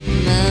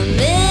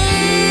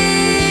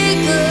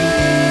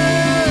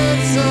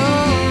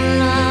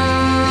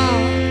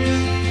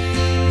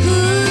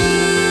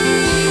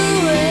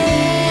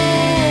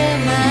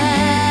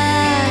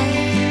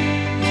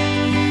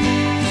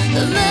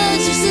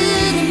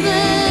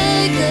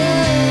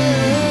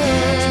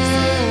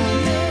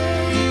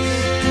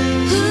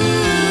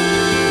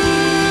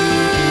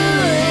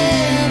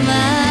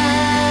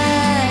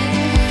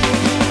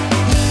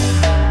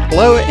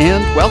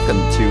and welcome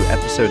to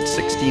episode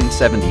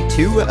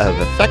 1672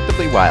 of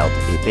Effectively Wild,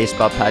 a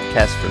baseball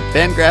podcast from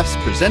Fangraphs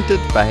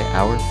presented by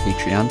our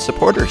Patreon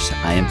supporters.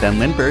 I am Ben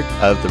Lindbergh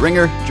of The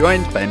Ringer,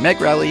 joined by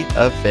Meg Rowley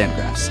of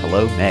Fangraphs.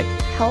 Hello, Meg.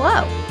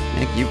 Hello.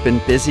 Meg, you've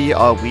been busy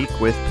all week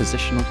with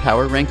positional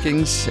power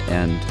rankings,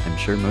 and I'm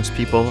sure most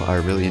people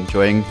are really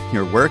enjoying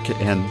your work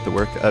and the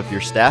work of your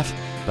staff,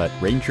 but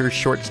Rangers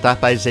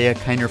shortstop Isiah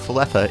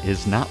Kiner-Falefa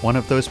is not one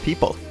of those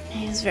people.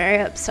 He's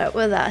very upset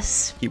with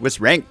us. He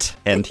was ranked,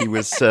 and he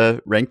was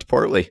ranked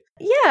poorly.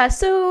 Yeah,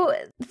 so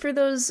for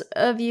those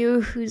of you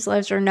whose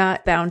lives are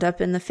not bound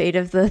up in the fate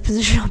of the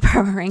positional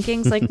power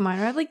rankings like mine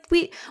are,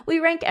 we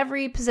rank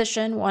every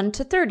position 1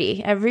 to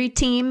 30. Every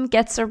team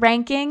gets a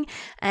ranking,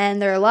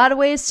 and there are a lot of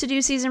ways to do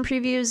season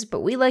previews, but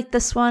we like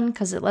this one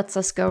because it lets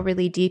us go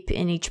really deep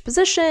in each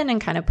position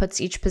and kind of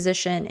puts each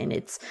position in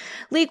its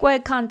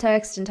league-wide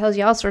context and tells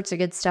you all sorts of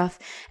good stuff.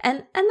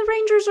 And the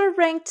Rangers are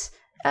ranked...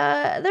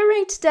 they're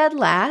ranked dead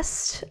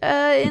last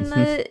in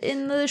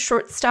the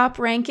shortstop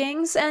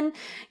rankings, and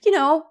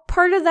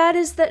part of that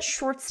is that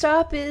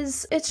shortstop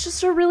it's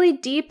just a really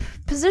deep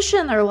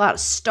position. There are a lot of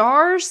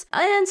stars,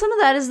 and some of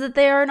that is that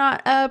they are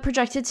not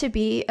projected to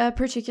be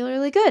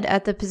particularly good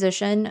at the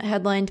position,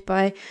 headlined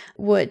by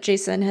what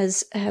Jason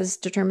has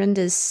determined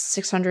is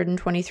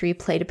 623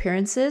 plate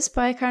appearances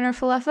by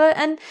Kiner-Falefa,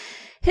 and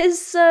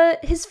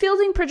his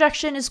fielding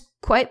projection is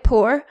quite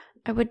poor.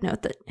 I would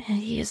note that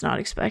he is not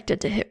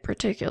expected to hit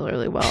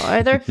particularly well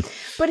either,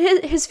 but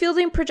his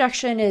fielding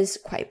projection is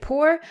quite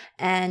poor,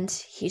 and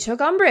he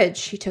took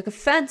umbrage. He took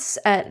offense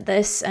at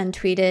this and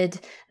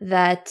tweeted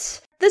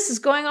that, "This is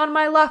going on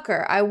my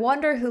locker. I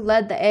wonder who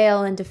led the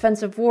AL in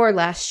defensive WAR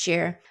last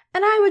year."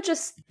 And I would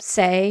just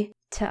say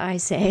to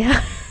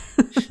Isiah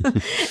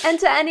and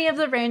to any of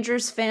the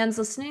Rangers fans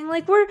listening,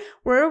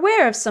 we're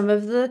aware of some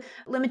of the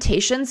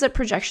limitations that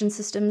projection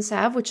systems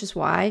have, which is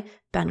why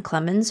Ben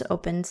Clemens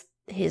opened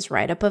his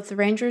write-up of the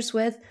Rangers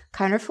with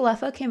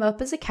Kiner-Falefa came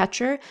up as a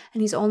catcher,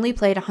 and he's only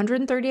played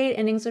 138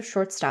 innings of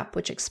shortstop,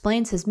 which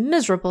explains his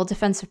miserable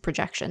defensive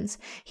projections.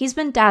 He's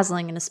been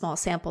dazzling in a small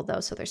sample, though,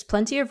 so there's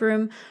plenty of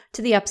room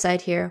to the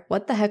upside here.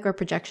 What the heck are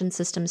projection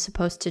systems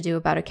supposed to do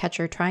about a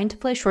catcher trying to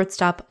play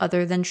shortstop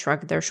other than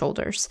shrug their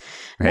shoulders?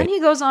 Right. And then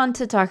he goes on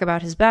to talk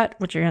about his bat,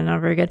 which are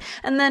not very good,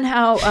 and then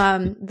how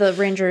the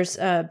Rangers'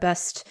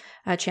 best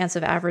chance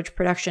of average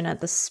production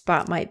at the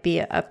spot might be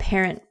a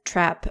parent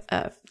trap,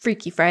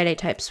 Freaky Friday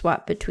type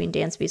swap between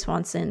Dansby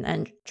Swanson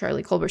and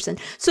Charlie Culberson.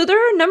 So there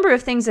are a number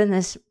of things in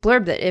this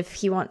blurb that, if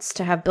he wants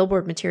to have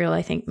billboard material,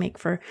 I think make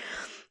for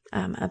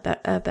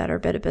a better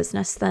bit of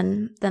business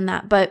than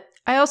that. But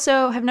I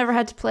also have never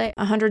had to play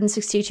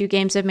 162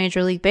 games of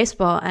Major League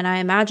Baseball, and I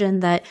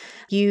imagine that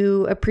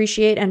you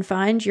appreciate and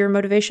find your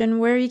motivation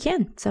where you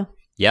can. So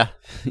yeah.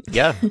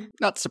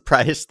 Not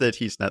surprised that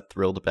he's not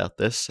thrilled about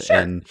this. Sure.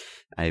 And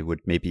I would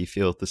maybe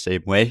feel the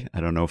same way.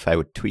 I don't know if I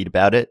would tweet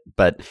about it,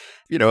 but,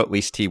 at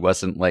least he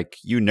wasn't like,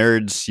 "You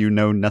nerds, you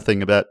know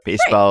nothing about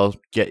baseball. Right.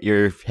 Get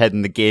your head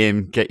in the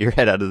game, get your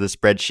head out of the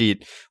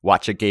spreadsheet,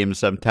 watch a game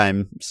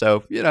sometime."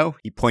 So,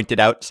 he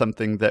pointed out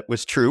something that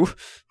was true,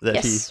 that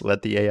Yes. He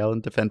led the AL in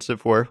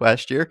defensive WAR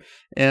last year.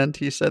 And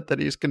he said that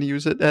he's going to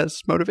use it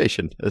as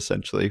motivation,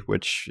 essentially,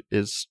 which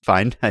is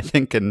fine, I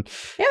think, and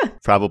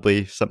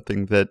probably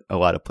something that a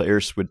lot of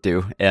players would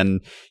do.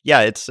 And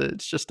yeah, it's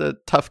just a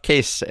tough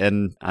case,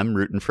 and I'm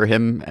rooting for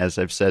him. As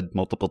I've said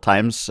multiple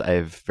times,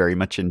 I've very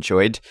much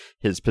enjoyed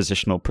his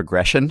positional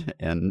progression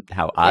and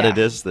how odd it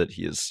is that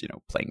he is,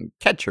 playing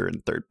catcher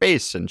and third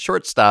base and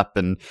shortstop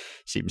and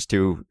seems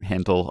to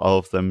handle all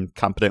of them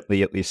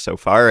competently, at least so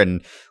far.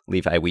 And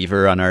Levi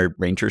Weaver on our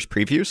Rangers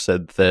preview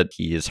said that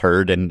he has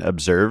heard and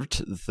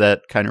observed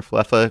that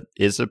Kiner-Falefa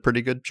is a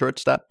pretty good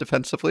shortstop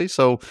defensively.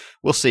 So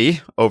we'll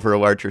see over a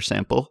larger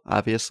sample,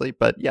 obviously.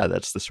 But yeah,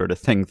 that's the sort of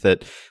thing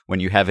that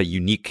when you have a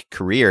unique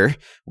career,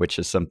 which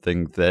is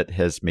something that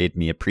has made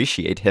me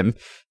appreciate him,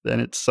 then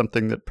it's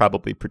something that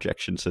probably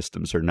projection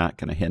systems are not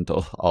going to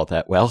handle all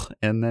that well.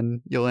 And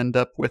then you'll end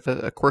up with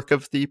a quirk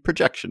of the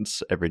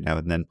projections every now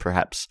and then,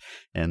 perhaps.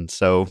 And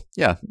so,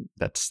 yeah,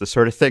 that's the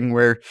sort of thing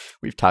where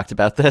we've talked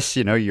about this.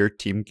 Your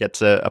team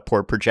gets a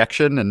poor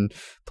projection and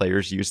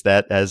players use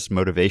that as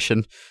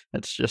motivation.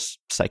 That's just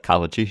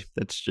psychology.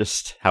 That's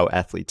just how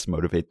athletes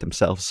motivate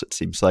themselves, it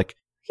seems like.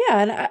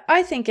 Yeah, and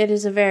I think it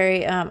is a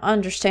very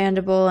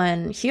understandable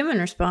and human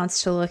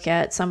response to look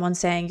at someone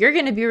saying, "You're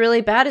going to be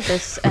really bad at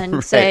this," and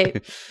right. Say,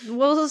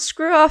 "Well,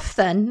 screw off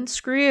then.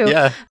 Screw you."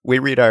 Yeah, we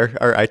read our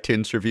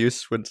iTunes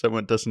reviews when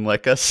someone doesn't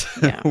like us.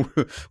 Yeah.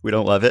 We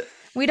don't love it.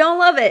 We don't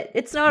love it.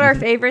 It's not our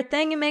favorite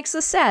thing. It makes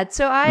us sad.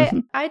 So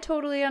I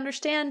totally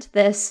understand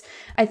this.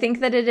 I think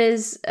that it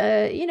is,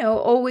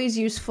 always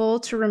useful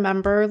to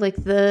remember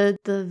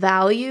the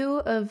value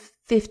of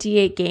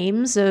 58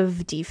 games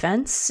of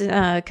defense,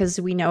 because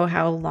we know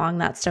how long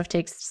that stuff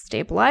takes to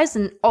stabilize.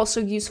 And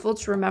also useful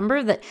to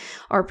remember that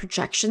our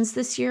projections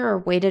this year are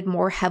weighted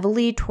more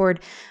heavily toward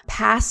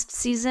past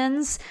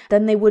seasons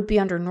than they would be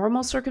under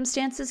normal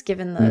circumstances,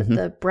 given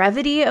the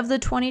brevity of the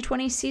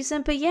 2020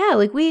 season. But yeah,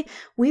 like we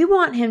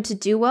want him to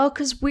do well,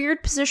 because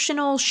weird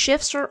positional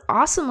shifts are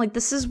awesome. Like,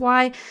 this is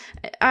why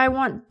I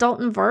want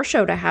Dalton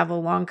Varsho to have a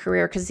long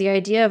career, because the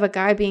idea of a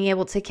guy being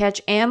able to catch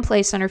and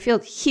play center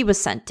field, he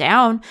was sent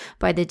down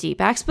by the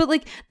D-backs, but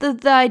like the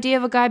idea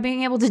of a guy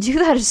being able to do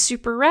that is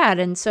super rad.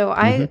 And so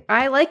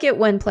I like it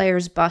when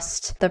players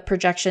bust the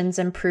projections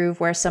and prove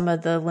where some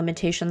of the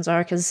limitations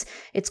are, because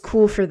it's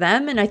cool for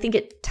them. And I think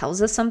it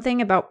tells us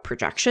something about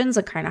projections.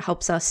 It kind of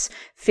helps us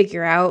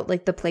figure out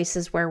like the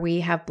places where we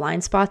have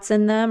blind spots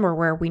in them, or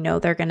where we know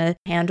they're going to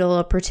handle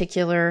a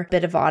particular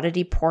bit of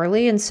oddity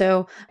poorly. And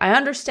so I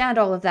understand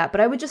all of that,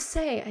 but I would just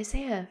say,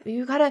 Isaiah,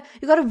 you gotta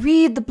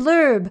read the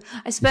blurb.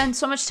 I spend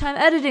so much time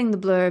editing the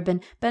blurb,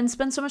 and Ben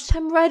spends so much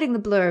time writing the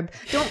blurb.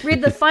 Don't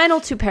read the final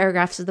 2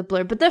 paragraphs of the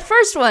blurb, but the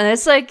first one,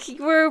 it's like,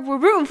 we're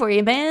rooting for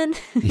you, man.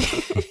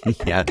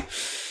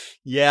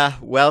 Yeah,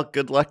 well,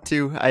 good luck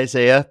to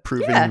Isaiah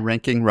proving the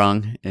ranking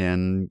wrong,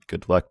 and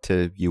good luck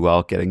to you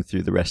all getting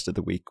through the rest of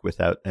the week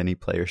without any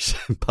players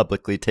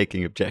publicly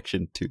taking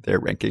objection to their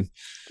ranking.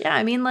 Yeah,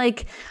 I mean,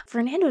 like,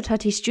 Fernando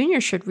Tatis Jr.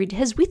 should read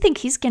his. We think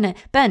he's gonna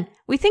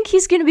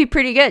be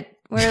pretty good.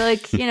 We're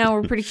like,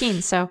 we're pretty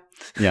keen, so.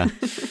 Yeah.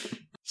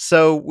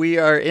 So we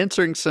are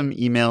answering some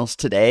emails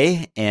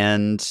today,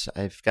 and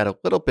I've got a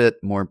little bit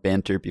more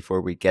banter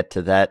before we get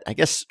to that. I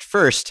guess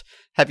first,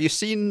 have you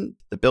seen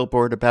the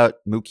billboard about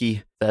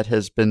Mookie that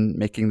has been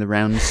making the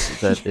rounds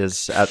that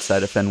is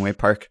outside of Fenway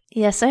Park?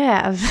 Yes, I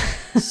have.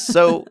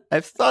 So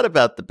I've thought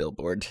about the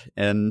billboard,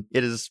 and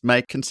it is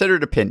my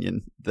considered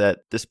opinion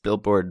that this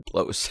billboard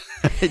blows.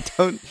 I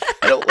don't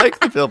like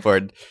the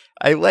billboard.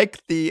 I like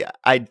the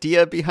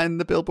idea behind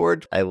the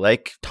billboard. I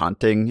like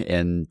taunting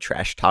and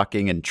trash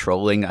talking and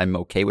trolling. I'm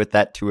okay with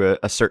that to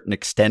a certain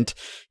extent,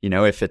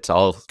 if it's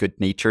all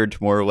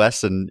good-natured, more or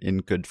less, and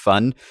in good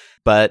fun.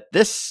 But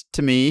this,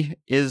 to me,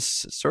 is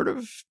sort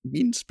of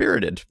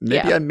mean-spirited.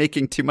 Maybe I'm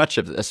making too much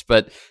of this,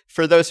 but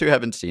for those who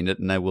haven't seen it,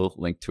 and I will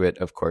link to it,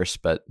 of course,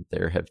 but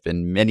there have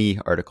been many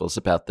articles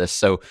about this.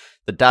 So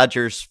the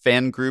Dodgers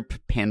fan group,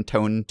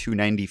 Pantone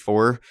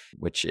 294,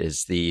 which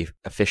is the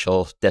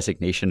official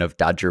designation of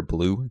Dodger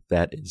Blue.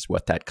 That is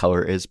what that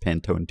color is,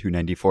 Pantone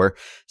 294.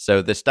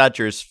 So this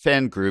Dodgers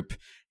fan group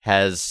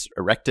has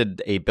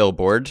erected a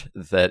billboard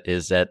that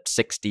is at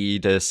 60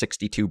 to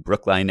 62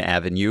 Brookline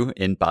Avenue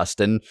in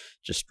Boston,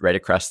 just right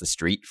across the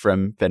street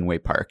from Fenway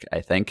Park,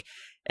 I think.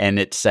 And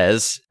it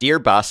says, "Dear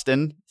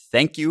Boston,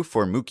 thank you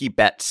for Mookie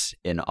Betts,"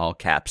 in all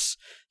caps.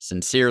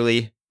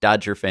 Sincerely,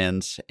 Dodger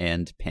fans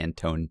and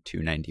Pantone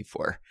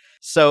 294.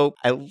 So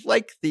I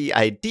like the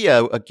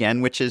idea, again,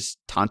 which is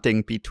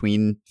taunting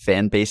between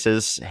fan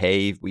bases.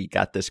 Hey, we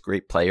got this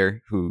great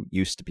player who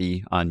used to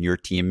be on your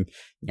team,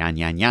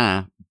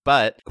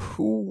 but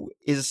who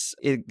is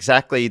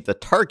exactly the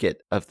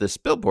target of this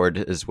billboard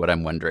is what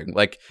I'm wondering.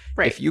 Like,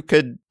 If you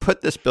could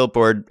put this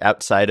billboard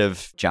outside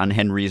of John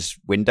Henry's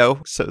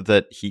window so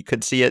that he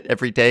could see it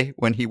every day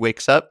when he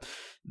wakes up,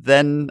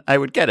 then I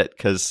would get it,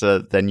 because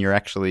then you're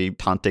actually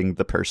taunting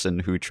the person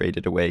who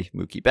traded away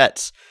Mookie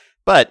Betts.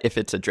 But if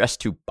it's addressed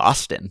to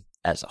Boston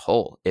as a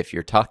whole, if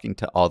you're talking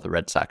to all the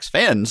Red Sox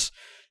fans,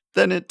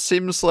 then it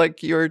seems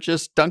like you're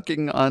just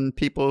dunking on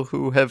people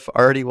who have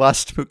already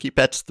lost Mookie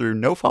Betts through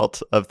no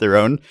fault of their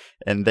own,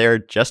 and they're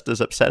just as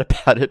upset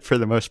about it for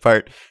the most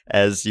part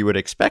as you would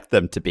expect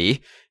them to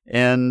be.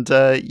 And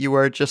you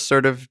are just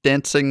sort of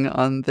dancing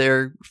on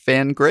their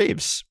fan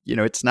graves.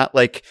 It's not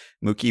like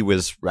Mookie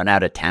was run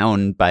out of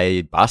town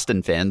by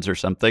Boston fans or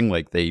something,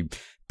 like they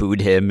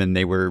booed him and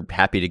they were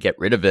happy to get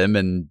rid of him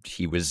and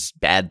he was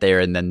bad there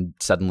and then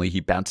suddenly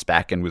he bounced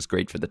back and was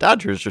great for the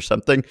Dodgers or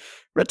something.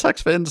 Red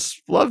Sox fans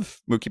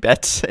love Mookie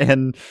Betts,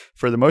 and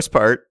for the most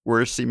part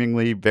were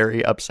seemingly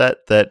very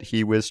upset that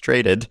he was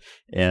traded,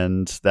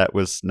 and that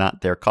was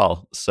not their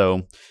call.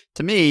 So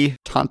to me,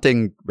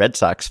 taunting Red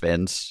Sox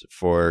fans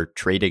for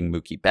trading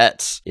Mookie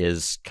Betts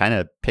is kind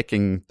of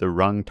picking the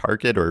wrong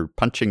target or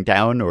punching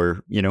down,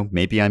 or,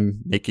 maybe I'm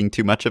making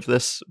too much of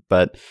this,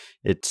 but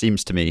it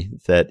seems to me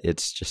that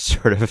it's just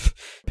sort of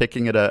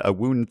picking at a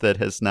wound that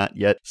has not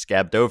yet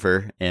scabbed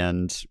over,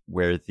 and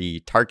where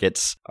the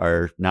targets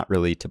are not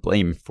really to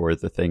blame for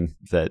the thing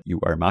that you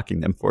are mocking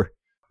them for.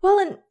 Well,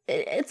 and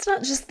it's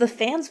not just the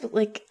fans, but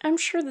I'm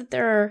sure that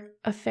there are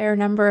a fair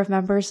number of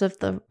members of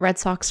the Red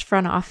Sox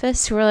front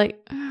office who are like,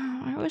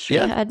 oh, I wish we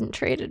hadn't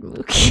traded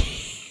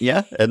Mookie.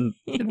 Yeah, and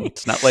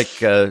it's not like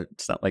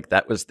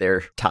that was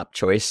their top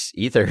choice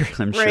either.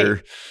 I'm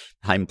sure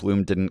Chaim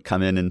Bloom didn't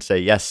come in and say,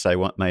 yes, I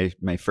want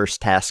my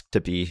first task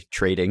to be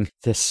trading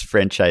this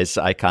franchise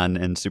icon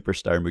and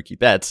superstar Mookie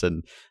Betts.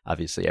 And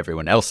obviously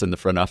everyone else in the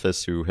front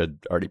office who had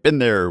already been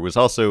there was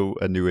also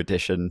a new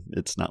addition.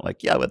 It's not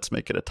like, yeah, let's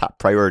make it a top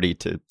priority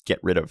to get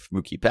rid of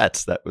Mookie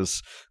Betts. That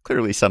was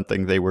clearly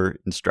something they were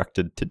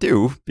instructed to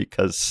do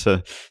because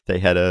they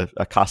had a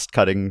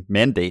cost-cutting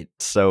mandate.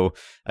 So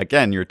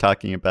again, you're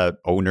talking about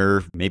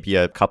owner, maybe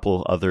a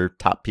couple other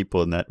top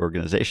people in that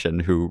organization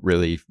who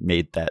really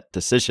made that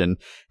decision.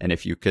 And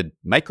if you could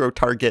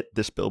micro-target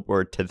this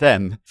billboard to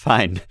them,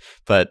 fine.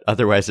 But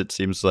otherwise, it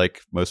seems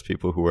like most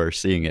people who are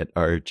seeing it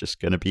are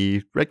just going to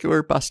be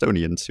regular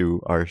Bostonians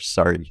who are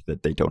sorry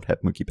that they don't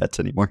have Mookie Betts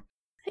anymore.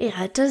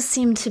 Yeah, it does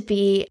seem to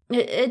be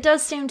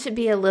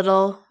a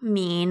little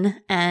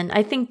mean. And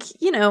I think,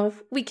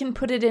 we can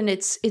put it in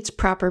its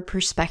proper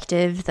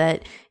perspective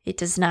that it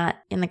does not,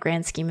 in the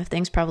grand scheme of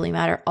things, probably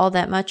matter all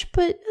that much.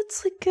 But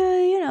it's like,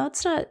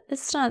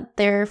 it's not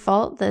their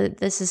fault that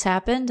this has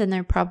happened, and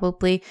they're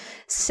probably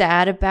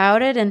sad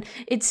about it. And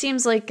it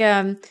seems like,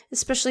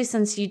 especially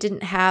since you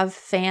didn't have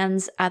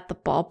fans at the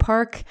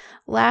ballpark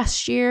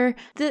last year,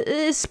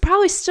 it's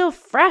probably still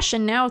fresh.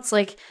 And now it's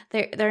like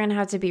they're gonna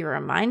have to be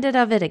reminded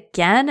of it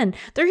again. And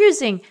they're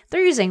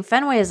using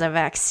Fenway as a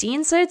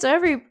vaccine site. So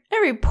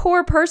every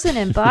poor person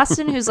in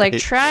Boston who's like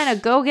trying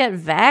to go get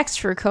vaxxed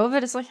for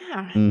COVID, it's like,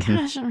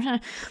 gosh.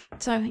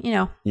 So,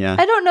 yeah.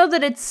 I don't know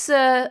that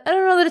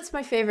it's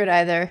my favorite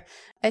either.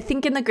 I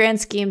think in the grand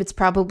scheme, it's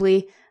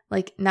probably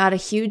like not a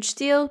huge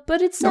deal,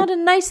 but it's not a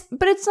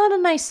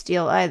nice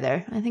deal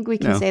either. I think we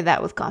can say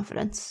that with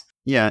confidence.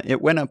 Yeah,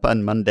 it went up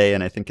on Monday,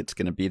 and I think it's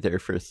going to be there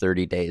for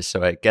 30 days.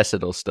 So I guess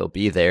it'll still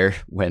be there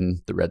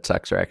when the Red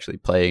Sox are actually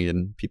playing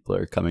and people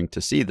are coming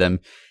to see them.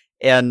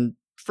 And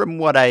from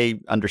what I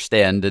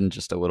understand, and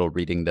just a little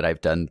reading that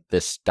I've done,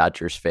 this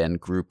Dodgers fan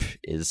group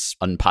is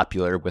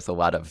unpopular with a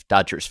lot of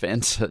Dodgers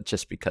fans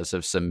just because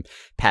of some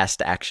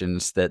past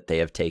actions that they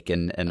have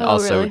taken, and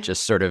also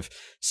just sort of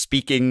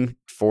speaking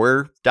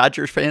for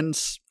Dodgers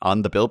fans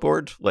on the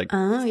billboard. Like,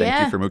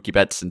 thank you for Mookie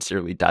Betts,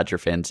 sincerely Dodger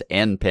fans,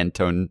 and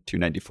Pantone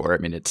 294. I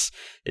mean,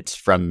 it's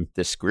from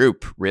this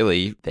group,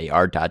 really. They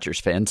are Dodgers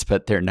fans,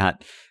 but they're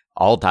not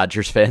all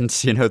Dodgers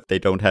fans. They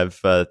don't have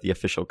the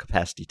official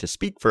capacity to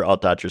speak for all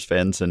Dodgers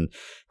fans. And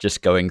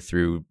just going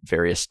through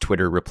various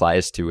Twitter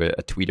replies to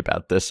a tweet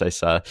about this, I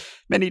saw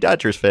many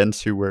Dodgers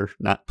fans who were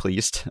not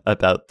pleased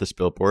about this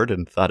billboard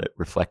and thought it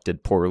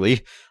reflected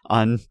poorly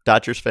on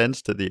Dodgers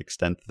fans to the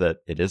extent that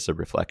it is a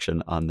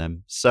reflection on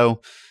them.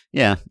 So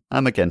yeah,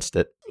 I'm against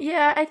it.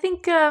 Yeah, I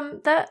think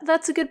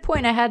that's a good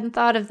point. I hadn't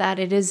thought of that.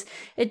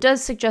 It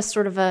does suggest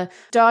sort of a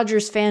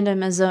Dodgers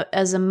fandom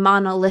as a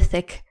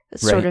monolithic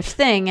sort of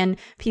thing, and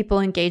people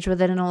engage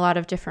with it in a lot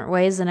of different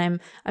ways. And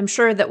I'm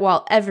sure that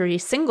while every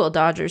single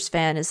Dodgers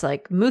fan is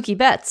like, Mookie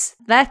Betts,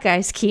 that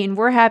guy's keen,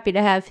 we're happy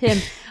to have him,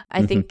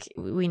 I think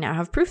we now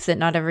have proof that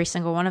not every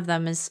single one of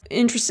them is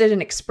interested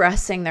in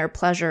expressing their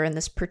pleasure in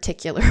this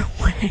particular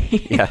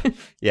way.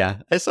 Yeah.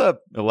 I saw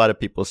a lot of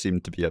people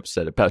seem to be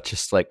upset about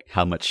just like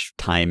how much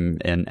time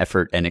and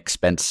effort and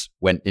expense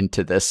went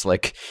into this.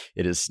 Like,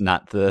 it is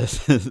not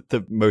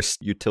the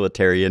most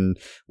utilitarian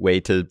way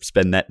to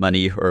spend that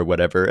money or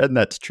whatever. And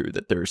that's true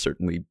that there are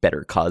certainly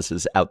better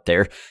causes out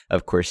there.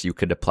 Of course, you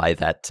could apply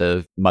that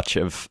to much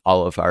of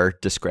all of our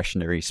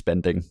discretionary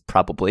spending,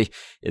 probably,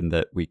 in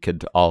that we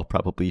could all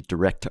probably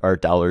direct our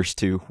dollars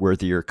to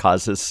worthier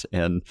causes.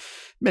 And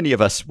many of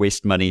us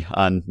waste money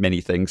on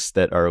many things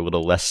that are a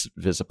little less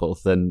visible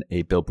than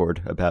a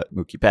billboard about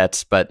Mookie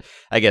Betts. But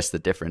I guess the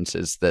difference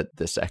is that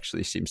this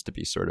actually seems to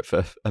be sort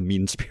of a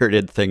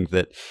mean-spirited thing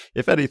that,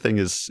 if anything,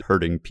 is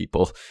hurting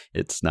people.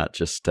 It's not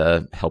just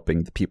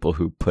helping the people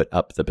who put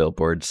up the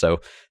billboard.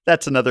 So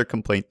that's another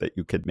complaint that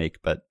you could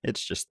make, but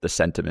it's just the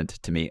sentiment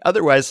to me.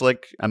 Otherwise,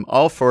 like, I'm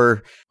all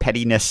for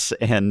pettiness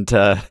and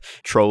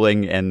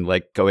trolling and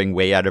like going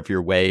way out of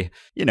your way.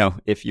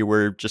 If you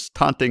were just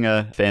taunting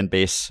a fan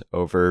base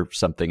over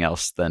something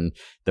else, then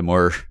the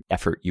more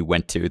effort you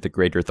went to, the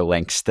greater the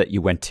lengths that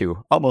you went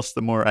to, almost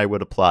the more I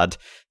would applaud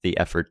the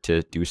effort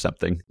to do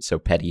something so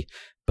petty.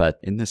 But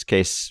in this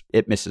case,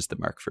 it misses the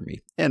mark for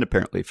me, and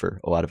apparently for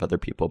a lot of other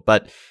people.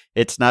 But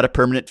it's not a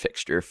permanent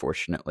fixture,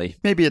 fortunately.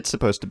 Maybe it's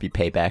supposed to be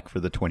payback for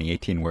the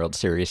 2018 World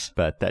Series,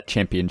 but that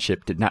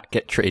championship did not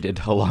get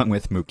traded along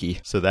with Mookie,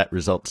 so that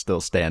result still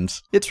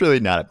stands. It's really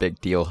not a big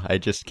deal. I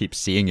just keep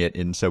seeing it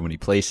in so many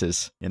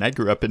places. And I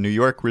grew up in New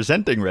York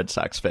resenting Red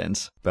Sox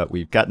fans, but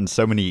we've gotten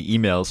so many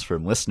emails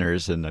from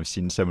listeners, and I've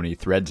seen so many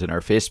threads in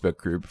our Facebook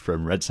group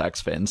from Red Sox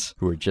fans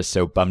who are just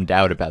so bummed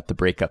out about the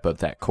breakup of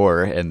that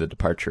core and the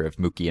departure of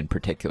Mookie in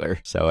particular.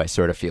 So I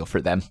sort of feel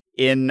for them.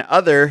 In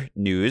other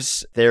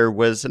news, there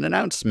was an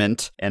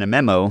announcement and a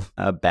memo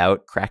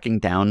about cracking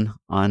down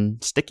on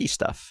sticky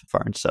stuff,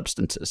 foreign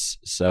substances.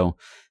 So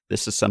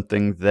this is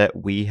something that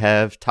we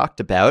have talked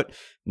about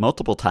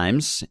multiple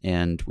times,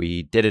 and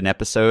we did an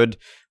episode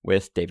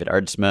with David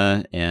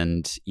Aardsma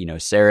and Eno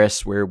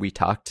Sarris where we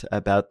talked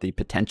about the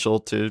potential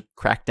to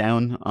crack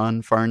down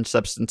on foreign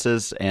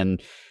substances.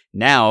 And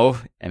now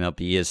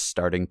MLB is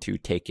starting to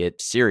take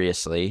it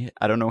seriously.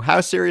 I don't know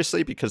how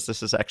seriously, because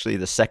this is actually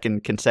the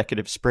second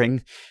consecutive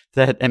spring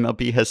that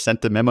MLB has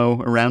sent a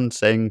memo around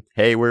saying,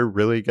 hey, we're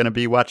really going to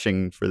be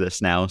watching for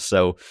this now.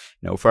 So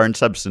no foreign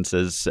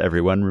substances,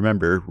 everyone.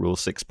 Remember Rule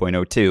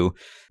 6.02.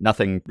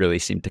 Nothing really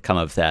seemed to come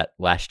of that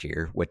last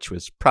year, which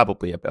was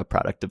probably a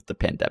product of the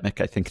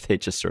pandemic. I think they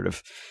just sort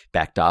of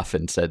backed off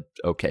and said,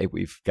 okay,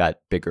 we've got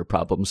bigger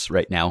problems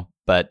right now.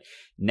 But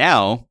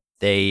now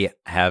they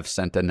have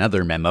sent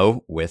another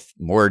memo with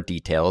more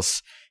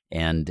details,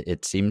 and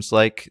it seems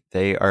like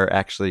they are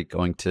actually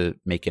going to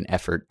make an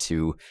effort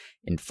to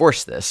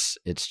enforce this.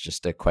 It's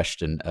just a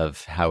question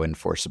of how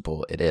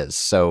enforceable it is.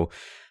 So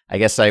I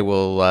guess I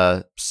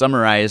will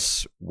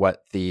summarize what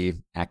the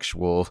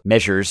actual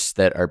measures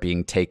that are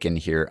being taken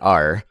here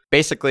are.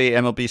 Basically,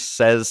 MLB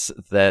says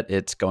that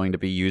it's going to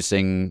be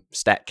using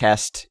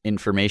StatCast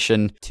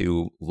information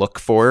to look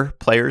for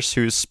players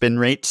whose spin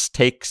rates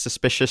take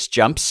suspicious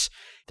jumps.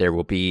 There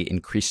will be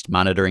increased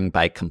monitoring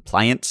by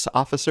compliance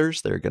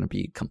officers. There are going to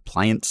be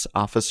compliance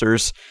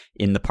officers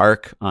in the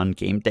park on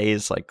game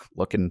days, like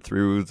looking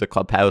through the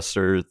clubhouse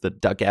or the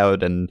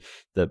dugout and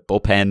the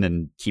bullpen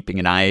and keeping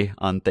an eye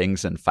on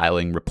things and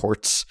filing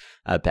reports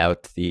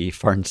about the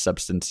foreign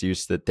substance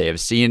use that they have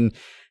seen.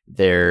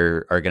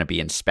 There are going to be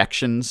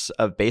inspections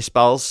of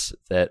baseballs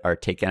that are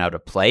taken out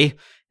of play,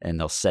 and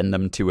they'll send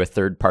them to a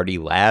third-party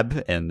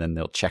lab, and then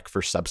they'll check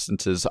for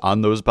substances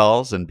on those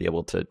balls and be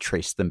able to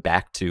trace them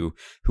back to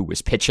who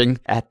was pitching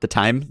at the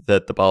time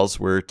that the balls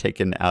were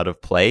taken out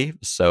of play.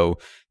 So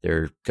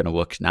they're going to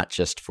look not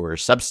just for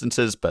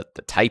substances, but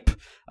the type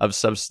of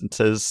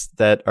substances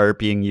that are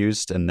being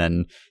used. And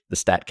then the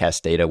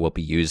StatCast data will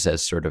be used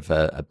as sort of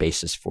a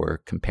basis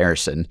for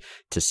comparison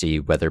to see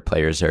whether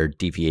players are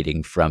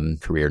deviating from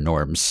career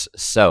norms.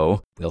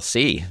 So we'll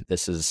see.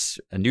 This is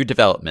a new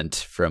development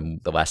from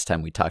the last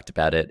time we talked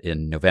about it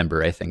in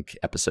November. I think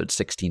episode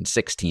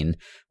 1616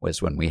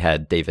 was when we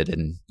had David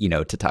and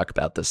Eno to talk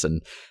about this.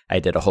 And I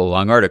did a whole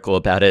long article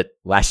about it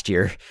last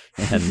year.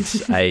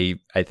 And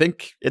I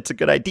think it's a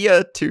good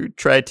idea to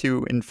try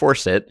to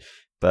enforce it,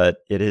 but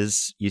it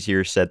is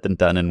easier said than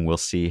done, and we'll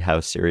see how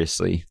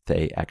seriously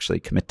they actually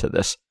commit to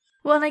this.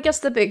 Well, and I guess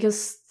the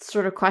biggest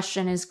sort of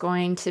question is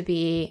going to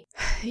be,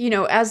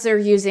 as they're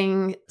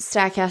using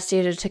StatCast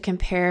data to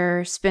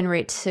compare spin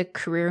rate to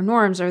career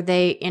norms, are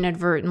they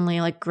inadvertently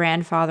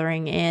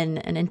grandfathering in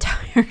an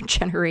entire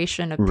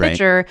generation of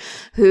pitcher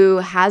who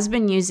has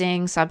been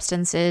using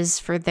substances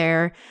for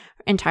their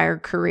entire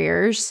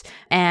careers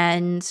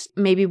and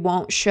maybe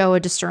won't show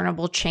a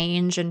discernible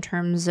change in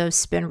terms of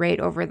spin rate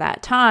over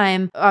that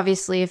time?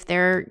 Obviously, if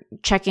they're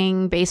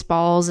checking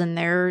baseballs and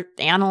they're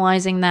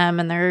analyzing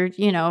them and they're,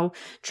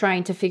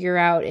 trying to figure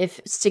out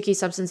if sticky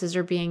substances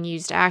are being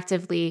used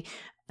actively,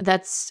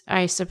 that's,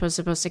 I suppose,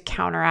 supposed to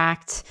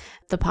counteract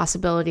the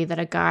possibility that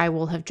a guy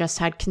will have just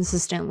had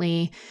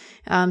consistently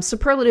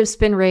superlative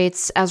spin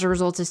rates as a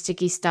result of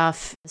sticky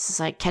stuff. This is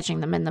like catching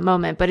them in the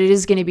moment, but it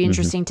is going to be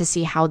interesting to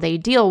see how they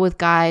deal with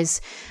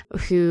guys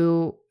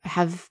who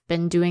have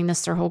been doing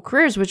this their whole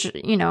careers, which,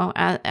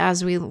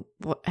 as we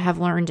have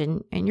learned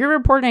in your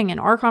reporting and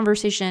our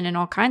conversation and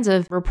all kinds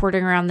of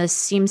reporting around this,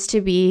 seems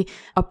to be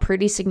a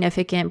pretty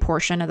significant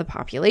portion of the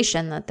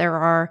population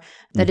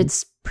that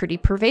it's pretty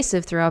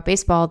pervasive throughout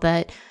baseball,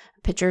 that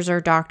pitchers are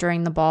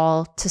doctoring the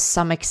ball to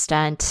some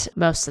extent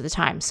most of the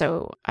time.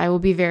 So I will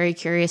be very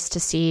curious to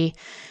see,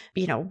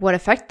 what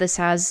effect this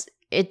has.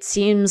 It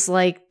seems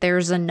like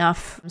there's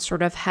enough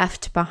sort of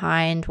heft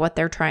behind what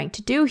they're trying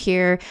to do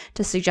here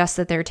to suggest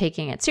that they're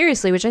taking it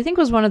seriously, which I think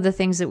was one of the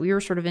things that we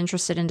were sort of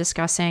interested in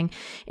discussing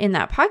in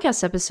that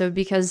podcast episode,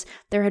 because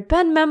there had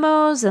been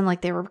memos and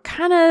they were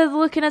kind of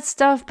looking at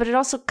stuff, but it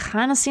also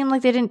kind of seemed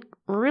like they didn't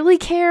really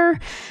care.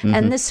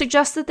 And this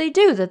suggests that they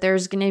do, that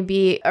there's going to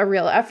be a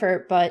real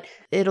effort, but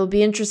it'll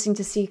be interesting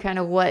to see kind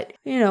of what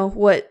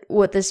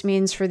this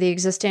means for the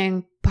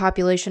existing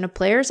population of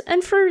players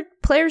and for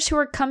players who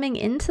are coming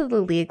into the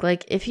league.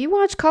 Like, if you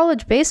watch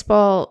college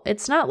baseball,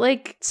 it's not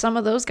like some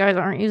of those guys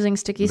aren't using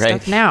sticky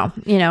stuff now,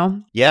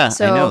 Yeah,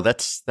 so, I know.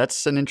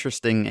 That's an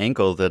interesting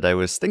angle that I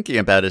was thinking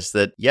about, is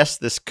that, yes,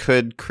 this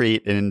could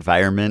create an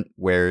environment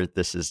where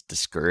this is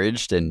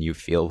discouraged and you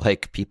feel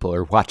like people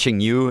are watching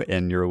you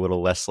and you're a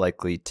little less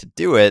likely to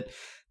do it.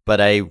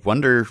 But I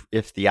wonder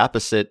if the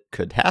opposite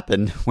could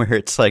happen, where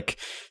it's like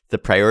the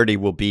priority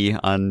will be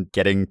on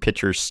getting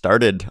pitchers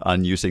started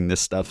on using this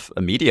stuff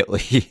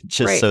immediately,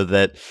 just so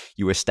that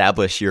you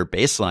establish your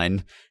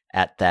baseline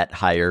at that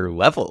higher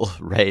level,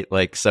 right?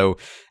 So,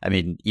 I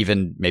mean,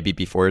 even maybe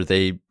before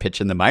they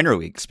pitch in the minor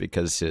leagues,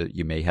 because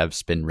you may have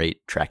spin rate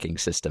tracking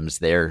systems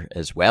there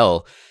as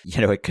well.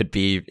 It could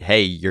be,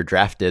 hey, you're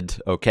drafted.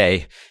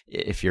 Okay,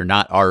 if you're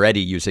not already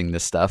using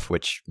this stuff,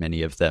 which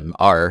many of them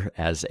are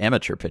as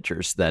amateur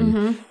pitchers,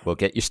 then we'll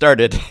get you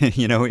started,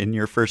 in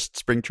your first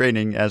spring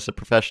training as a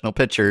professional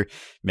pitcher.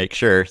 Make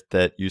sure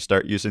that you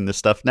start using this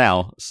stuff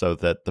now, so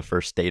that the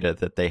first data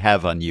that they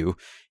have on you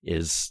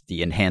is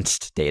the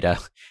enhanced data.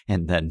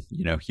 And then,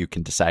 you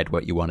can decide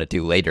what you want to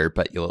do later,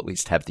 but you'll at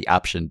least have the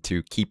option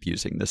to keep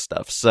using this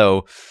stuff.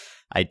 So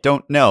I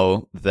don't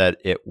know that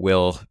it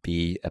will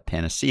be a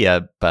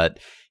panacea, but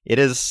it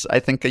is,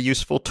 I think, a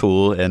useful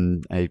tool,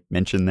 and I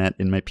mentioned that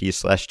in my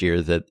piece last year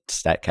that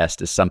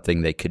StatCast is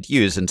something they could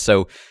use. And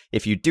so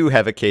if you do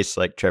have a case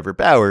like Trevor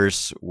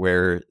Bauer's,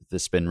 where the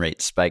spin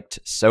rate spiked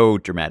so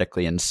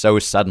dramatically and so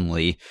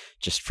suddenly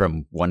just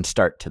from one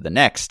start to the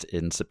next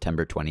in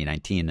September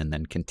 2019 and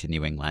then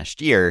continuing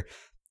last year,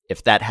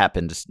 if that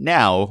happens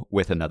now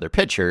with another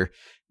pitcher,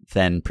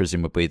 then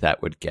presumably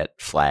that would get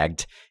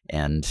flagged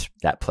and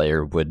that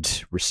player would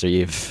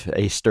receive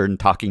a stern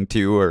talking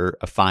to or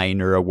a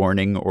fine or a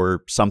warning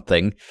or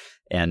something.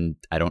 And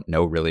I don't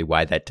know really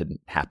why that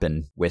didn't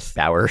happen with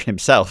Bauer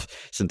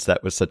himself, since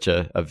that was such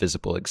a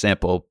visible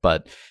example.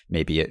 But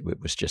maybe it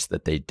was just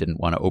that they didn't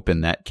want to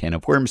open that can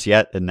of worms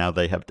yet, and now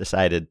they have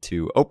decided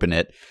to open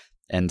it.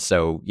 And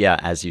so, yeah,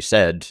 as you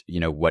said,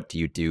 what do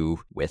you do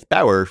with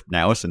Bauer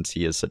now, since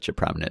he is such a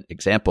prominent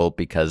example?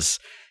 Because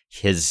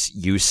his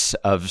use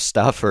of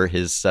stuff, or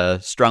his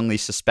strongly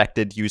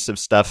suspected use of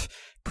stuff,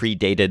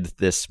 predated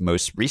this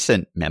most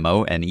recent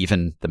memo and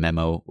even the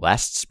memo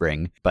last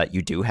spring. But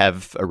you do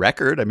have a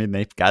record. I mean,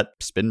 they've got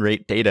spin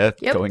rate data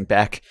going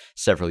back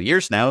several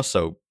years now.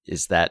 So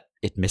is that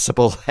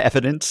admissible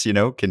evidence?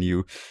 Can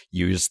you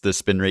use the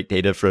spin rate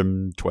data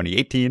from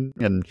 2018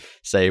 and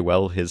say,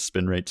 well, his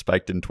spin rate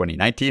spiked in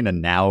 2019,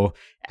 and now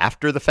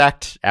after the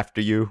fact,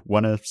 after you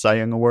won a Cy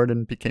Young Award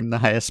and became the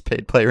highest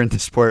paid player in the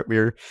sport,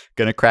 we're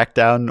going to crack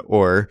down?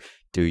 Or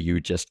do you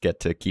just get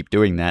to keep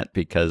doing that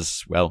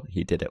because, well,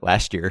 he did it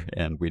last year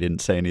and we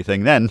didn't say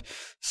anything then,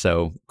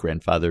 so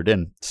grandfathered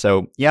in?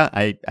 So yeah,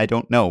 I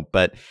don't know,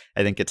 but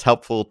I think it's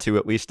helpful to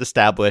at least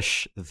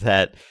establish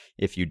that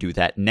if you do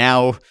that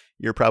now,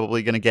 you're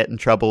probably going to get in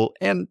trouble.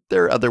 And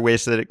there are other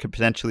ways that it could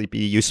potentially be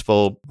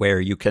useful, where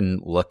you can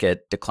look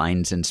at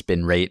declines in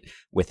spin rate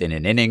within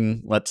an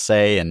inning, let's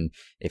say. And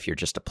if you're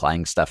just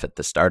applying stuff at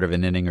the start of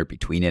an inning or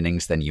between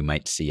innings, then you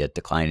might see a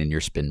decline in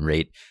your spin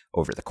rate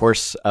over the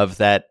course of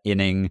that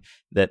inning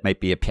that might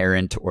be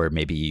apparent, or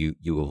maybe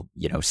you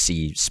will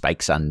see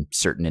spikes on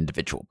certain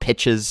individual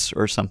pitches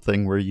or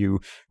something where you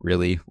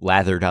really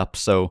lathered up.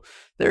 So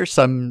there are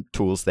some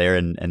tools there,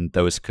 and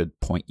those could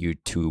point you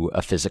to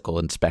a physical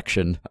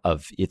inspection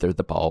of either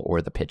the ball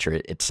or the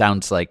pitcher. It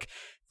sounds like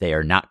they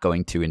are not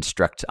going to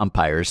instruct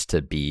umpires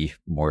to be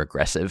more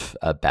aggressive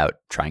about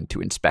trying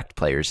to inspect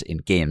players in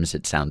games.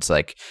 It sounds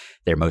like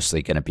they're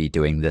mostly going to be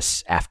doing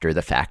this after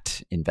the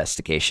fact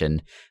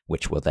investigation,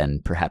 which will then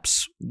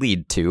perhaps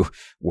lead to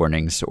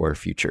warnings or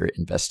future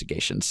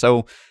investigations.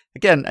 So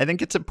again, I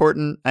think it's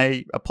important.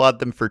 I applaud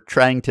them for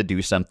trying to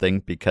do something,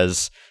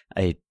 because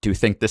I do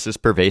think this is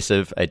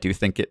pervasive. I do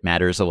think it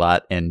matters a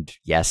lot. And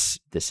yes,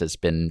 this has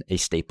been a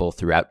staple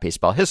throughout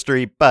baseball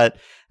history, but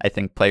I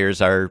think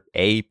players are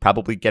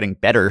probably getting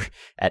better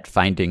at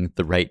finding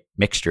the right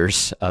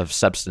mixtures of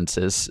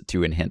substances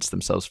to enhance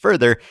themselves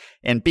further.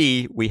 And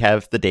B, we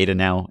have the data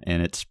now,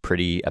 and it's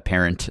pretty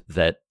apparent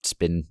that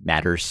spin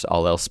matters,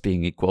 all else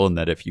being equal, and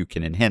that if you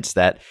can enhance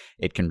that,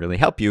 it can really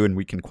help you, and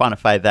we can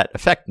quantify that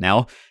effect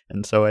now.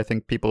 And so I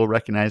think people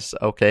recognize,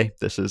 okay,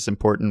 this is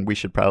important. We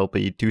should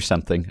probably do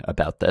something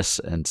about this.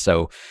 And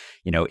so,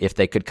 if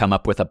they could come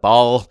up with a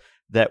ball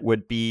that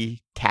would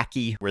be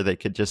tacky, where they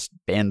could just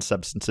ban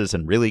substances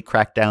and really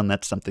crack down,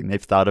 that's something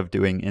they've thought of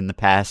doing in the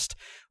past.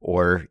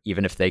 Or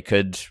even if they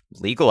could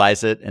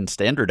legalize it and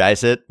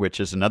standardize it, which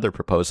is another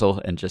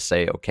proposal, and just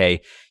say,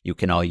 okay, you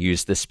can all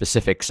use this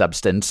specific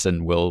substance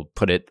and we'll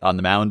put it on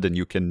the mound and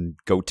you can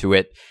go to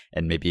it,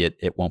 and maybe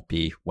it won't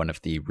be one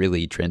of the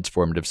really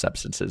transformative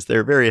substances.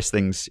 There are various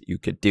things you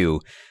could do.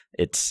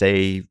 It's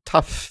a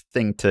tough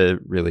thing to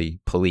really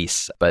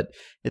police, but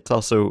it's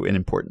also an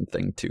important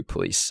thing to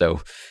police.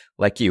 So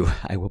like you,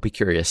 I will be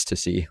curious to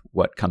see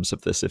what comes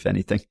of this, if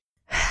anything.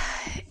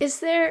 Is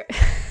there...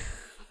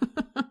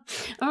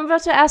 I'm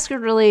about to ask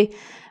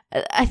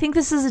I think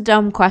this is a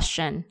dumb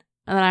question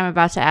that I'm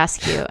about to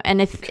ask you. And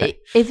if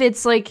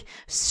it's like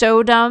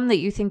so dumb that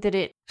you think that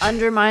it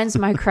undermines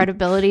my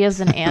credibility as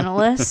an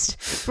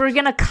analyst, we're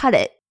going to cut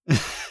it.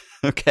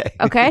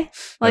 Okay.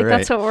 Like,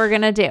 that's what we're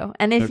going to do.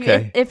 And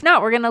if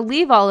not, we're going to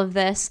leave all of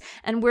this,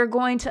 and we're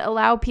going to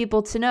allow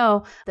people to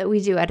know that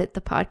we do edit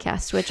the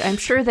podcast, which I'm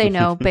sure they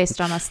know based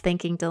on us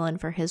thanking Dylan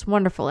for his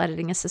wonderful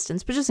editing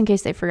assistance, but just in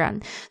case they've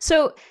forgotten.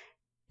 So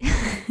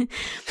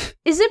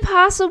is it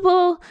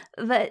possible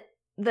that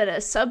a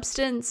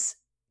substance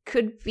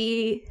could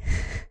be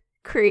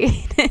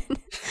created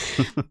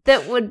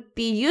that would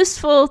be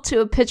useful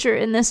to a pitcher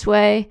in this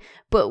way,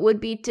 but would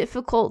be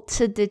difficult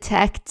to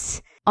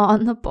detect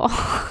on the ball?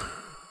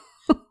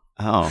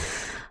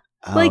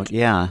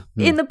 Yeah.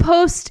 In the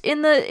post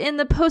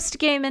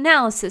game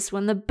analysis,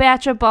 when the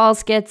batch of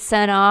balls gets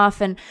sent off,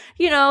 and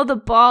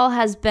the ball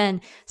has been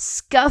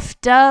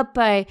scuffed up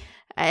by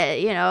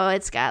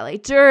it's got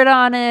like dirt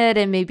on it,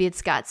 and maybe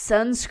it's got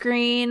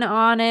sunscreen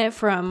on it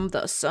from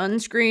the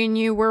sunscreen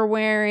you were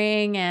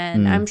wearing,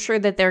 and I'm sure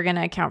that they're going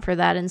to account for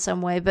that in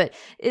some way. But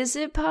is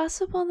it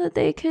possible that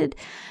they could?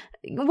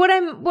 What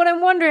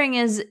I'm wondering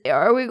is,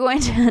 are we going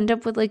to end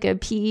up with like a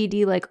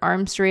PED like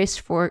arms race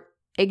for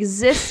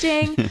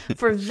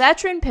for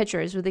veteran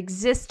pitchers with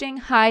existing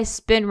high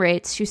spin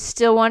rates who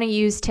still want to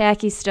use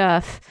tacky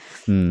stuff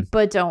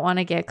but don't want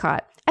to get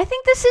caught. I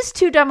think this is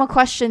too dumb a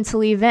question to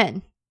leave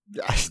in.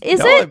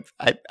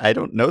 I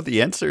don't know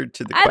the answer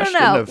to the question.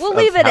 I don't know. We'll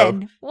leave it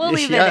in. We'll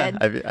leave it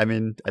in. I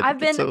mean, I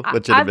think it's a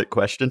legitimate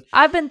question.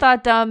 I've been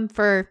thought dumb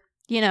for,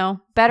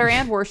 better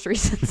and worse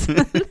reasons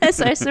than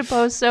this, I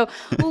suppose. So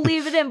we'll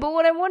leave it in. But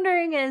what I'm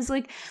wondering is,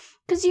 like,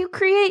 because you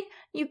create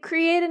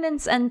an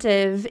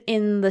incentive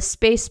in the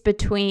space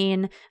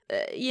between,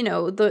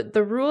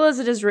 the rule as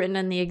it is written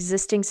and the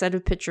existing set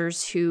of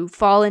pitchers who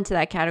fall into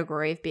that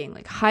category of being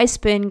like high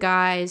spin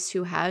guys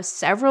who have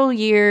several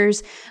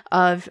years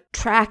of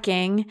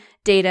tracking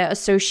data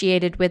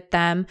associated with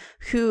them,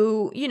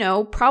 who,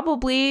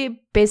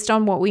 probably based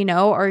on what we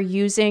know are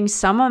using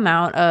some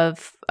amount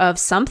of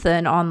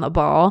something on the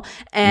ball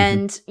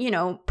and,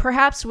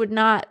 perhaps would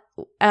not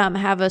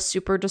have a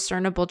super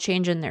discernible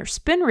change in their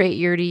spin rate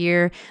year to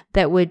year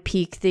that would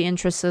pique the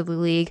interest of the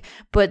league,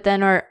 but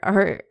then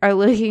are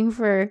looking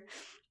for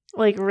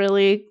like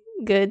really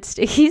good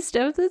sticky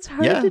stuff that's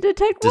hard to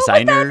detect.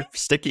 Designer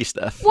sticky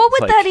stuff. What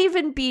would that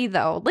even be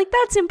though? Like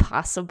that's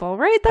impossible,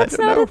 right? That's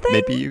not a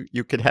thing. Maybe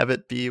you could have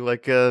it be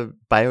like a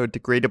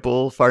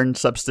biodegradable foreign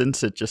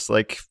substance. It just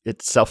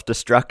it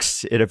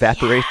self-destructs. It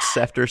evaporates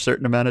after a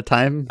certain amount of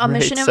time. A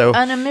Mission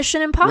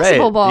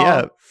Impossible ball.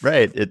 Yeah,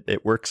 right.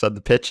 It works on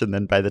the pitch, and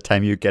then by the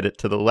time you get it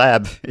to the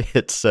lab,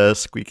 it's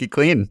squeaky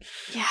clean.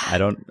 Yeah. I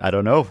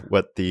don't know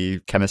what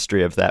the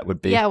chemistry of that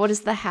would be. Yeah. What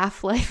is the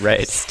half-life?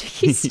 Right. Of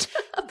sticky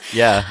stuff?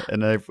 Yeah.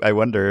 And I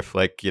wonder if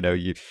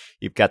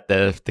you've got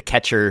the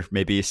catcher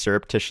maybe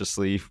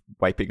surreptitiously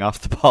wiping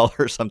off the ball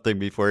or something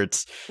before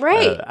it's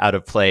out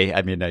of play.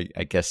 I mean,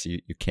 I guess you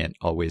can't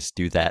always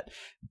do that,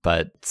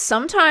 but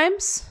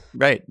sometimes.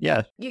 Right.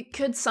 Yeah. You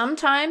could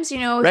sometimes,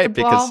 right,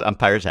 because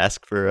umpires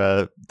ask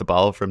for the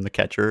ball from the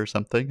catcher or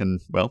something,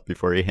 and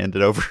before you hand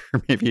it over,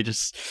 maybe you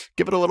just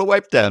give it a little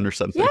wipe down or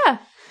something. Yeah.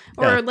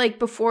 Or like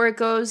before it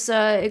goes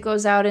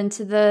out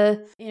into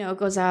the, it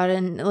goes out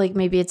and like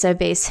maybe it's a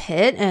base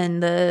hit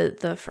and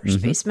the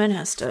first baseman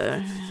has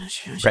to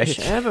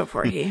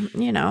before he,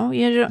 you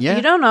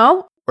don't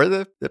know. Or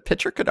the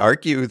pitcher could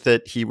argue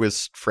that he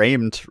was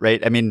framed,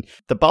 right? I mean,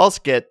 the balls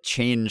get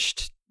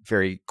changed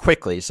very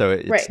quickly, so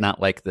it's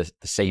not like the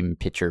same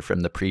pitcher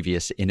from the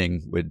previous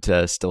inning would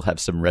still have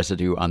some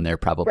residue on there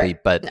probably,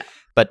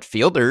 but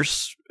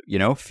fielders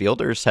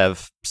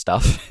have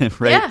stuff,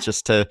 right? Yeah.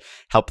 Just to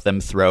help them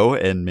throw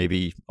and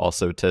maybe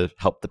also to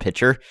help the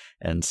pitcher.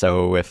 And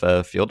so if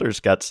a fielder's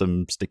got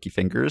some sticky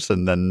fingers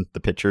and then the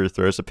pitcher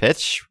throws a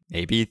pitch,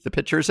 maybe the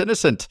pitcher's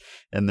innocent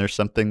and there's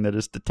something that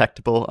is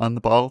detectable on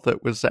the ball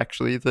that was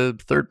actually the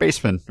third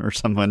baseman or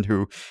someone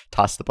who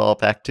tossed the ball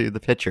back to the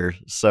pitcher.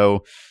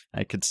 So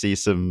I could see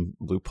some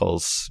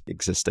loopholes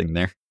existing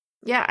there.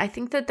 Yeah, I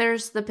think that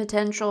there's the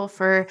potential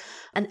for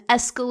an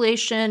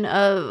escalation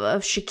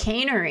of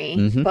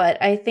chicanery,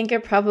 but I think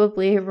it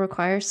probably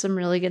requires some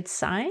really good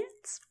science.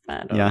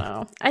 I don't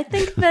know. I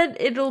think that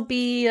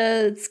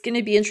it's going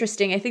to be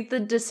interesting. I think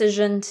the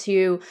decision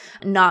to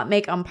not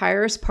make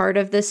umpires part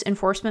of this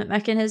enforcement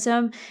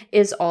mechanism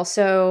is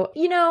also,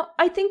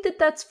 I think that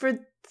that's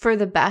for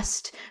the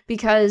best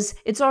because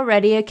it's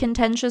already a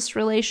contentious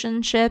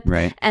relationship,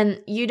 right?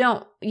 And you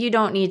don't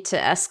need to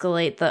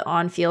escalate the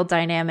on-field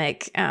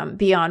dynamic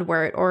beyond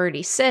where it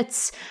already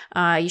sits.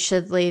 You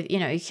should leave.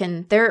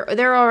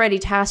 They're already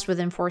tasked with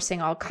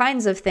enforcing all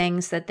kinds of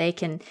things that they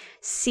can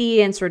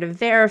see and sort of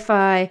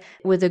verify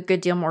with a good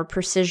deal more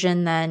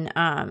precision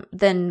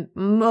than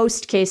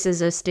most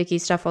cases of sticky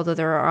stuff. Although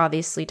there are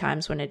obviously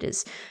times when it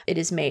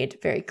is made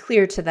very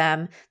clear to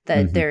them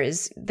that there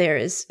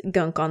is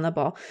gunk on the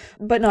ball,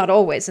 but not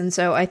always. And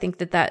so I think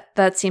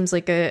that seems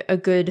like a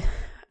good.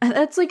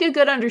 That's like a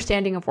good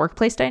understanding of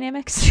workplace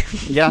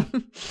dynamics. Yeah,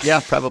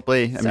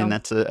 probably. I mean,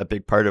 that's a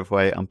big part of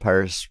why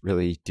umpires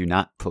really do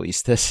not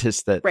police this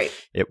is that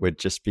it would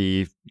just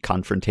be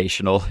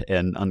confrontational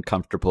and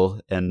uncomfortable.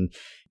 And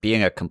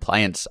being a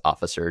compliance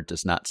officer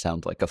does not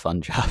sound like a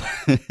fun job.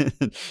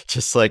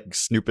 Just like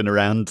snooping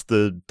around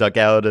the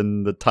dugout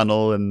and the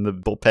tunnel and the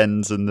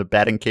bullpens and the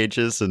batting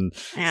cages and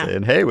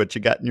saying, hey, what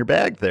you got in your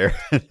bag there?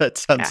 That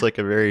sounds like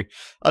a very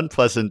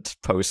unpleasant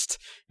post.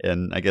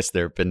 And I guess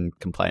there have been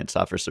compliance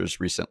officers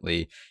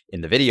recently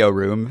in the video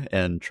room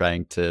and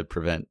trying to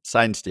prevent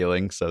sign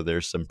stealing. So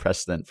there's some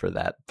precedent for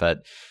that. But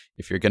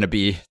if you're going to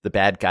be the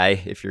bad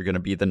guy, if you're going to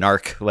be the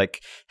narc,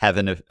 like have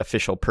an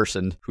official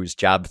person whose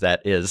job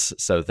that is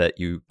so that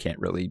you can't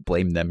really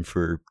blame them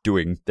for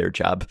doing their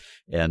job.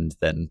 And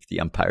then the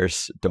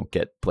umpires don't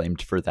get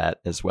blamed for that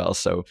as well.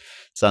 So it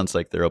sounds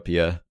like there'll be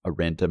a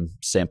random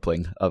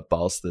sampling of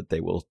balls that they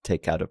will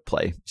take out of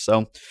play.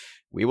 So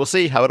we will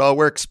see how it all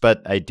works,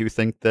 but I do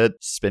think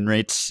that spin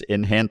rates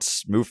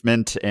enhance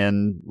movement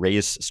and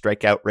raise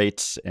strikeout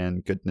rates,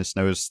 and goodness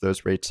knows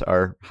those rates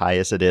are high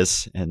as it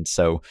is. And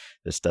so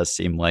this does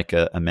seem like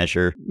a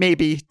measure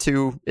maybe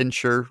to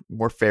ensure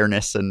more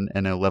fairness and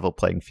a level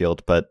playing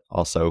field, but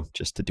also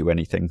just to do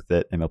anything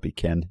that MLB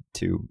can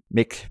to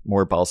make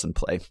more balls in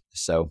play.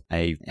 So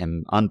I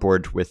am on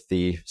board with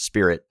the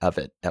spirit of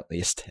it, at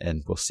least,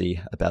 and we'll see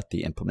about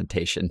the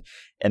implementation.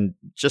 And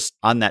just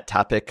on that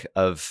topic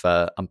of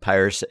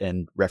umpires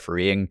and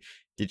refereeing,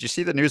 did you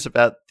see the news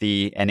about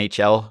the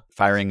NHL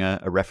firing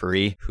a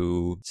referee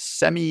who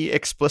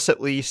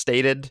semi-explicitly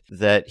stated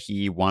that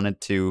he wanted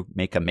to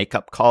make a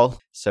makeup call?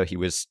 So he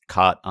was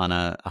caught on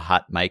a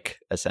hot mic,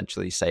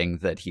 essentially saying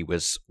that he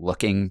was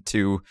looking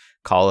to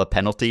call a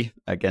penalty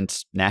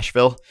against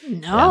Nashville.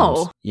 No.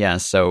 And, yeah,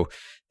 so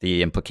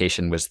the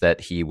implication was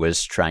that he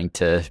was trying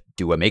to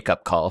do a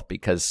makeup call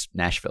because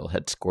Nashville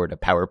had scored a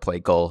power play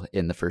goal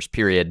in the first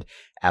period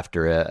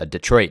after a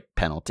Detroit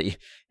penalty.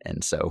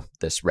 And so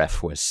this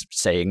ref was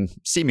saying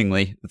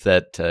seemingly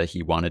that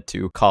he wanted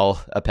to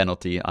call a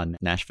penalty on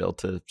Nashville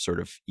to sort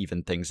of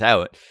even things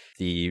out.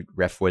 The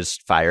ref was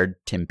fired.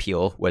 Tim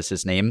Peel was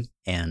his name.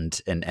 And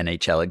an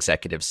NHL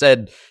executive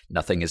said,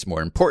 nothing is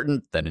more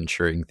important than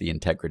ensuring the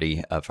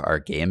integrity of our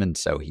game. And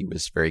so he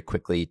was very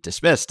quickly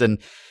dismissed.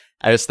 And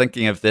I was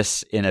thinking of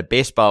this in a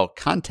baseball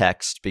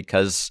context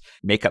because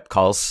makeup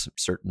calls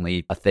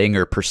certainly a thing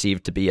or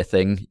perceived to be a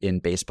thing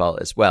in baseball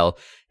as well.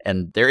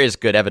 And there is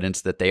good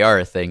evidence that they are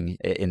a thing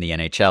in the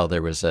NHL.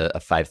 There was a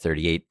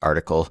 538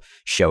 article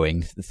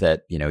showing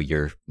that,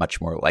 you're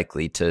much more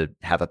likely to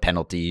have a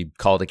penalty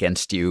called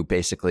against you,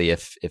 basically,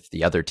 if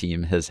the other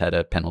team has had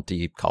a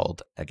penalty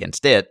called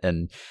against it.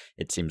 And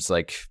it seems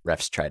like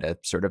refs try to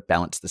sort of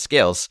balance the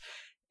scales.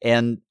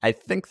 And I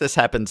think this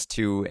happens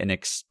to an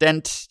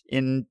extent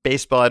in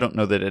baseball. I don't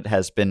know that it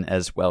has been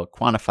as well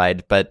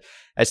quantified, but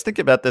I was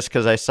thinking about this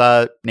because I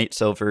saw Nate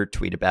Silver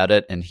tweet about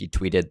it, and he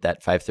tweeted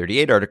that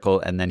 538 article,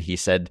 and then he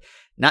said,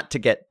 not to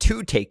get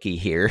too takey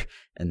here,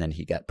 and then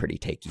he got pretty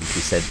takey. He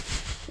said,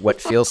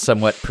 what feels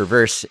somewhat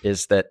perverse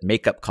is that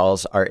makeup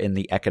calls are in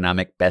the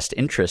economic best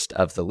interest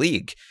of the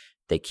league.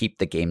 They keep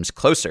the games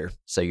closer.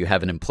 So you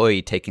have an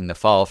employee taking the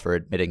fall for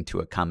admitting to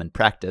a common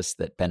practice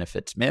that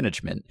benefits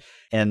management.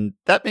 And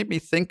that made me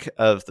think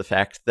of the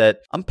fact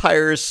that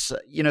umpires,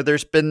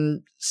 there's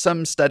been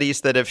some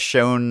studies that have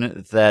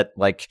shown that,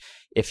 like,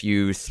 if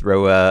you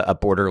throw a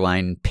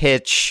borderline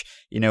pitch,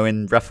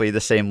 in roughly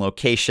the same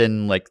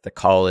location, like the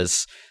call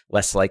is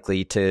less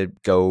likely to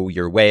go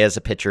your way as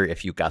a pitcher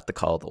if you got the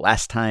call the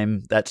last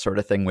time, that sort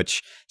of thing,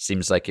 which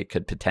seems like it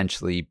could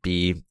potentially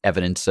be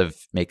evidence of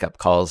makeup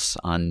calls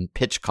on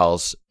pitch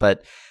calls.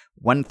 But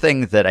one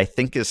thing that I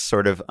think is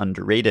sort of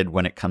underrated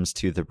when it comes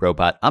to the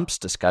robot umps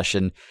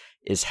discussion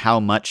is how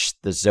much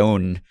the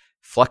zone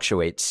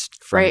fluctuates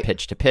from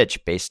pitch to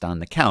pitch based on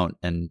the count.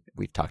 And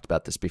we've talked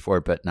about this before,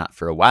 but not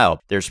for a while.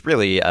 There's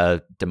really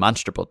a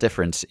demonstrable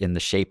difference in the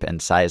shape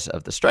and size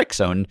of the strike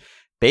zone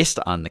based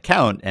on the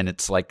count. And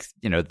it's like,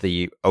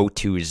 the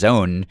 0-2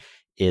 zone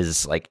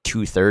is like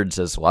 2/3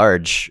 as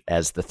large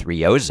as the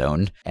 3-0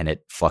 zone. And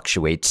it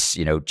fluctuates,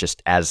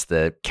 just as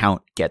the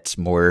count gets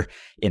more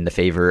in the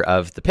favor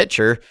of the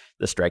pitcher,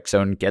 the strike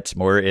zone gets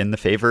more in the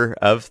favor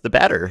of the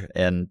batter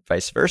and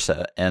vice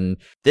versa. And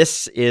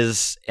this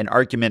is an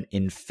argument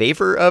in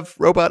favor of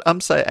robot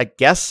umps. I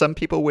guess some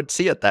people would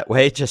see it that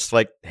way, just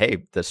like,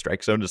 hey, the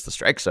strike zone is the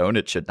strike zone.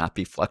 It should not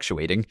be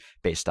fluctuating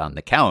based on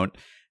the count.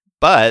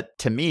 But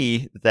to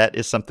me, that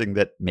is something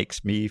that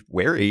makes me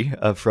wary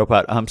of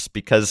robot umps,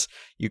 because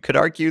you could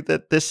argue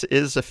that this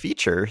is a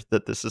feature,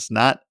 that this is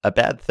not a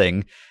bad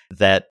thing,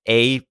 that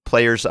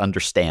players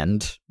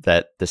understand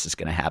that this is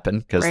going to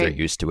happen because they're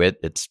used to it.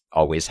 It's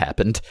always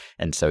happened.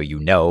 And so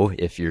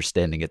if you're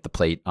standing at the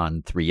plate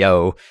on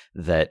 3-0,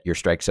 that your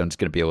strike zone is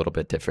going to be a little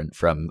bit different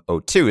from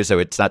 0-2. So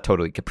it's not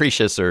totally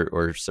capricious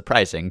or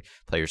surprising.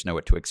 Players know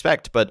what to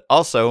expect. But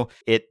also,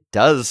 it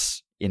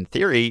does, in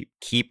theory,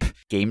 keep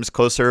games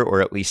closer,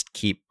 or at least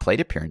keep plate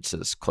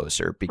appearances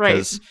closer,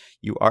 because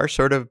you are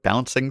sort of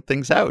balancing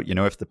things out.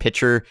 If the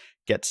pitcher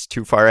gets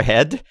too far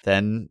ahead,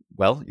 then,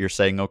 well, you're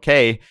saying,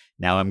 okay,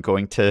 now I'm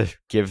going to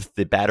give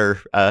the batter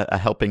a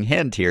helping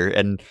hand here.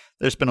 And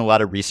there's been a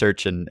lot of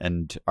research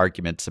and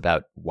arguments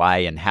about why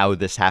and how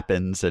this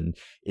happens, and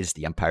is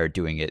the umpire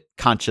doing it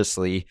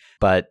consciously?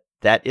 But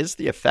that is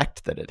the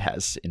effect that it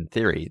has, in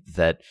theory,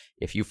 that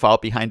if you fall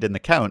behind in the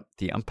count,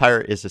 the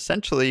umpire is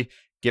essentially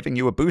giving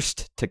you a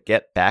boost to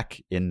get back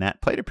in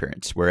that plate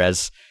appearance.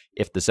 Whereas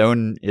if the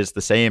zone is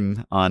the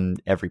same on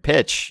every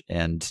pitch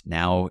and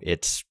now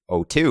it's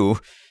 0-2,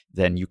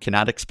 then you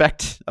cannot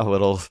expect a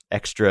little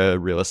extra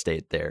real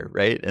estate there,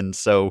 right? And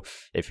so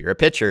if you're a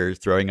pitcher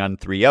throwing on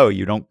 3-0,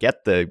 you don't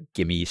get the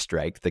gimme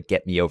strike, the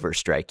get me over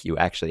strike. You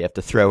actually have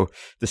to throw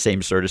the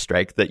same sort of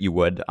strike that you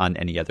would on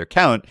any other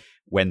count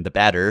when the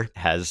batter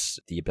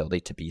has the ability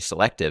to be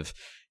selective.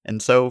 And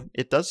so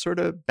it does sort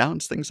of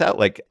balance things out.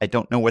 Like, I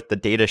don't know what the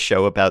data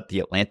show about the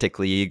Atlantic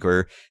League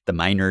or the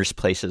minors,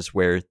 places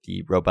where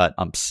the robot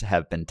umps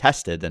have been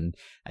tested, and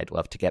I'd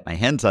love to get my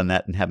hands on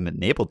that and haven't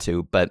been able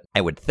to. But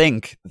I would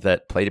think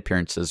that plate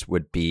appearances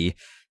would be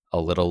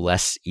a little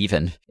less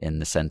even, in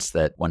the sense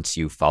that once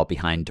you fall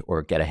behind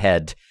or get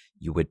ahead,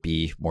 you would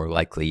be more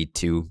likely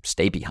to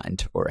stay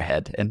behind or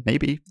ahead. And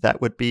maybe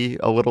that would be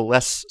a little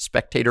less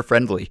spectator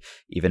friendly,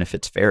 even if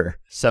it's fairer.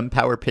 Some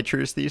power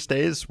pitchers these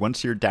days,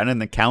 once you're down in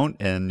the count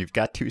and you've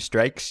got 2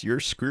 strikes, you're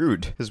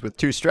screwed. Because with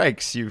 2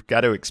 strikes, you've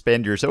got to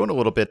expand your zone a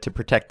little bit to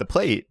protect the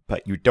plate,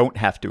 but you don't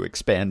have to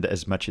expand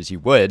as much as you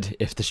would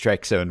if the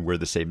strike zone were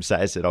the same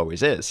size it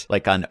always is.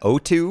 Like on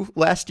 0-2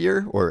 last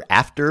year, or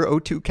after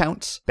 0-2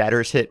 counts,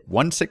 batters hit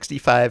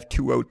 165,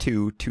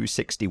 202,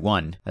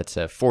 261. That's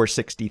a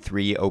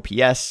 463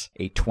 OPS,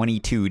 a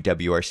 22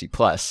 WRC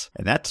plus.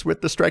 And that's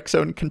with the strike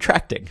zone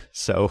contracting.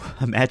 So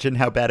imagine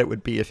how bad it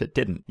would be if it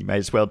didn't. You might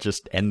as well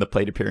just end the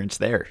plate appearance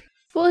there.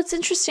 Well, it's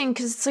interesting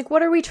because it's like,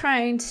 what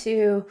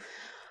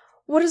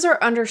is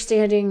our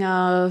understanding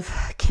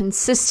of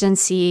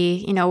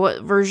consistency? You know,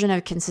 what version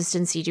of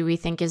consistency do we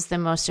think is the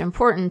most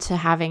important to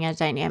having a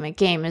dynamic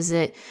game? Is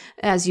it,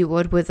 as you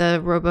would with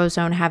a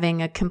RoboZone,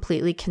 having a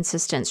completely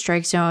consistent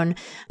strike zone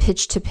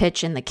pitch to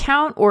pitch in the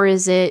count? Or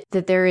is it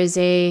that there is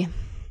a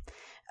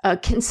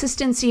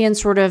consistency in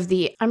sort of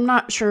I'm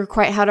not sure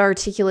quite how to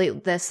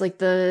articulate this, like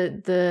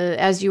the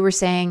as you were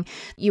saying,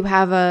 you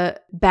have a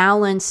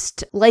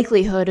balanced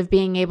likelihood of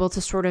being able to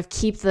sort of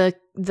keep the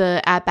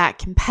at-bat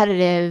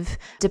competitive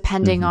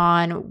depending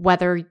on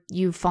whether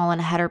you've fallen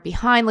ahead or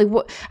behind. Like,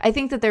 what I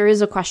think that there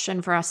is a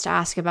question for us to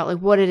ask about, like,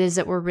 what it is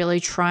that we're really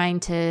trying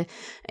to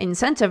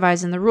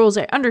incentivize in the rules.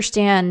 I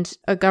understand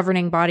a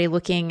governing body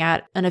looking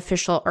at an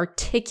official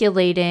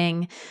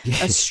articulating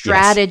a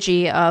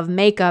strategy of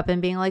makeup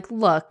and being like,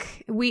 look,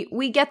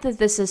 we get that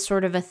this is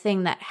sort of a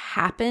thing that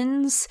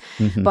happens,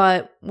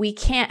 but we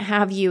can't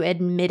have you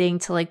admitting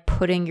to like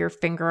putting your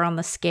finger on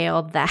the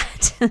scale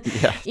that,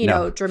 you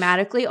know,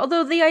 dramatically.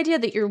 Although the idea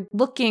that you're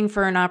looking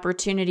for an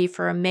opportunity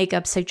for a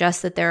makeup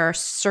suggests that there are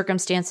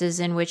circumstances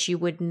in which you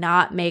would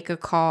not make a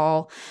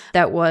call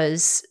that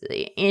was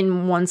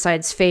in one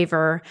side's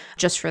favor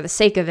just for the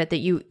sake of it, that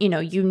you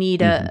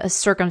need a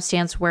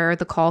circumstance where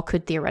the call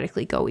could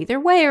theoretically go either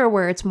way, or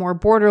where it's more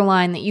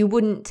borderline, that you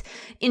wouldn't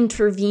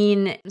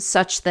intervene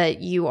such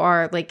that you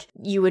are like,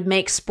 you would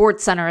make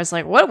SportsCenter as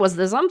like, what was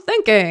this I'm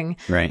thinking?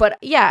 Right. But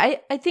yeah,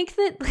 I think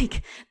that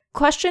like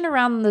question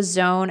around the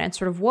zone and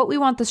sort of what we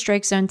want the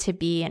strike zone to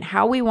be and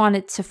how we want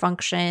it to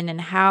function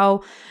and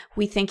how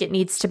we think it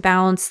needs to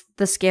balance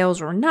the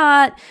scales or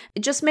not.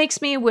 It just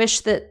makes me wish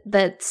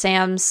that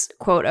Sam's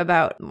quote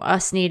about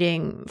us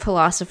needing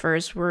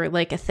philosophers were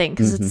like a thing,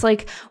 because it's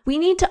like, we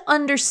need to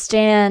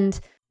understand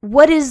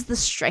what is the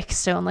strike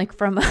zone, like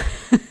from a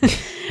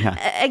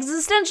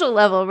existential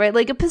level, right?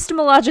 Like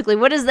epistemologically,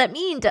 what does that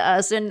mean to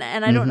us? And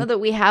I don't know that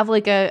we have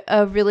like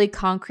a really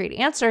concrete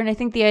answer. And I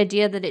think the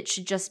idea that it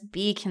should just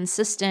be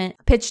consistent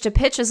pitch to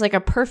pitch is like a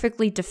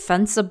perfectly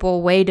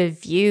defensible way to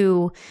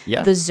view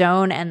the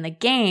zone and the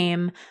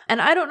game.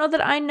 And I don't know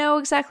that I know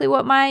exactly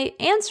what my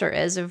answer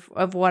is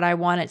of what I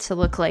want it to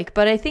look like.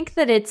 But I think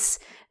that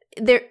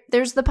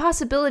there's the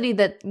possibility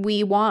that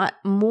we want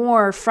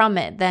more from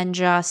it than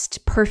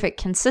just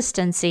perfect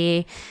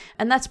consistency.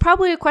 And that's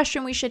probably a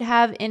question we should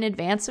have in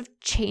advance of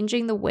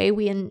changing the way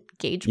we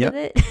engage with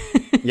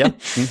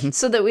it.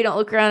 So that we don't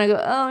look around and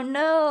go, oh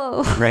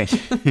no. Right.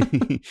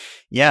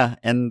 Yeah.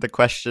 And the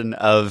question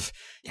of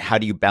how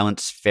do you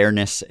balance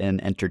fairness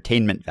and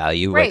entertainment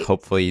value? Right. Like,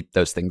 hopefully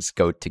those things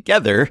go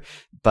together,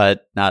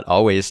 but not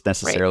always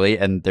necessarily.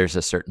 Right. And there's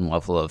a certain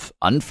level of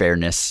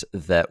unfairness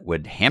that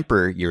would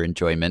hamper your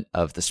enjoyment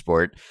of the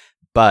sport.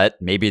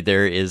 But maybe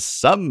there is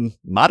some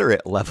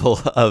moderate level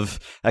of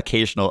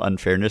occasional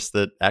unfairness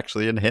that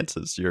actually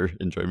enhances your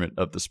enjoyment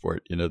of the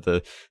sport. You know,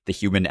 the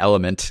human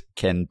element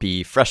can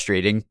be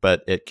frustrating,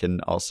 but it can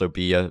also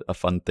be a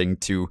fun thing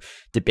to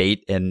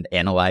debate and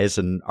analyze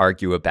and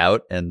argue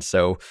about. And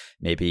so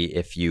maybe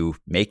if you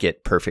make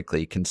it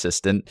perfectly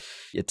consistent,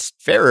 it's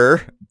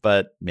fairer,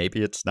 but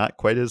maybe it's not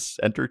quite as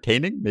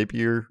entertaining. Maybe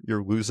you're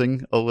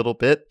losing a little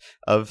bit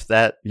of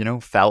that, you know,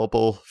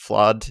 fallible,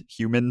 flawed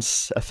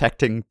humans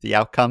affecting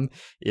the outcome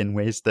in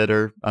ways that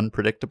are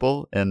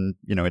unpredictable. And,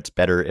 you know, it's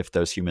better if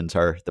those humans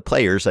are the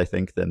players, I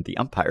think, than the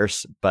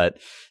umpires. But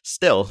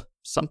still,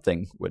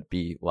 something would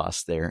be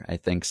lost there, I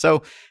think.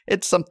 So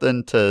it's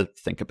something to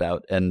think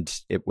about. And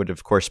it would,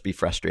 of course, be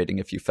frustrating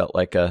if you felt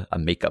like a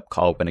makeup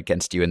call went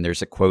against you. And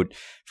there's a quote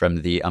from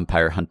the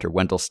umpire Hunter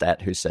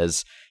Wendelstadt who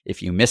says,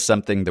 if you miss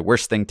something, the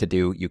worst thing to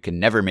do, you can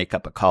never make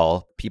up a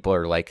call. People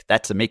are like,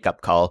 that's a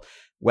makeup call.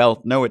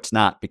 Well, no, it's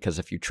not, because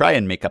if you try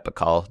and make up a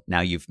call,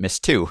 now you've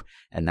missed two.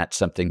 And that's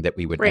something that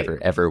we would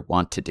never, ever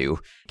want to do.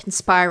 It can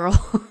spiral.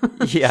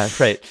 Yeah,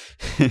 right.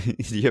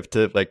 You have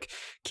to like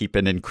keep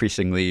an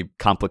increasingly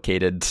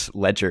complicated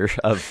ledger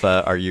of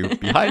are you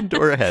behind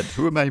or ahead?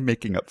 Who am I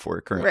making up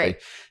for currently?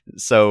 Right.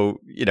 So,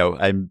 you know,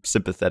 I'm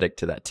sympathetic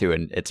to that too.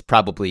 And it's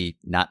probably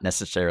not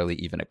necessarily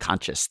even a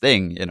conscious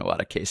thing in a lot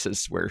of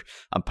cases where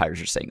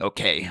umpires are saying,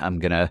 okay, I'm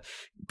going to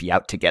be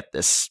out to get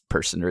this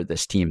person or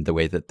this team the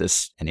way that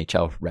this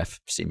NHL ref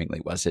seemingly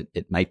was.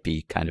 It might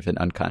be kind of an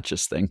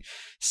unconscious thing.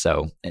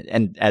 So,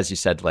 and as you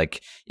said,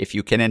 like if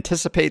you can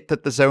anticipate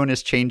that the zone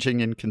is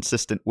changing in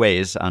consistent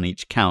ways on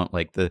each count,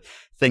 like the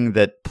thing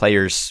that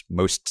players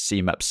most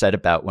seem upset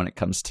about when it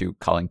comes to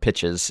calling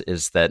pitches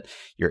is that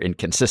you're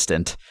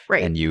inconsistent,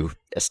 right? And you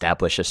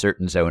establish a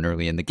certain zone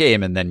early in the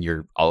game, and then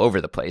you're all over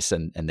the place,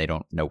 and they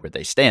don't know where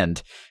they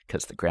stand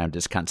because the ground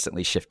is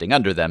constantly shifting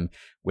under them.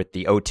 With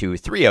the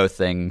 0-2-3-0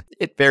 thing,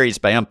 it varies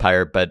by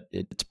umpire, but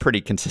it's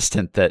pretty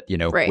consistent that,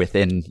 right.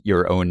 Within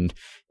your own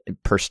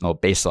personal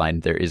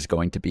baseline, there is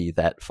going to be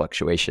that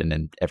fluctuation,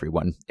 and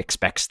everyone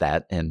expects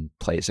that and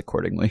plays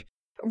accordingly.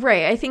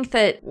 Right. I think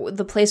that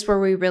the place where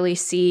we really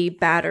see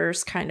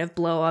batters kind of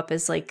blow up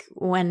is like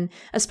when,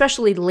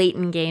 especially late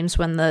in games,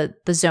 when the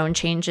zone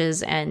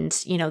changes and,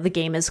 the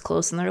game is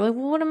close and they're like,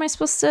 well, what am I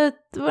supposed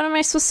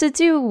to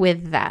do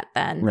with that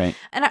then? Right.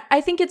 And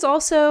I think it's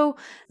also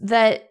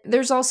that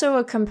there's also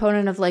a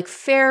component of like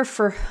fair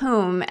for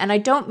whom. And I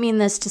don't mean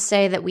this to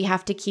say that we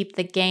have to keep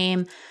the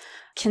game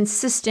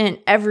consistent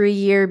every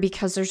year,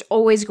 because there's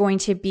always going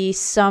to be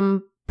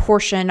some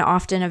portion,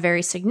 often a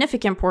very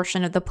significant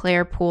portion of the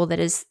player pool that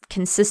is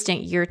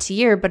consistent year to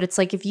year. But it's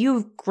like if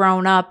you've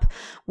grown up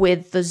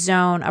with the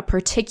zone a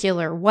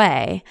particular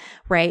way,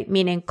 right?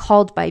 Meaning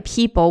called by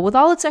people with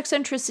all its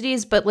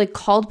eccentricities, but like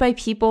called by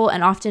people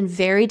and often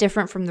very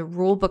different from the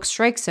rule book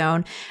strike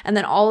zone. And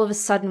then all of a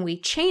sudden we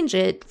change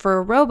it for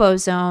a robo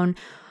zone.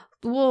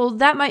 Well,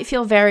 that might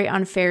feel very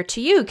unfair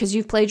to you because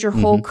you've played your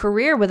whole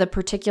career with a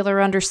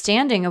particular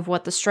understanding of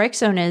what the strike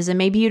zone is. And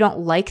maybe you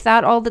don't like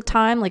that all the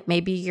time. Like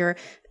maybe you're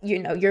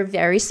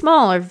very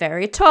small or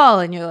very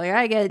tall and you're like,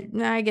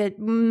 I get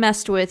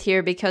messed with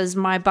here because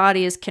my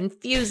body is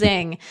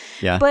confusing.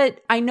 Yeah.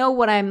 But I know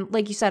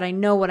like you said, I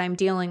know what I'm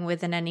dealing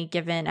with in any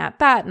given at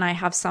bat. And I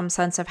have some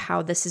sense of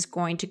how this is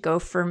going to go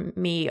for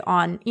me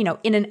on,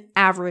 in an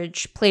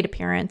average plate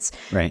appearance.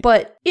 Right.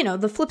 But,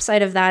 the flip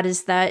side of that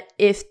is that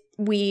if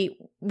we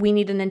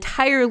need an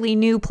entirely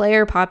new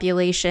player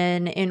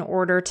population in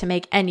order to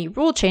make any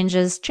rule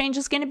changes. Change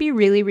is going to be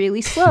really,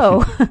 really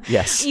slow.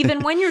 Yes.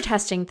 Even when you're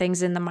testing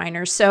things in the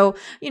minors. So,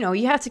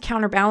 you have to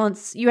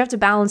counterbalance, you have to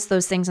balance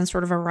those things and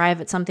sort of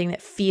arrive at something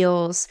that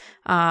feels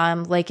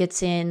like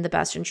it's in the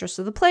best interest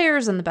of the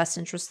players and the best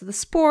interest of the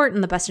sport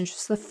and the best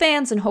interest of the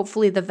fans. And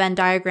hopefully the Venn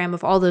diagram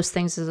of all those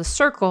things is a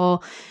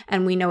circle,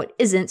 and we know it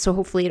isn't. So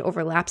hopefully it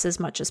overlaps as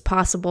much as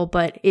possible,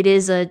 but it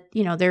is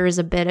there is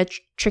a bit of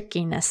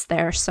trickiness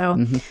there. So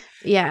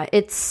yeah,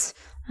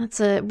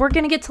 we're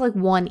going to get to like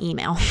one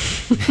email.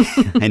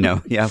 I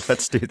know. Yeah,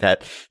 let's do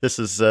that. This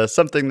is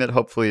something that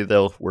hopefully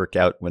they'll work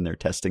out when they're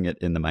testing it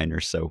in the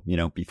minors. So,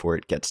 before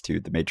it gets to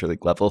the major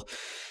league level.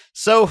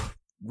 So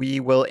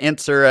we will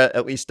answer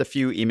at least a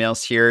few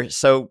emails here.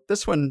 So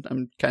this one,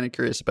 I'm kind of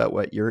curious about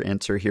what your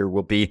answer here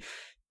will be.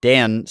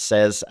 Dan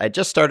says, I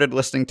just started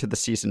listening to the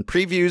season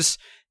previews.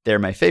 They're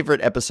my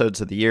favorite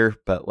episodes of the year,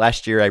 but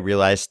last year I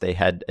realized they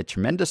had a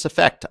tremendous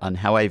effect on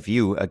how I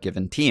view a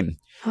given team.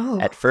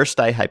 Oh. At first,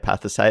 I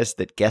hypothesized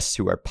that guests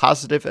who are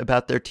positive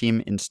about their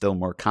team instill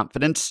more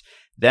confidence.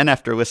 Then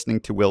after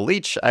listening to Will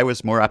Leitch, I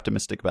was more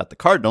optimistic about the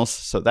Cardinals,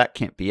 so that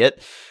can't be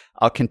it.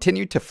 I'll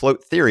continue to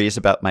float theories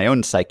about my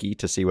own psyche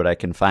to see what I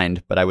can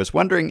find, but I was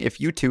wondering if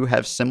you two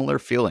have similar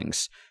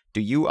feelings.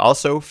 Do you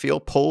also feel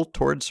pull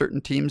toward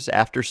certain teams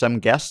after some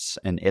guests?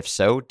 And if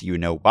so, do you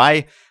know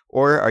why?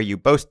 Or are you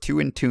both too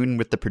in tune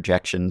with the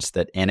projections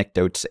that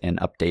anecdotes and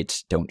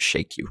updates don't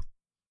shake you?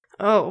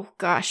 Oh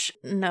gosh,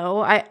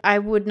 no. I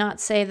would not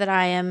say that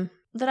I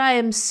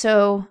am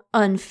so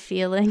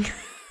unfeeling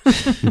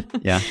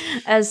yeah.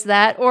 as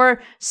that,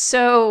 or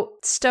so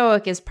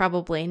stoic is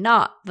probably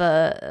not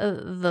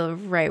the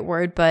right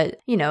word, but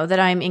that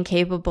I'm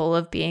incapable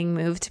of being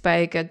moved by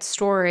a good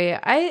story.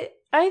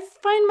 I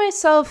find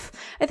myself,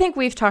 I think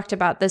we've talked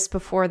about this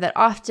before, that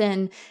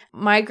often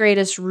my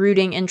greatest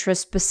rooting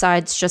interest,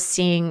 besides just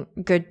seeing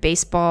good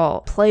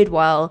baseball played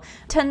well,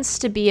 tends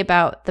to be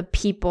about the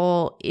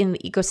people in the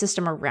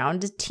ecosystem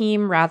around a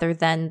team rather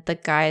than the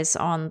guys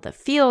on the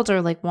field,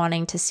 or like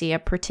wanting to see a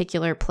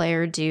particular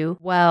player do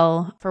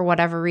well for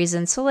whatever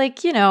reason. So like,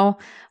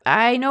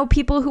 I know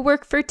people who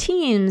work for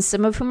teams,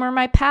 some of whom are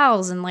my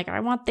pals, and like I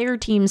want their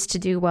teams to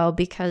do well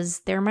because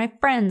they're my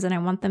friends and I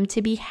want them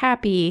to be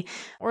happy.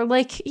 Or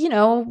like,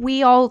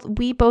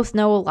 we both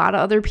know a lot of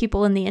other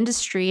people in the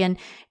industry, and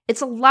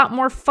it's a lot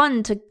more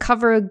fun to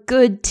cover a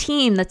good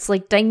team that's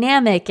like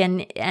dynamic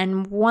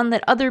and one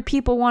that other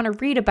people want to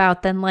read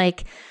about than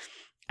like,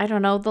 I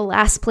don't know, the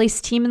last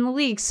place team in the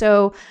league.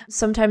 So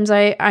sometimes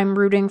I'm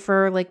rooting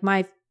for like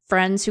my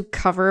friends who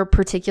cover a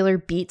particular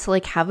beat to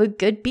like have a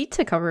good beat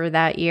to cover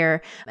that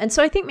year. And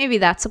so I think maybe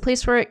that's a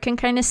place where it can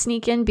kind of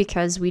sneak in,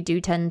 because we do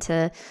tend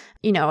to,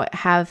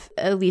 have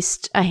at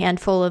least a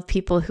handful of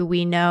people who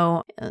we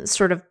know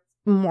sort of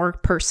more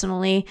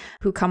personally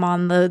who come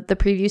on the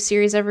preview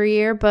series every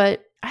year.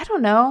 But I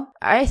don't know.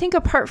 I think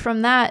apart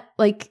from that,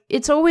 like,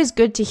 it's always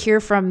good to hear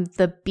from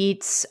the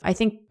beats. I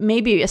think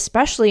maybe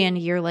especially in a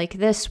year like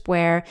this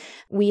where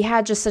we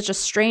had just such a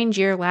strange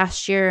year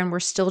last year and we're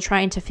still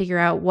trying to figure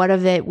out what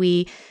of it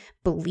we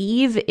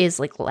believe is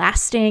like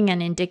lasting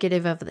and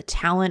indicative of the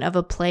talent of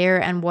a player,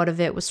 and what of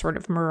it was sort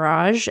of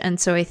mirage. And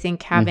so I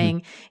think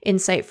having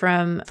insight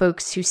from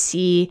folks who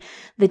see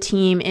the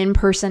team in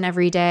person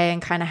every day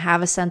and kind of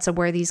have a sense of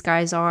where these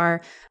guys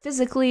are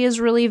physically is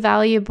really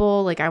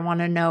valuable. Like, I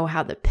want to know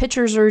how the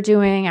pitchers are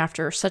doing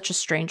after such a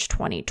strange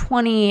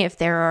 2020, if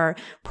there are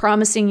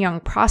promising young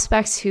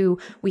prospects who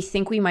we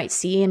think we might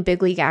see in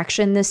big league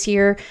action this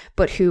year,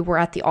 but who were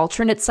at the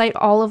alternate site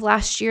all of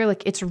last year.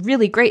 Like, it's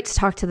really great to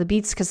talk to the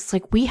beats because it's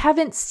like, we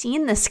haven't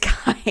seen this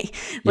guy.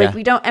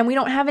 We don't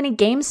have any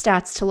game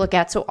stats to look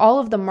at. So all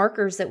of the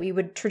markers that we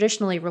would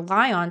traditionally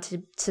rely on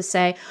to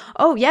say,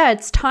 oh yeah,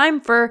 it's time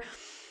for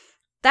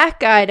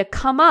that guy to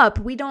come up,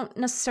 we don't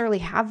necessarily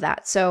have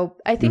that. So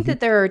I think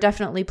that there are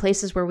definitely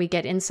places where we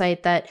get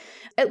insight that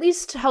at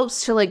least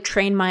helps to like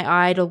train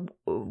my eye to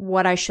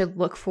what I should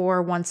look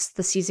for once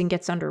the season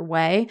gets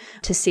underway,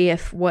 to see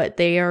if what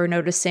they are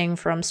noticing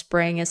from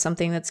spring is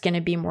something that's going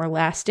to be more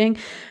lasting.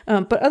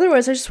 But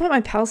otherwise, I just want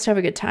my pals to have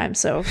a good time.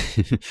 So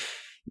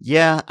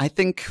Yeah, I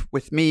think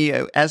with me,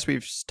 as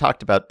we've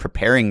talked about,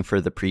 preparing for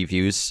the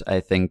previews, I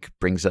think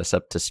brings us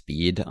up to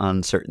speed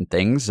on certain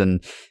things.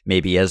 And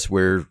maybe as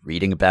we're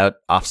reading about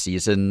off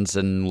seasons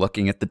and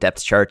looking at the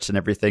depth charts and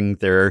everything,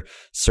 there are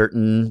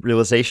certain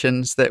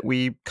realizations that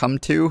we come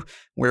to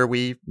where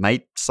we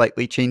might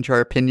slightly change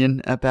our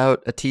opinion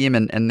about a team.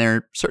 And there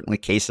are certainly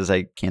cases,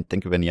 I can't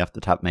think of any off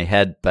the top of my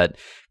head, but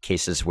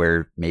cases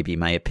where maybe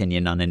my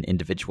opinion on an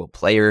individual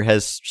player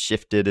has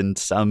shifted in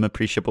some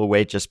appreciable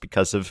way just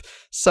because of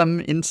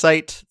some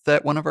insight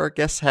that one of our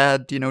guests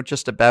had,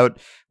 just about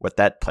what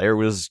that player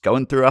was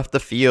going through off the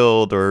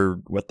field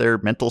or what their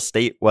mental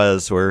state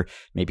was, or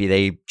maybe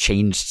they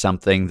changed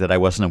something that I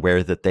wasn't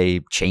aware that they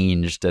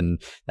changed,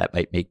 and that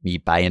might make me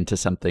buy into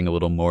something a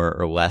little more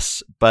or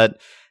less. But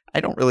I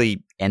don't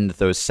really end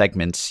those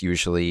segments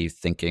usually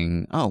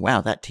thinking, oh,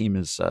 wow, that team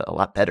is a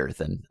lot better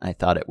than I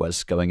thought it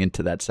was going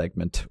into that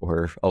segment,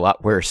 or a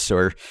lot worse,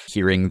 or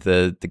hearing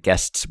the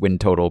guest's win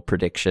total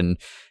prediction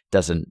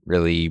doesn't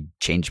really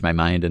change my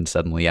mind and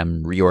suddenly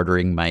I'm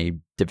reordering my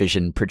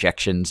division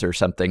projections or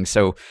something.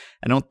 So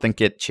I don't think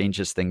it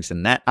changes things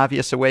in that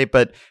obvious a way,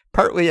 but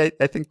partly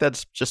I think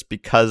that's just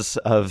because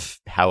of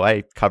how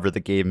I cover the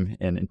game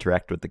and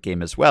interact with the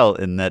game as well,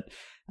 in that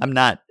I'm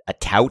not a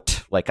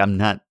tout, like I'm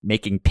not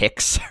making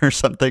picks or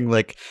something.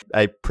 Like,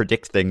 I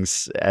predict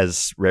things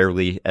as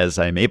rarely as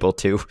I'm able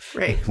to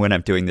when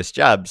I'm doing this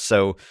job.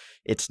 So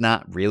it's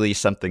not really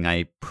something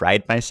I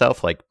pride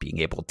myself, like being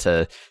able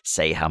to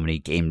say how many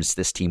games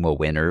this team will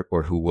win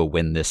or who will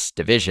win this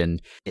division.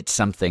 It's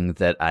something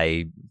that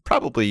I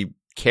probably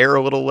care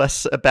a little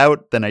less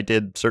about than I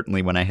did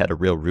certainly when I had a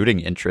real rooting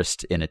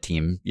interest in a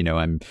team.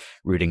 I'm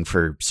rooting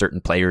for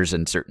certain players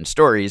and certain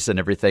stories and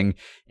everything,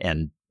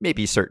 and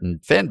maybe certain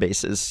fan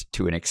bases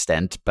to an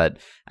extent, but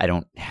I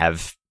don't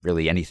have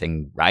really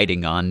anything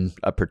riding on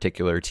a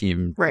particular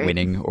team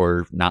winning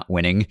or not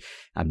winning.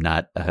 I'm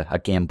not a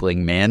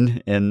gambling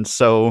man. And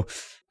so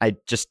I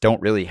just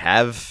don't really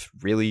have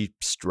really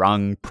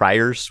strong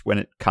priors when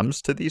it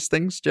comes to these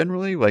things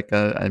generally. Like,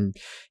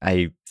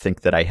 I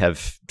think that I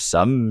have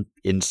some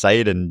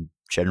insight and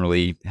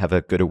generally have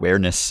a good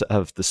awareness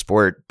of the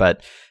sport,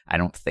 but I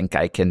don't think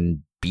I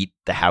can beat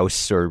the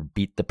house or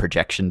beat the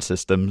projection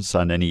systems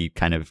on any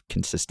kind of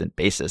consistent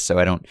basis. So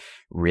I don't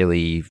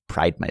really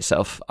pride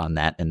myself on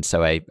that. And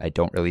so I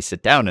don't really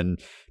sit down and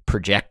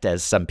project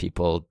as some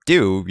people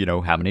do,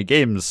 how many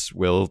games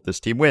will this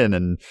team win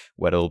and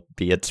what'll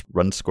be its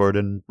runs scored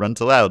and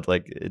runs allowed.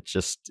 Like, it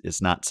just is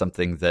not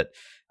something that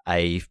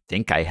I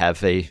think I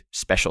have a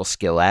special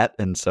skill at,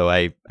 and so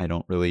I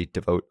don't really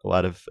devote a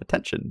lot of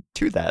attention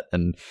to that.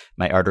 And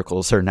my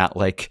articles are not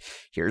like,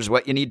 here's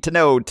what you need to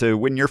know to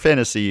win your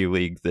fantasy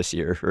league this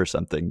year or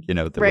something,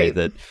 the way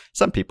that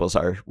some people's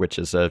are, which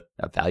is a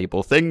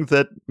valuable thing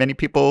that many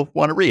people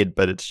want to read,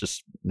 but it's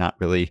just not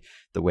really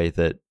the way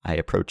that I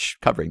approach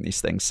covering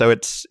these things. So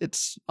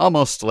it's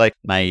almost like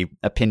my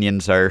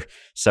opinions are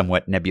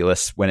somewhat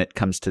nebulous when it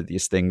comes to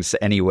these things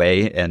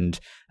anyway, and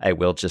I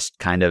will just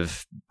kind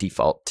of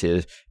default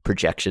to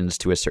projections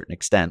to a certain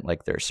extent.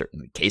 Like, there are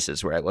certain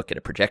cases where I look at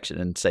a projection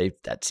and say,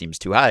 that seems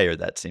too high or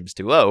that seems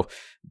too low,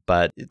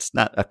 but it's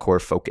not a core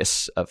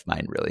focus of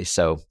mine really.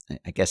 So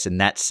I guess in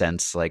that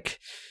sense, like,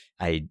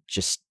 I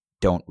just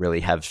don't really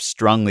have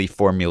strongly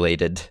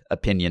formulated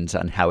opinions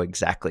on how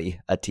exactly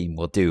a team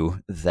will do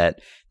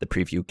that the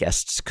preview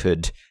guests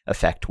could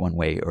affect one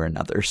way or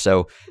another.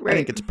 So I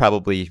think it's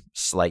probably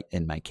slight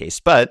in my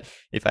case. But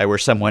if I were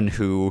someone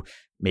who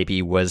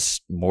maybe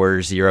was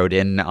more zeroed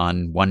in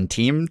on one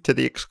team to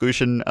the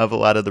exclusion of a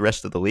lot of the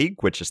rest of the league,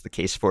 which is the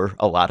case for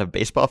a lot of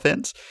baseball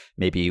fans,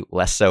 maybe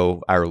less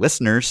so our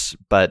listeners,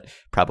 but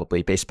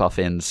probably baseball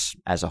fans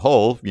as a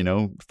whole,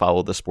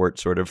 follow the sport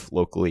sort of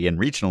locally and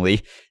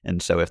regionally.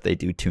 And so if they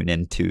do tune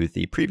into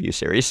the preview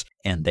series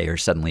and they are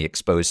suddenly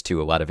exposed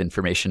to a lot of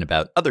information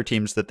about other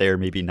teams that they are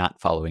maybe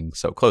not following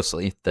so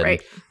closely, then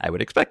I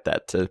would expect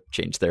that to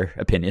change their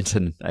opinions,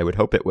 and I would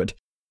hope it would.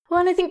 Well,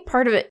 and I think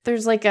part of it,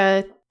 there's like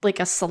a like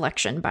a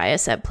selection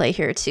bias at play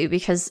here too,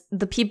 because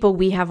the people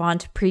we have on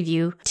to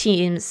preview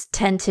teams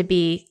tend to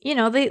be,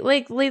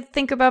 they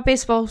think about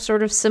baseball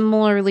sort of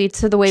similarly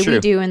to the way we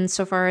do,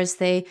 insofar as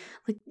they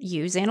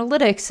use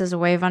analytics as a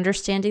way of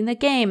understanding the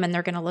game, and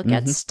they're going to look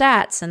at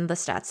stats, and the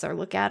stats they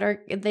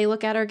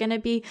look at are going to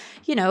be,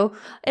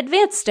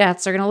 advanced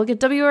stats. They're going to look at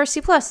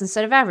WRC plus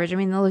instead of average. I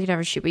mean, they'll look at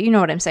average too, but you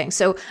know what I'm saying.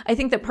 So I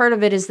think that part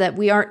of it is that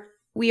we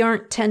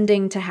aren't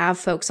tending to have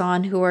folks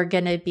on who are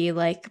going to be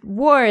like,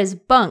 WAR is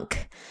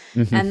bunk.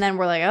 And then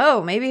we're like,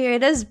 oh, maybe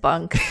it is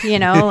bunk.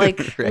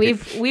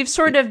 Right. we've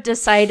sort of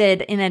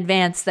decided in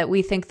advance that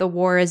we think the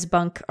WAR is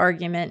bunk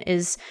argument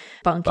is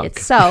bunk.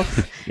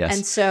 Itself. Yes.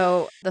 And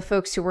so the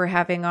folks who we're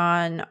having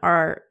on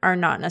are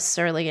not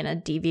necessarily going to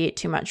deviate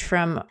too much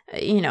from,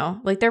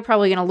 they're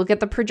probably going to look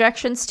at the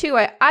projections too.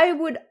 I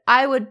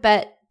would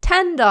bet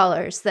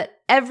 $10 that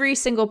every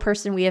single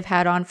person we have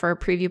had on for a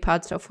preview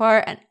pod so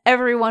far, and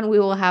everyone we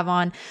will have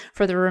on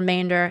for the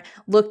remainder,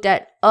 looked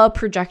at a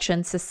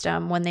projection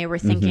system when they were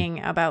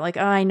thinking about like,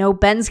 oh, I know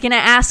Ben's going to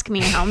ask me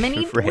how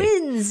many right.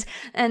 wins.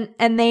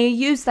 And they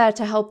use that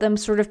to help them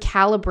sort of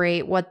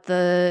calibrate what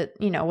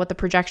the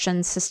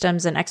projection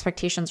systems and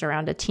expectations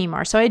around a team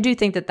are. So I do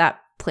think that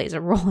plays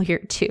a role here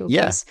too.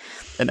 Yes.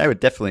 And I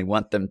would definitely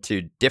want them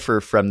to differ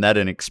from that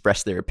and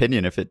express their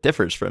opinion if it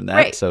differs from that.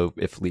 Right. So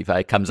if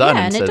Levi comes on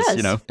and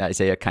says,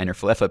 Isaiah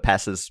Kiner-Falefa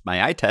passes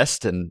my eye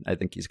test and I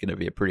think he's going to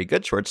be a pretty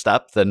good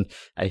shortstop, then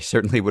I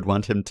certainly would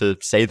want him to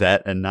say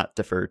that and not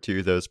defer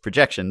to those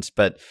projections.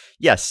 But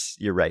yes,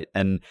 you're right.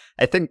 And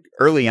I think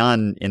early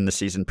on in the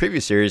season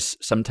preview series,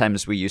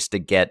 sometimes we used to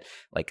get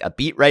like a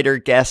beat writer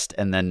guest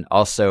and then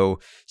also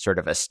sort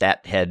of a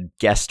stat head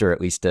guest, or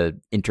at least a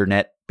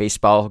internet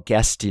baseball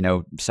guest,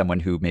 someone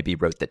who maybe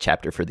wrote the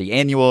chapter for the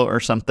annual or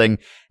something.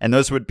 And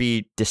those would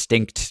be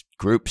distinct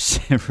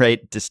groups,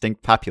 right?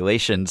 Distinct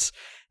populations.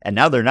 And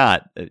now they're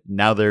not.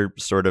 Now they're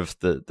sort of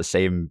the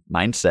same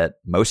mindset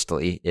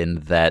mostly, in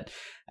that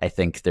I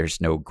think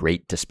there's no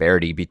great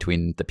disparity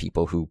between the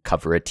people who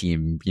cover a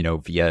team,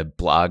 via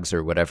blogs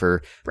or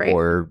whatever, right.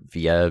 or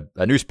via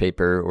a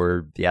newspaper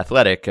or The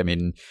Athletic. I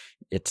mean,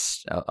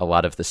 it's a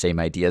lot of the same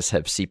ideas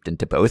have seeped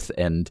into both.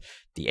 And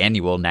the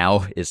annual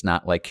now is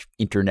not like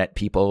internet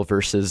people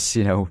versus,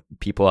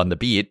 people on the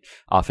beat.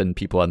 Often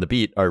people on the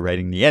beat are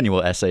writing the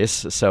annual essays.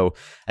 So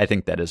I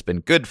think that has been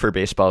good for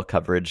baseball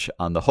coverage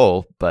on the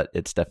whole, but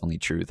it's definitely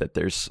true that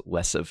there's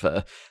less of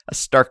a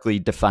starkly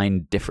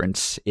defined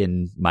difference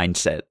in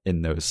mindset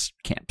in those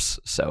camps.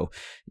 So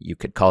you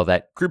could call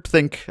that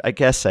groupthink, I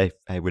guess. I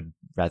would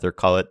rather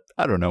call it,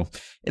 I don't know,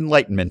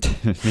 enlightenment.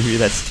 Maybe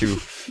that's too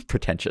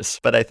pretentious,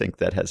 but I think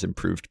that has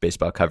improved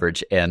baseball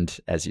coverage. And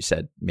as you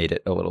said, made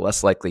it a little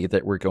less likely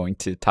that we're going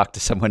to talk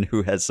to someone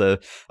who has a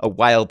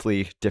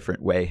wildly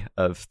different way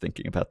of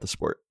thinking about the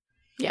sport.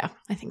 Yeah,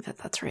 I think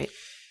that's right.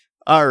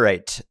 All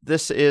right.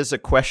 This is a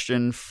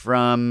question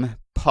from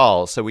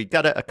Paul. So we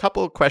got a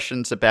couple of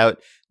questions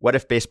about what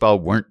if baseball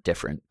weren't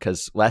different?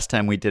 Because last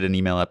time we did an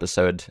email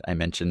episode, I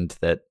mentioned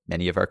that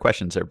many of our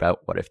questions are about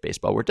what if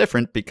baseball were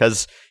different,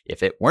 because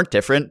if it weren't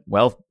different,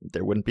 well,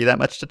 there wouldn't be that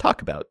much to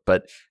talk about.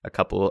 But a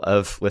couple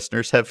of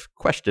listeners have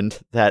questioned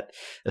that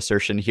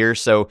assertion here.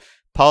 So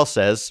Paul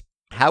says,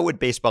 how would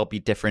baseball be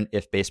different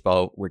if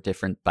baseball were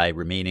different by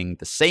remaining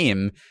the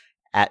same,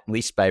 at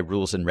least by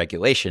rules and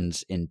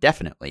regulations,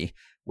 indefinitely?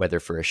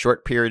 Whether for a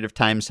short period of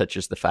time, such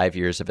as the 5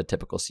 years of a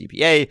typical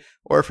CBA,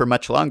 or for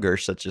much longer,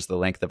 such as the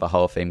length of a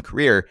Hall of Fame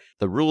career,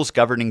 the rules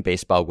governing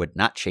baseball would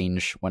not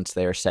change once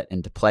they are set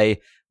into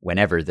play,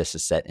 whenever this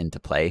is set into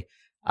play.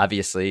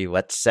 Obviously,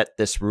 let's set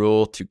this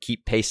rule to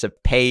keep pace of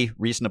pay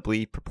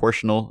reasonably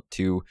proportional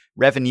to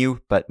revenue,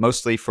 but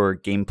mostly for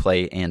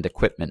gameplay and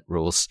equipment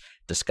rules.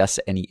 Discuss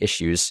any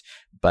issues,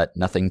 but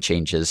nothing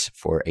changes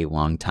for a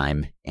long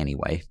time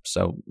anyway.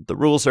 So the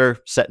rules are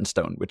set in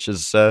stone, which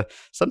is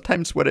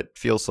sometimes what it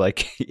feels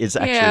like is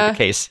actually the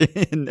case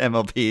in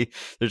MLB.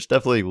 There's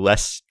definitely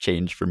less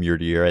change from year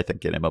to year, I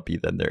think, in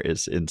MLB than there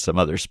is in some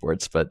other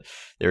sports, but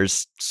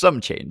there's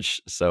some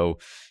change. So,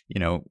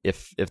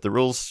 if the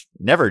rules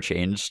never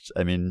changed,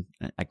 I mean,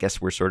 I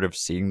guess we're sort of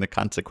seeing the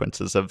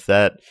consequences of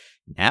that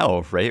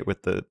now, right?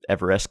 With the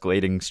ever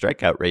escalating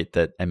strikeout rate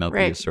that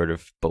MLB is sort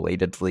of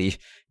belatedly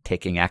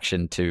taking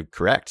action to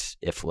correct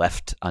if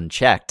left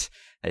unchecked.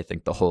 I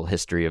think the whole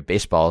history of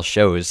baseball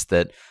shows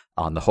that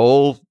on the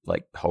whole,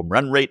 like, home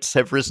run rates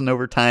have risen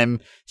over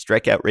time,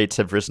 strikeout rates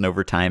have risen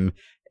over time,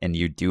 and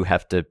you do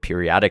have to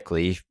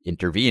periodically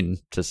intervene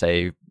to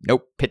say,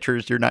 nope,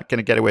 pitchers, you're not going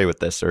to get away with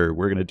this, or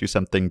we're going to do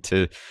something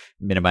to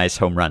minimize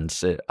home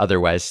runs.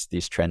 Otherwise,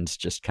 these trends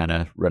just kind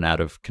of run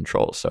out of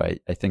control. So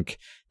I think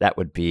that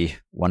would be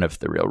one of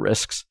the real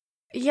risks.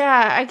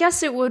 Yeah, I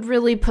guess it would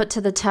really put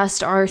to the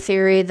test our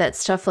theory that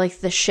stuff like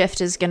the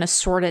shift is going to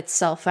sort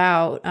itself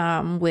out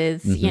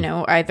with,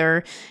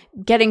 either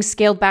getting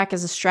scaled back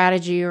as a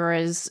strategy or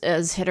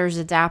as hitters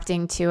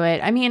adapting to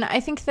it. I mean, I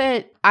think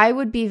that I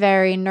would be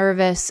very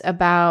nervous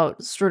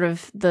about sort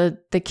of the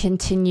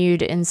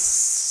continued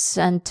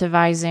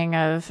incentivizing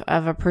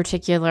of a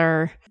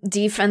particular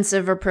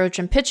defensive approach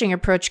and pitching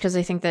approach, because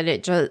I think that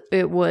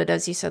it would,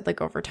 as you said, like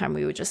over time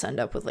we would just end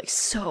up with like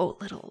so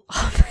little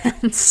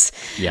offense.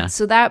 Yeah.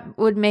 So that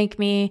would make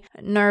me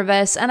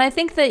nervous. And I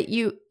think that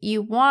you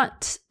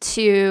want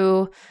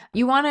to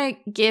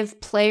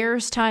give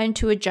players time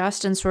to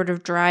adjust and sort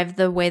of drive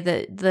the way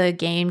that the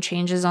game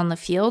changes on the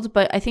field.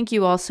 But I think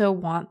you also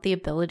want the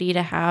ability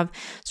to have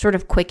sort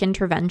of quick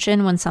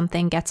intervention when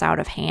something gets out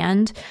of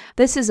hand.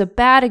 This is a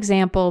bad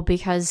example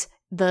because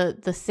the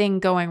thing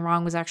going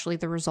wrong was actually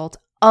the result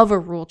of a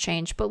rule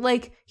change. But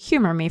like,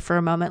 humor me for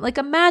a moment. Like,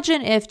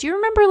 imagine do you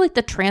remember like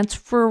the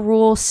transfer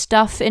rule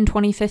stuff in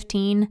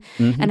 2015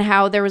 and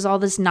how there was all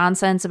this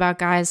nonsense about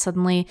guys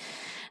suddenly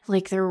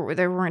like there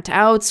weren't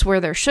outs where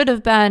there should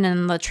have been,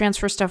 and the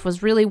transfer stuff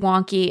was really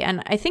wonky.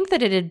 And I think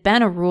that it had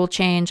been a rule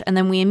change, and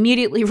then we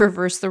immediately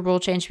reversed the rule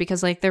change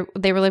because like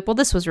they were like, well,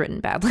 this was written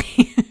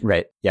badly.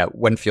 Right. Yeah.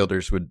 When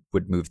fielders would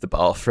move the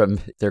ball from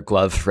their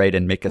glove, right,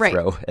 and make a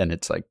throw, and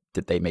it's like,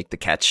 did they make the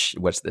catch?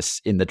 Was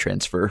this in the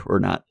transfer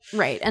or not?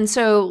 Right. And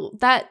so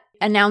that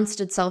announced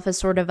itself as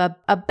sort of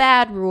a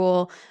bad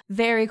rule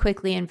very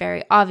quickly and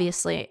very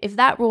obviously. If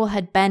that rule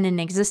had been in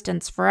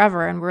existence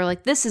forever and we're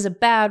like, this is a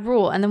bad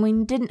rule, and then we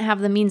didn't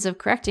have the means of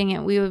correcting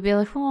it, we would be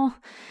like, well,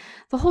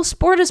 the whole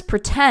sport is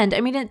pretend.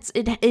 I mean, it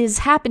is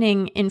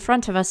happening in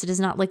front of us. It is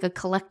not like a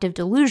collective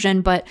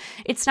delusion, but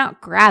it's not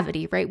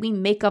gravity, right? We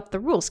make up the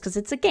rules because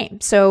it's a game.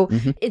 So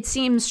it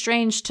seems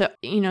strange to,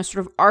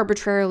 sort of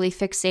arbitrarily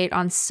fixate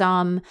on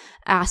some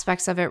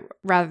aspects of it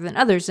rather than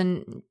others.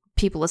 And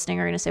people listening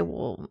are going to say,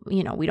 well,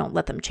 we don't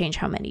let them change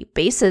how many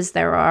bases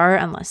there are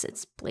unless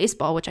it's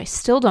baseball, which I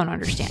still don't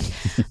understand.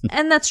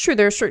 And that's true.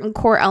 There are certain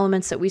core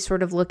elements that we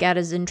sort of look at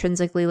as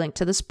intrinsically linked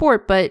to the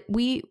sport, but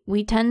we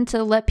tend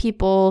to let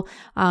people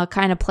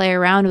kind of play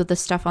around with the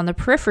stuff on the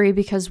periphery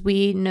because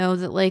we know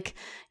that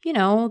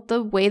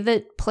the way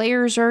that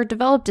players are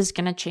developed is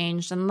going to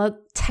change and the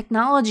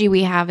technology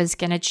we have is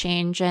going to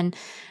change. And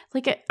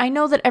I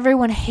know that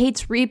everyone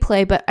hates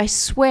replay, but I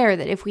swear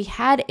that if we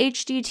had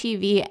HD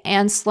TV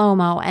and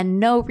slow-mo and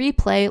no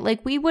replay,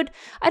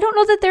 I don't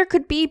know that there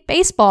could be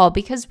baseball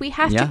because we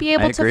have to be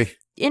able to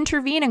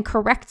intervene and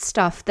correct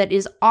stuff that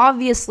is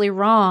obviously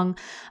wrong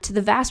to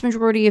the vast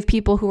majority of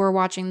people who are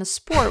watching the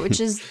sport, which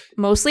is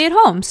mostly at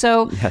home.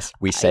 So yes,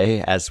 we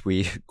say as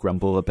we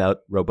grumble about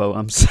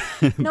robo-umps.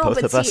 No, both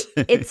but of us.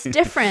 It's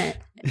different.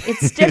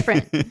 It's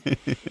different.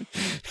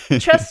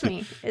 Trust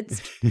me,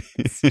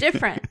 it's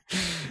different.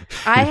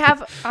 I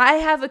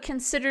have a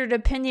considered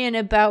opinion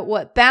about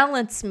what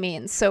balance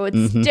means, so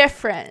it's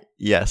different.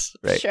 Yes,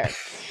 right. Sure.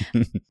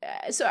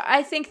 So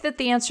I think that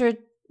the answer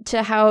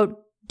to how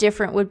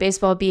different would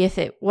baseball be if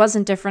it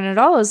wasn't different at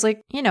all is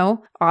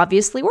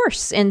obviously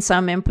worse in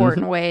some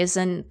important ways.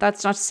 And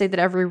that's not to say that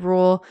every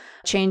rule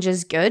change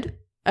is good.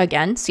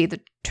 Again, see the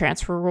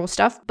transfer rule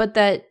stuff, but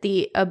that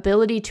the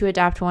ability to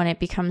adapt when it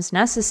becomes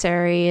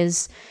necessary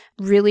is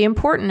really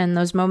important. And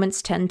those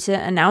moments tend to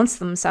announce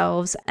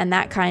themselves. And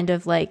that kind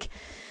of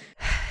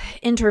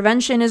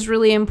intervention is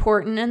really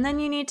important. And then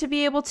you need to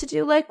be able to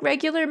do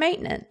regular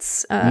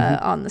maintenance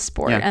on the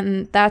sport. Yeah.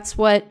 And that's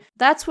what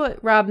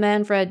Rob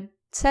Manfred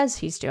says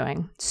he's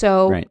doing.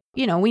 So,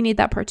 we need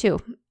that part too.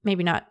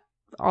 Maybe not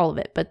all of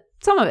it, but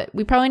some of it.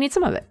 We probably need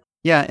some of it.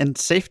 Yeah, and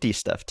safety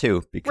stuff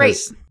too,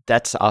 because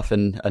that's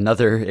often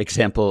another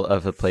example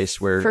of a place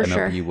where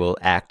MLB will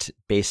act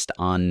based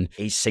on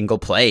a single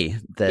play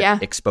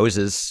that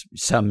exposes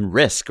some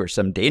risk or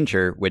some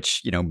danger,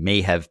 which, may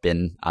have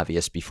been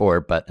obvious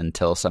before, but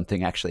until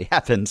something actually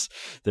happens,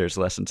 there's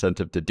less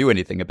incentive to do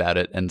anything about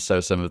it. And so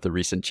some of the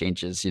recent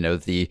changes,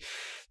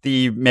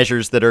 the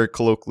measures that are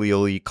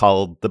colloquially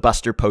called the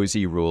Buster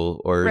Posey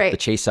rule or the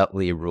Chase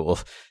Utley rule,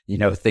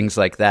 things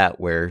like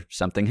that, where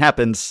something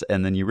happens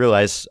and then you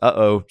realize,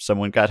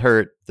 someone got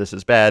hurt. This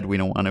is bad. We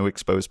don't want to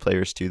expose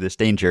players to this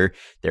danger.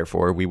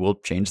 Therefore, we will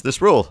change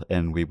this rule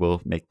and we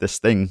will make this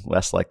thing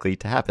less likely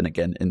to happen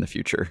again in the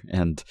future.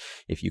 And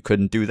if you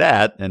couldn't do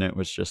that, and it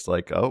was just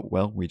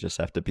we just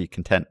have to be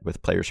content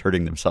with players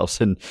hurting themselves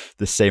in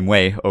the same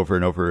way over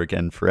and over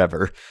again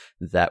forever,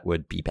 that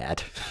would be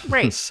bad.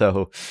 Right.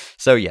 So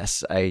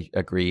yes, I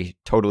agree.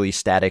 Totally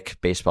static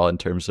baseball in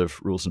terms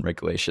of rules and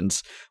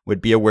regulations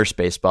would be a worse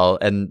baseball.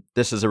 And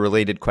this is a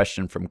related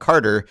question from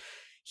Carter.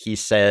 He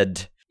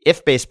said,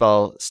 if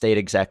baseball stayed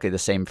exactly the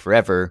same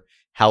forever,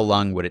 how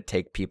long would it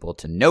take people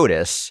to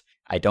notice?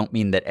 I don't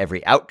mean that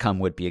every outcome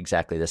would be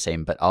exactly the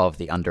same, but all of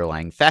the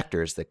underlying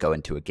factors that go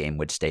into a game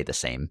would stay the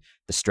same.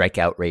 The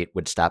strikeout rate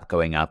would stop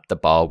going up. The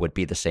ball would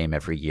be the same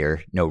every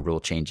year. No rule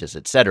changes,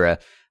 etc.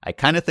 I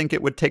kind of think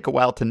it would take a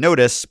while to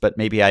notice, but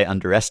maybe I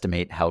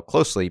underestimate how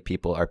closely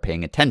people are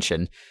paying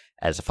attention.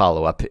 As a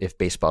follow-up, if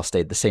baseball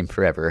stayed the same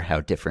forever,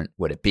 how different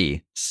would it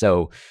be?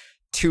 So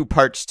 2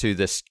 parts to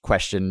this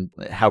question.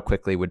 How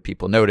quickly would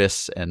people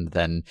notice? And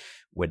then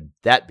would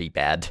that be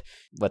bad?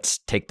 Let's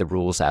take the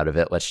rules out of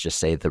it. Let's just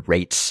say the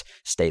rates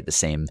stay the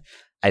same.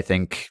 I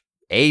think,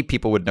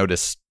 people would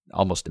notice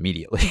almost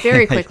immediately.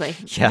 Very quickly.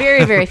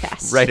 Very, very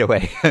fast. Right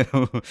away.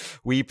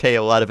 We pay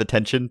a lot of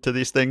attention to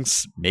these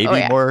things,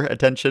 maybe more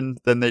attention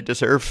than they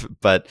deserve.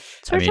 But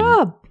it's our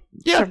job.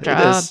 Yeah,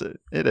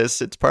 it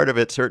is. It's part of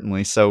it,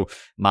 certainly. So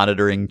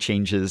monitoring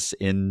changes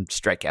in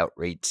strikeout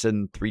rates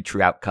and 3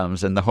 true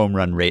outcomes and the home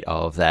run rate,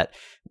 all of that,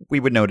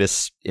 we would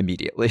notice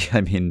immediately.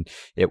 I mean,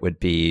 it would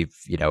be,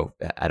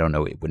 I don't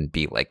know, it wouldn't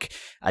be like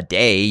a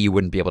day. You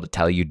wouldn't be able to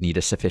tell. You'd need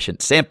a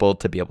sufficient sample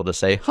to be able to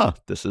say,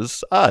 this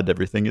is odd.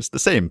 Everything is the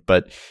same.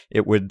 But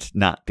it would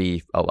not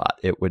be a lot.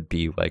 It would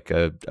be like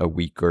a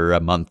week or a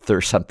month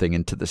or something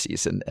into the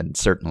season. And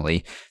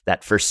certainly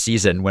that first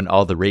season when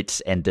all the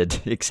rates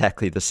ended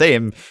exactly the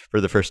same for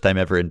the first time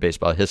ever in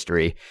baseball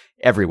history,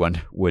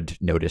 everyone would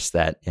notice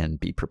that and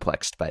be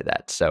perplexed by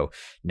that. So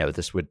no,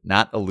 this would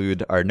not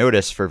elude our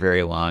notice for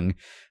very long.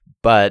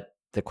 But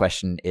the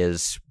question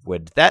is,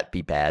 would that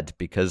be bad?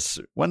 Because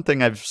one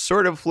thing I've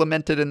sort of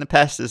lamented in the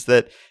past is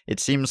that it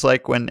seems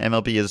like when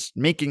MLB is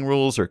making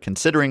rules or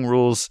considering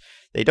rules,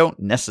 they don't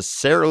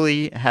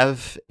necessarily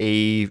have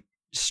a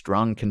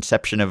strong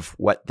conception of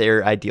what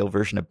their ideal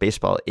version of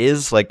baseball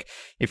is. Like,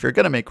 if you're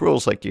going to make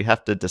rules, like, you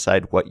have to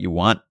decide what you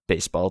want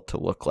baseball to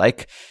look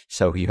like.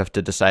 So you have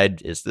to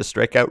decide, is the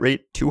strikeout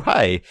rate too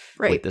high?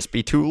 Right. Would this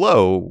be too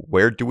low?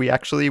 Where do we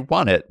actually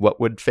want it?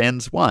 What would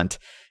fans want?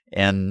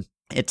 And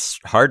it's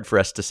hard for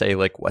us to say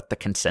like what the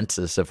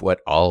consensus of what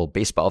all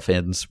baseball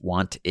fans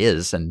want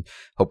is. And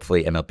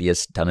hopefully MLB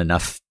has done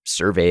enough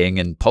surveying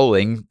and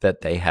polling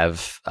that they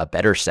have a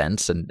better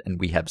sense, and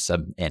we have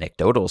some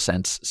anecdotal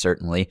sense,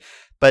 certainly.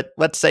 But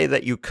let's say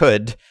that you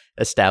could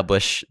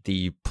establish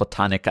the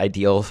platonic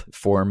ideal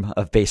form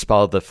of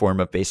baseball, the form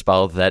of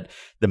baseball that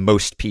the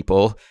most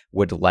people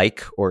would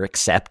like or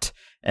accept,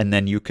 and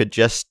then you could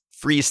just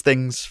freeze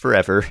things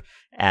forever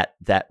at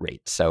that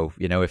rate. So,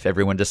 if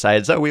everyone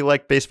decides, we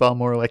like baseball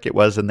more like it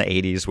was in the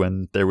 80s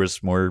when there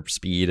was more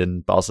speed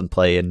and balls in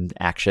play and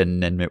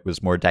action and it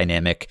was more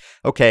dynamic,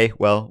 okay,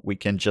 well, we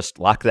can just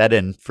lock that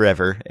in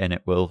forever and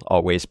it will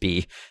always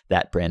be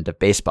that brand of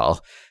baseball.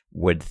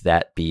 Would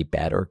that be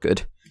bad or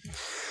good?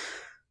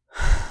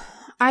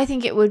 I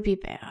think it would be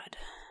bad.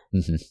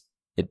 Mm-hmm.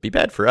 It'd be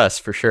bad for us,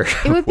 for sure.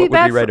 It would be what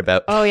bad. Would we write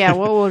about? Oh, yeah.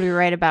 What would we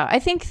write about? I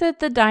think that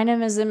the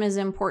dynamism is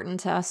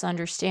important to us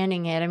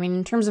understanding it. I mean,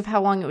 in terms of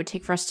how long it would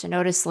take for us to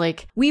notice,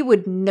 like, we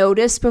would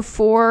notice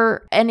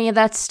before any of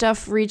that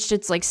stuff reached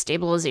its, like,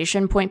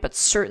 stabilization point. But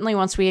certainly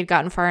once we had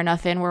gotten far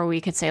enough in where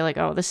we could say, like,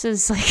 oh, this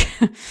is, like,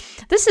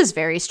 this is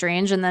very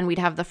strange. And then we'd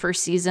have the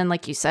first season,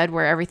 like you said,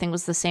 where everything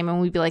was the same.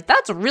 And we'd be like,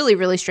 that's really,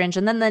 really strange.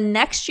 And then the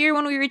next year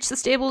when we reached the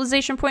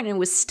stabilization point and it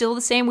was still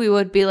the same, we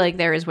would be like,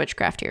 there is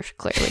witchcraft here,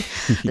 clearly.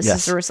 This yes.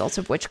 is the result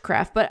of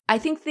witchcraft. But I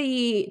think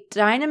the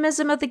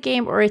dynamism of the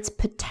game, or its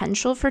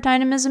potential for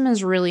dynamism,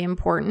 is really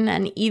important.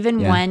 And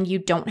even when you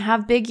don't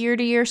have big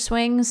year-to-year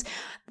swings,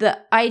 the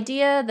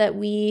idea that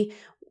we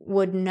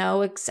would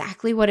know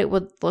exactly what it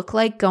would look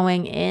like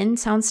going in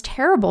sounds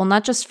terrible,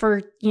 not just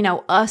for,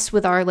 us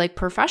with our like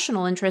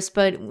professional interests,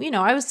 but,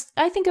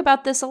 I think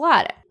about this a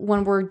lot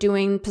when we're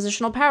doing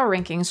positional power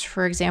rankings,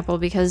 for example,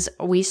 because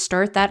we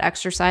start that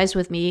exercise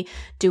with me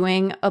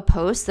doing a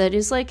post that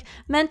is like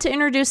meant to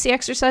introduce the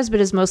exercise, but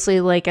is mostly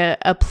like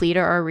a plea to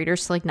our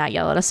readers to like not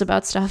yell at us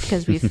about stuff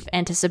because we've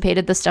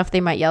anticipated the stuff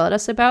they might yell at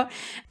us about.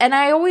 And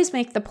I always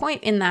make the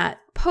point in that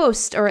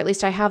post, or at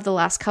least I have the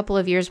last couple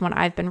of years when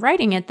I've been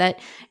writing it, that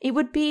it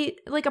would be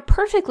like a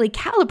perfectly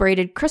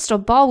calibrated crystal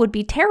ball would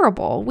be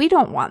terrible. We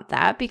don't want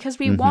that because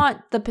we want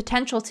the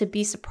potential to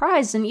be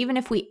surprised. And even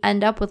if we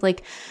end up with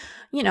like,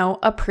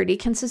 a pretty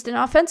consistent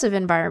offensive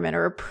environment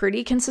or a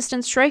pretty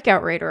consistent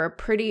strikeout rate or a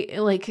pretty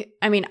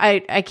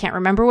I can't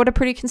remember what a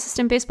pretty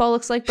consistent baseball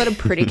looks like, but a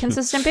pretty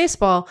consistent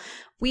baseball,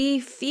 we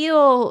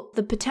feel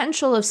the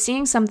potential of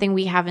seeing something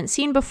we haven't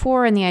seen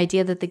before, and the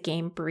idea that the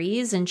game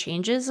breathes and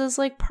changes is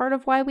like part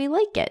of why we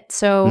like it.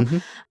 So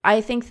I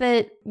think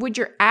that would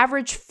your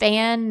average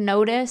fan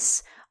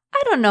notice?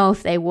 I don't know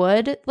if they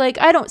would. Like,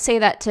 I don't say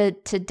that to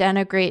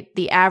denigrate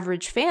the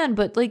average fan,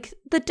 but like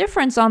the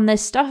difference on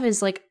this stuff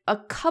is like a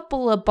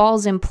couple of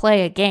balls in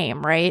play a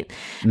game, right?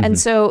 And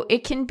so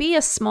it can be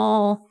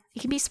small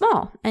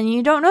and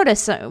you don't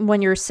notice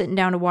when you're sitting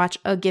down to watch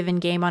a given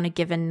game on a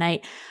given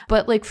night.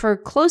 But like for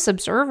close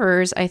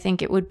observers, I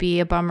think it would be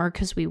a bummer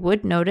because we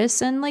would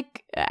notice. And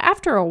like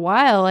after a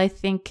while, I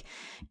think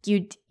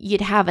you'd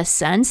have a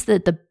sense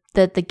that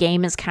the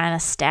game is kind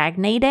of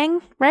stagnating,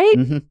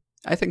 right?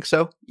 I think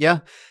so.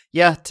 Yeah.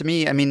 Yeah. To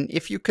me, I mean,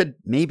 if you could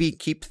maybe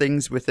keep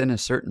things within a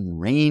certain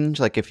range,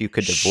 like if you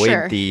could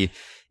avoid the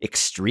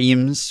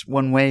extremes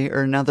one way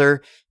or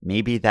another,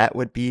 maybe that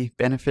would be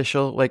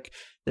beneficial. Like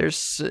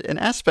there's an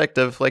aspect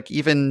of like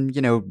even,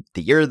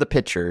 the year of the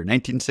pitcher,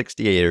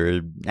 1968 or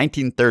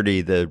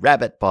 1930, the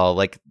rabbit ball,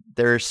 like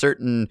there are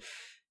certain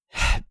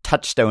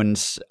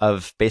touchstones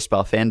of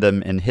baseball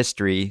fandom and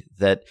history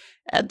that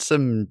add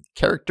some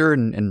character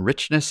and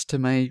richness to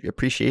my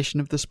appreciation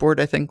of the sport,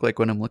 I think. Like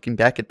when I'm looking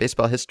back at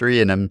baseball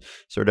history and I'm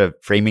sort of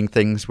framing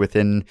things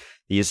within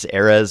these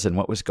eras and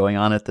what was going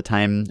on at the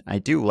time, I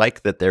do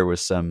like that there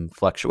was some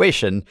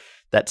fluctuation.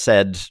 That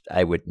said,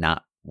 I would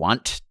not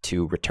want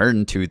to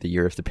return to the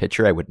year of the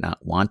pitcher. I would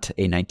not want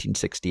a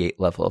 1968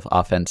 level of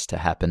offense to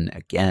happen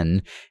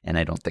again, and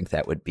I don't think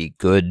that would be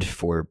good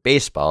for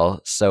baseball.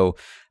 So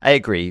I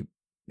agree.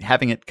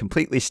 Having it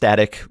completely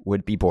static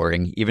would be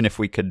boring, even if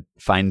we could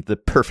find the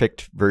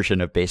perfect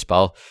version of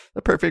baseball.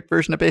 The perfect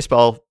version of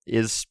baseball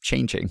is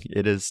changing.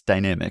 It is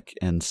dynamic.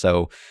 And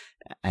so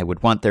I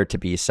would want there to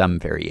be some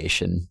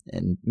variation.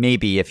 And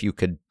maybe if you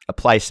could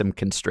apply some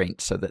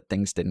constraints so that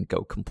things didn't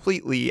go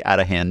completely out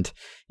of hand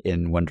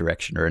in one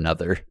direction or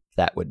another,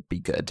 that would be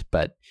good.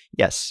 But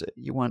yes,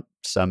 you want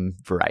some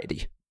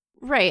variety.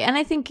 Right. And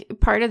I think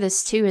part of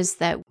this too is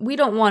that we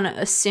don't want to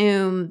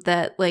assume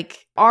that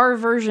like our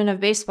version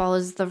of baseball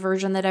is the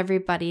version that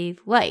everybody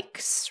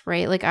likes,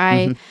 right? Like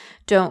I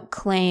don't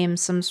claim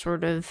some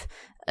sort of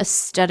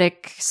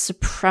aesthetic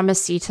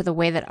supremacy to the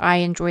way that I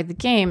enjoy the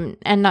game.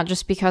 And not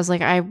just because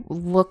like I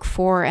look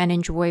for and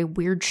enjoy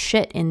weird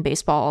shit in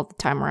baseball all the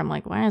time where I'm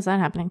like, why is that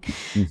happening?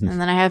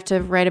 And then I have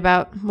to write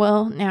about,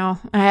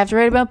 now I have to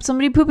write about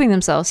somebody pooping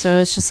themselves. So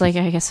it's just like,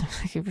 I guess I'm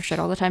looking for shit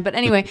all the time. But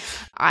anyway,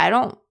 I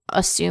don't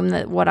assume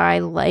that what I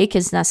like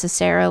is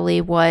necessarily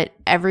what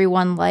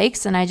everyone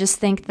likes. And I just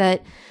think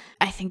that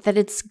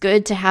it's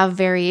good to have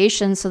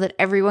variation so that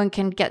everyone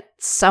can get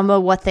some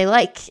of what they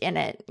like in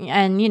it.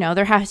 And,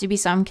 there has to be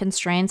some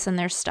constraints, and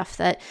there's stuff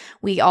that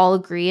we all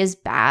agree is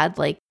bad,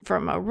 like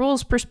from a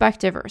rules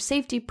perspective or a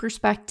safety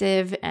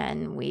perspective.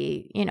 And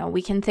we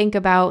can think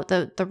about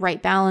the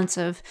right balance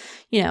of,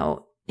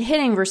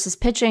 hitting versus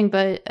pitching,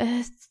 but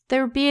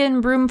there being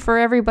room for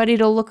everybody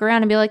to look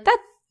around and be like,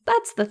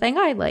 that's the thing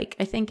I like,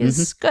 I think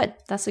is good.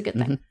 That's a good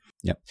thing.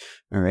 Yep.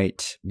 All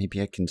right.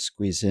 Maybe I can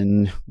squeeze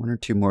in one or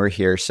two more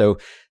here. So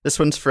this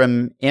one's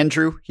from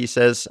Andrew. He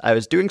says, I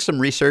was doing some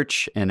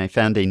research and I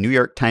found a New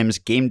York Times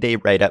game day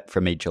write-up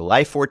from a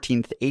July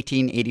 14th,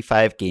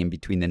 1885 game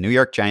between the New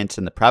York Giants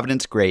and the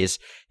Providence Grays,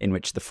 in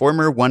which the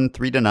former won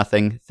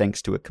 3-0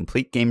 thanks to a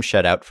complete game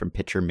shutout from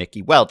pitcher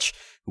Mickey Welch,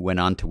 who went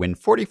on to win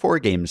 44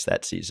 games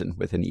that season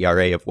with an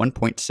ERA of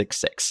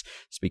 1.66.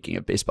 Speaking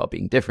of baseball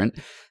being different,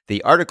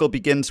 the article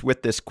begins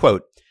with this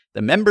quote,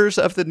 "The members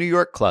of the New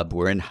York club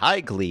were in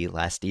high glee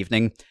last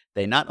evening.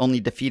 They not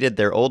only defeated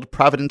their old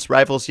Providence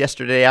rivals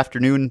yesterday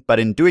afternoon, but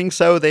in doing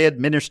so, they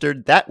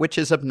administered that which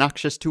is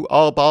obnoxious to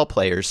all ball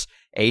players,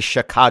 a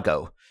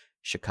Chicago."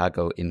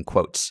 Chicago in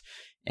quotes.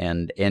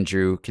 And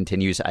Andrew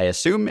continues, I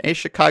assume a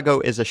Chicago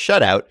is a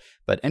shutout,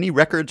 but any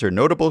records or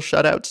notable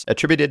shutouts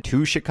attributed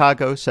to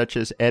Chicago, such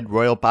as Ed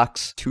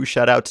Royalbach's 2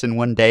 shutouts in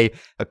one day,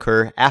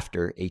 occur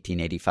after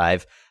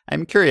 1885.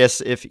 I'm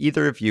curious if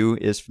either of you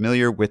is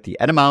familiar with the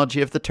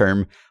etymology of the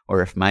term,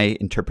 or if my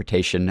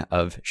interpretation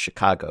of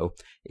Chicago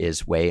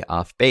is way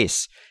off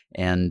base.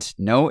 And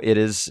no, it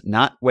is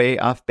not way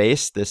off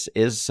base. This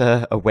is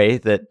a way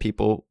that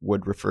people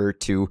would refer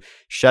to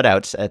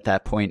shutouts at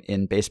that point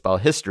in baseball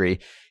history.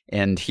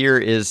 And here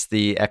is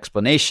the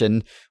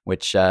explanation,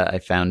 which I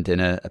found in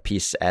a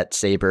piece at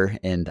Sabre,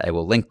 and I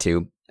will link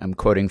to. I'm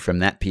quoting from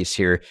that piece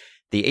here.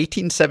 The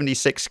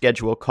 1876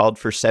 schedule called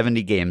for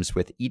 70 games,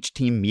 with each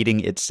team meeting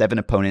its 7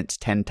 opponents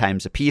 10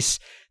 times apiece.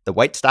 The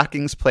White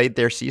Stockings played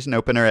their season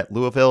opener at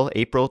Louisville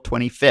April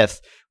 25th,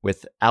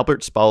 with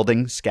Albert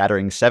Spalding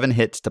scattering 7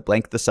 hits to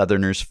blank the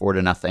Southerners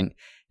 4-0.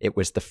 It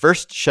was the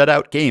first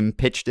shutout game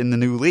pitched in the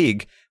new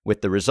league,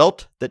 with the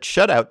result that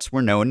shutouts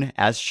were known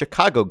as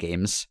Chicago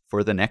games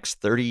for the next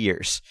 30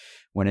 years.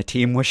 When a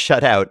team was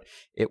shut out,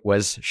 it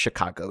was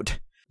Chicago'd.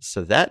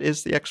 So that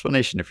is the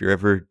explanation if you're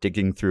ever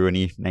digging through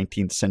any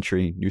 19th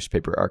century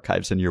newspaper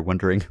archives and you're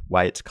wondering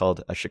why it's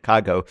called a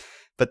Chicago.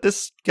 But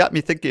this got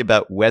me thinking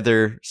about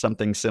whether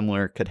something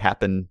similar could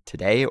happen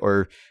today,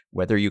 or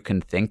whether you can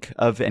think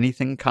of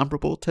anything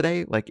comparable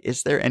today. Like,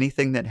 is there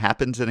anything that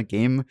happens in a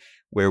game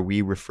where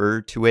we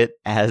refer to it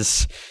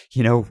as,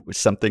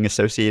 something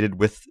associated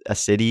with a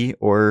city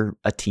or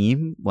a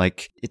team?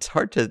 Like, it's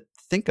hard to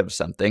think of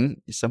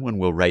something. Someone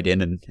will write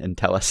in and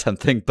tell us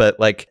something. But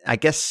I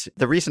guess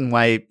the reason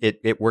why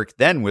it worked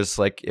then was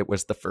it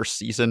was the first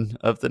season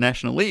of the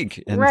National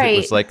League. And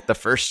It was the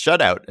first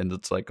shutout. And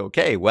it's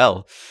okay,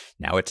 well,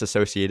 now it's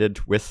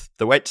associated with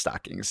the White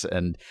Stockings.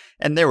 And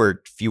there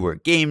were fewer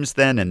games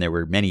then, and there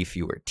were many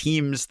fewer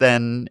teams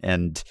then.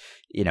 And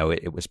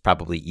it was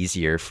probably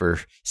easier for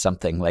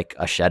something like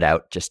a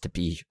shutout just to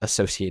be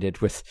associated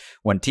with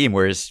one team.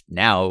 Whereas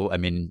now,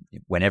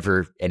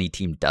 whenever any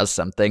team does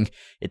something,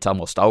 it's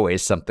almost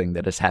always something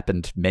that has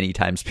happened many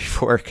times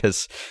before,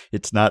 because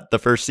it's not the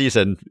first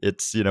season.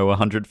 It's,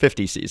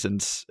 150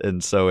 seasons.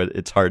 And so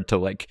it's hard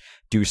to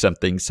do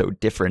something so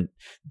different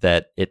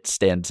that it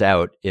stands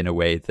out in a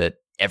way that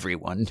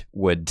everyone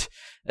would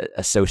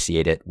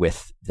associate it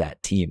with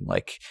that team.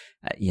 I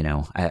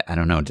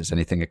don't know. Does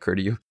anything occur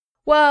to you?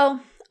 Well,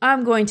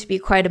 I'm going to be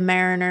quite a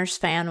Mariners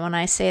fan when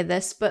I say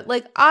this, but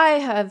I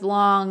have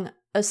long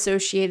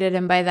associated,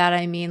 and by that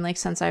I mean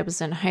since I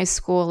was in high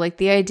school,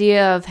 the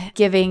idea of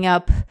giving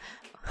up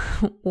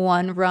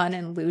one run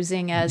and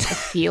losing as a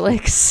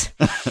Felix.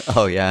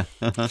 Oh, yeah.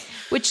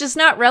 Which is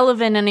not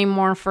relevant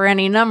anymore for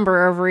any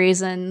number of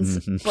reasons.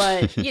 Mm-hmm.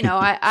 But,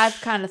 I've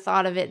kind of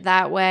thought of it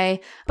that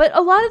way. But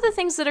a lot of the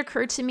things that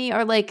occur to me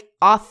are like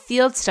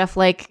off-field stuff,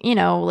 like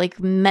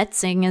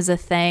Metzing is a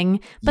thing.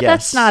 But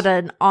that's not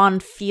an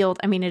on-field.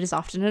 I mean, it is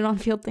often an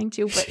on-field thing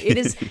too. But it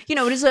is,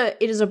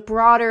 it is a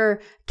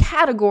broader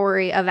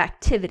category of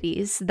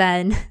activities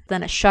than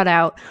a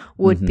shutout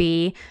would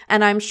be.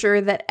 And I'm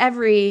sure that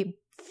every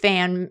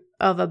fan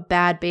of a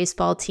bad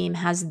baseball team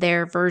has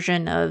their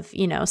version of,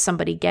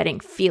 somebody getting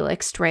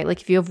Felixed, right? Like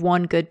if you have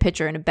one good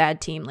pitcher in a bad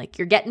team, like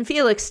you're getting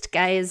Felixed,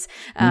 guys.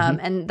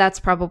 And that's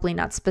probably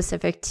not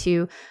specific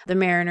to the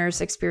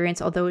Mariners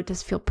experience, although it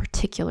does feel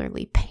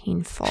particularly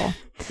painful.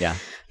 Yeah.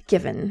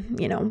 Given,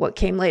 what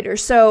came later.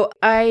 So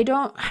I'm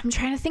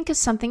trying to think of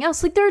something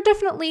else. Like there are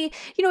definitely,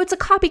 it's a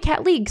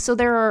copycat league. So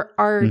there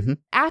are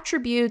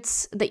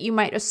attributes that you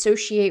might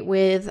associate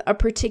with a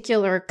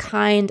particular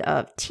kind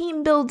of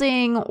team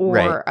building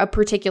or a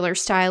particular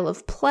style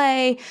of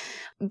play,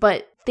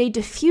 but they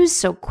diffuse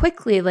so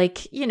quickly.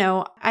 Like,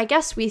 I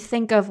guess we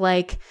think of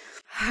like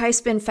high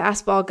spin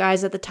fastball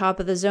guys at the top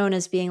of the zone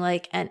as being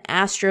like an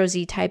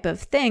Astros-y type of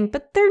thing,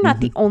 but they're not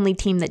the only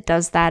team that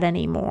does that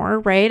anymore,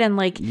 right? And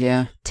like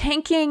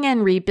tanking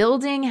and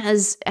rebuilding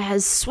has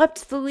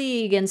swept the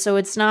league, and so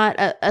it's not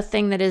a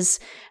thing that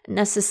is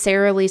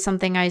necessarily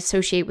something I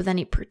associate with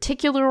any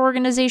particular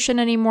organization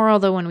anymore,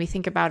 although when we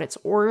think about its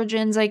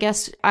origins, I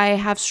guess I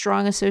have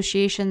strong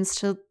associations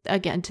to the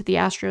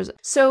Astros.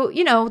 So,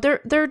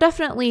 there are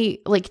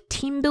definitely like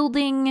team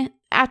building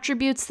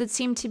attributes that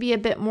seem to be a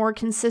bit more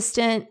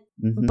consistent,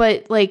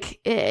 but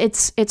like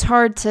it's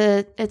hard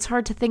to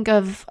think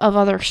of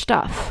other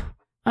stuff.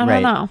 I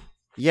don't know.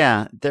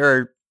 Yeah, there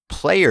are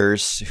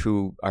players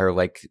who are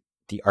like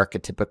the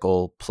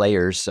archetypical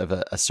players of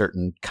a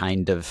certain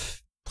kind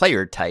of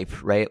player type,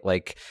 right?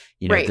 Like,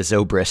 the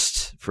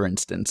Zobrist, for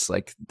instance,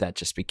 like that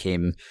just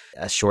became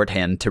a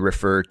shorthand to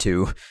refer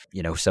to,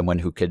 someone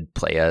who could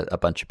play a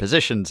bunch of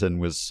positions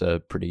and was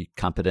pretty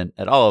competent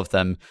at all of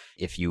them.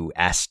 If you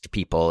asked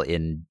people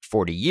in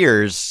 40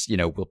 years,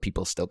 will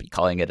people still be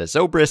calling it a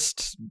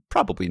Zobrist?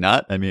 Probably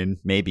not. I mean,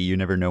 maybe, you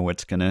never know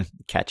what's going to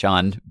catch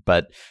on,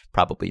 but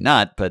probably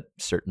not. But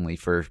certainly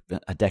for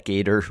a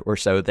decade or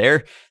so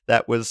there,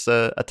 that was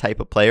a type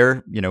of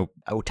player.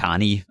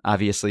 Ohtani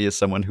obviously is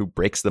someone who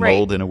breaks the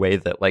mold in a way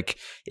that, like,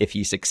 if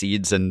he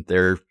succeeds and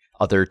there are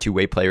other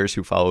two-way players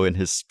who follow in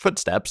his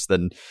footsteps,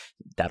 then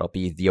that'll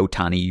be the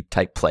Ohtani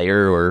type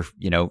player, or,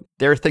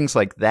 there are things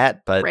like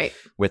that. But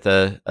with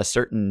a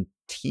certain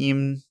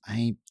team,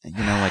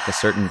 like a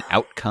certain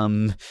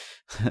outcome,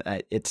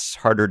 it's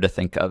harder to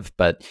think of.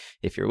 But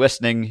if you're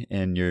listening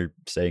and you're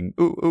saying,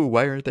 ooh,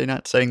 why are they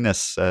not saying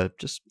this?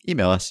 Just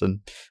email us and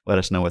let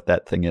us know what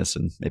that thing is,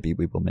 and maybe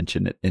we will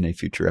mention it in a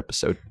future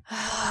episode.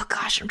 Oh,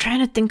 gosh, I'm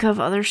trying to think of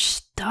other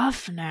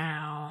stuff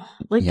now.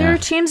 Like, there are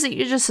teams that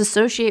you just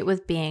associate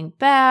with being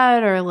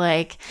bad, or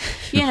like,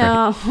 we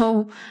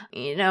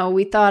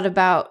thought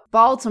about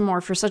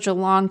Baltimore for such a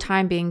long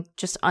time being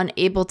just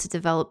unable to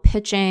develop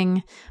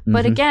pitching.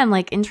 But again,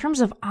 like in terms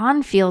of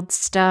on-field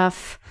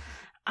stuff,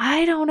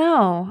 I don't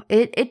know.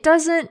 It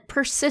doesn't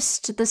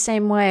persist the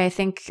same way, I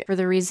think, for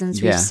the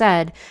reasons we've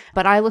said.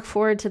 But I look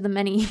forward to the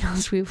many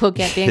emails we will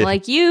get being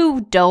like,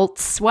 you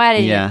dolts, why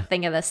didn't you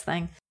think of this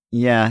thing?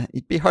 Yeah,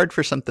 it'd be hard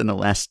for something to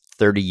last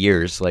 30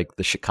 years like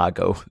the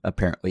Chicago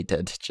apparently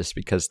did, just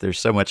because there's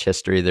so much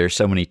history, there's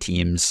so many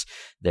teams,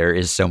 there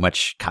is so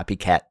much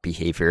copycat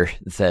behavior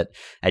that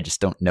I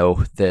just don't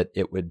know that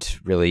it would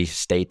really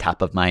stay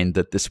top of mind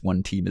that this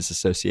one team is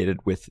associated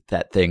with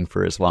that thing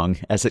for as long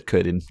as it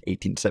could in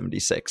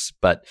 1876.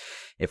 But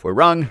if we're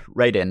wrong,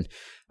 write in.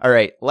 All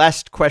right,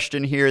 last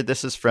question here.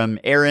 This is from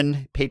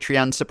Aaron,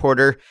 Patreon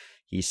supporter.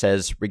 He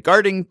says,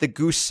 regarding the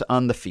goose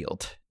on the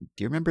field.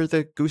 Do you remember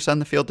the goose on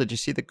the field? Did you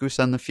see the goose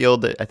on the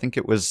field? I think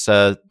it was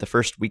the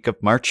first week of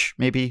March,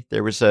 maybe.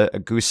 There was a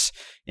goose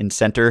in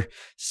center.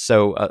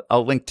 So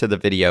I'll link to the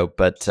video.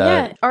 But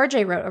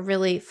RJ wrote a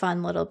really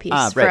fun little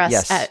piece for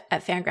us at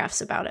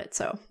Fangraphs about it.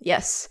 So,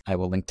 yes. I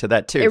will link to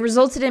that, too. It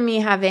resulted in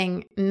me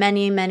having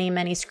many, many,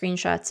 many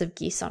screenshots of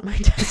geese on my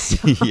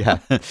desktop.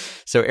 Yeah.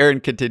 So Aaron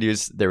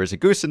continues, there was a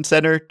goose in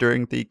center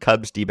during the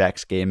Cubs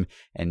D-backs game,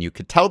 and you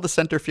could tell the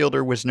center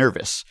fielder was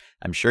nervous.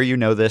 I'm sure you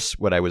know this.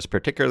 What I was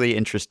particularly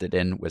interested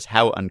in was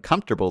how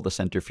uncomfortable the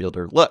center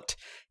fielder looked.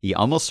 He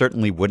almost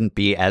certainly wouldn't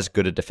be as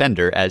good a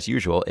defender as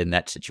usual in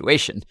that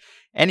situation.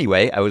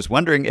 Anyway, I was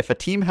wondering if a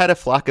team had a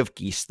flock of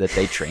geese that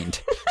they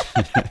trained.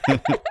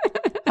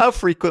 How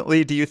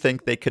frequently do you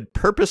think they could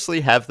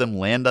purposely have them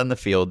land on the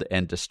field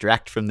and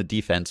distract from the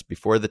defense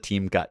before the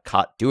team got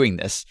caught doing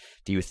this?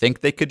 Do you think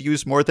they could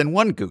use more than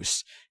one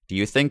goose? Do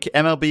you think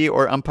MLB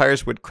or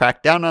umpires would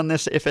crack down on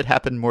this if it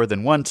happened more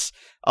than once?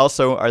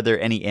 Also, are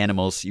there any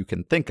animals you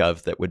can think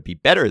of that would be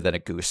better than a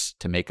goose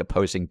to make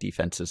opposing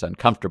defenses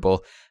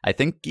uncomfortable? I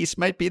think geese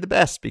might be the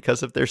best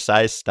because of their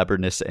size,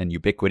 stubbornness, and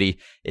ubiquity.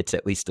 It's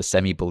at least a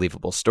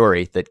semi-believable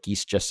story that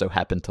geese just so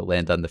happen to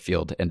land on the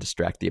field and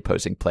distract the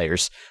opposing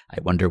players. I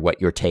wonder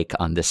what your take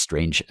on this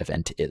strange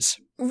event is.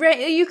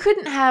 Right, you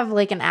couldn't have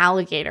like an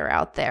alligator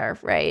out there,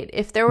 right?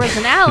 If there was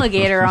an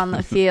alligator on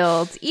the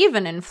field,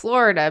 even in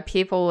Florida,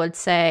 people would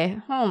say,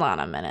 hold on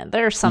a minute,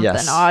 there's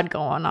something odd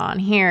going on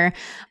here.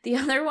 The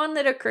other one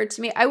that occurred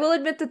to me, I will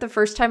admit that the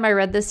first time I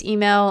read this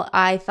email,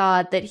 I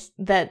thought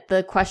that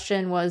the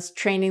question was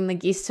training the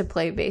geese to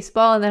play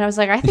baseball. And then I was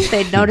like, I think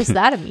they'd notice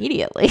that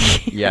immediately.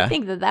 Yeah. I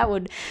think that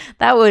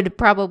would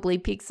probably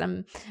pique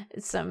some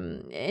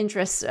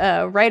interest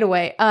right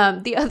away.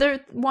 The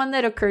other one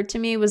that occurred to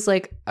me was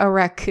like a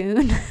raccoon.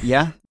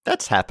 Yeah,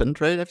 that's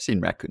happened, right? I've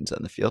seen raccoons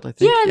on the field, I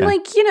think. Yeah, and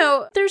like,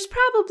 there's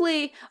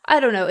probably,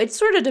 I don't know, it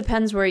sort of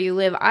depends where you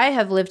live. I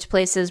have lived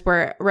places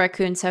where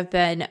raccoons have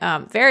been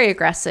very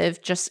aggressive,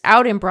 just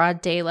out in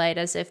broad daylight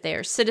as if they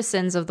are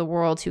citizens of the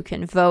world who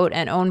can vote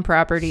and own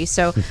property.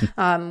 So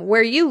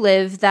where you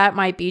live, that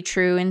might be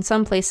true. In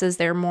some places,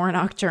 they're more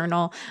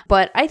nocturnal.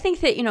 But I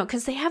think that,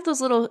 because they have those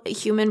little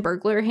human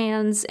burglar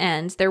hands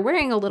and they're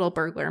wearing a little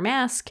burglar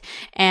mask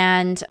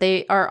and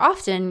they are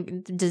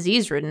often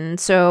disease-ridden.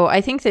 So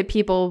I think that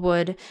people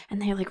would,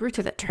 and they like root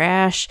through the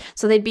trash.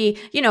 So they'd be,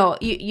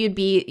 you'd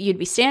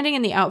be standing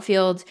in the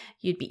outfield,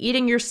 you'd be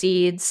eating your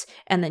seeds,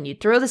 and then you'd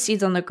throw the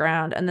seeds on the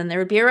ground, and then there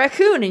would be a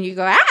raccoon, and you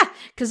go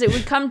because it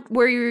would come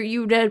where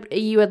you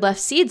had left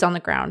seeds on the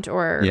ground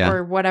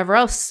or whatever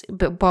else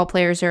ball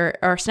players are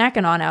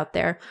snacking on out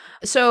there.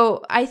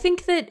 So I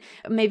think that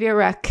maybe a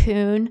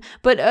raccoon,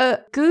 but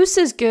a goose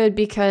is good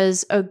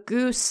because a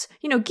goose,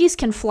 geese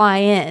can fly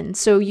in,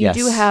 so you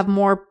do have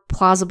more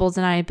plausible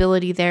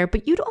deniability there,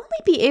 but you'd only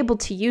be able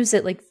to use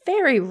it like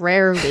very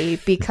rarely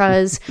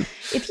because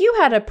if you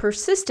had a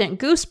persistent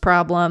goose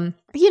problem,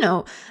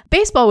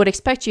 baseball would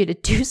expect you to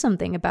do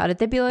something about it.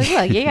 They'd be like,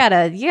 look, you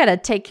gotta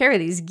take care of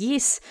these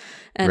geese.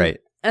 And, right.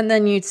 And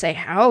then you'd say,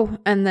 how?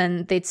 And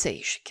then they'd say,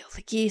 you should kill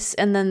the geese.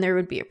 And then there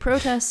would be a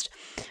protest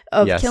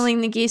of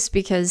killing the geese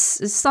because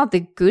it's not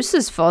the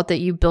goose's fault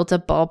that you built a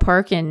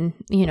ballpark in,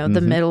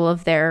 the middle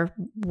of their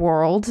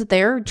world.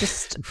 They're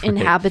just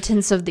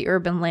inhabitants of the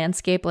urban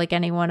landscape like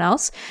anyone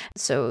else.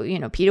 So,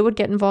 PETA would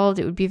get involved.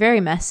 It would be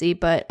very messy.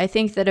 But I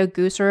think that a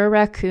goose or a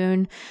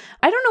raccoon,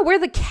 I don't know where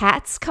the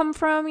cats come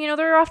from.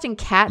 There are often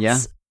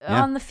cats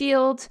on the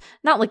field,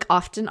 not like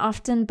often,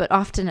 but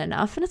often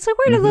enough. And it's like,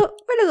 where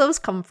do those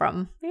come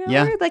from?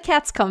 Where do the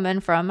cats come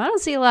in from? I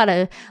don't see a lot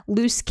of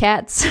loose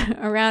cats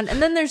around.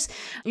 And then there's,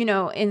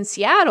 in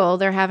Seattle,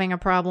 they're having a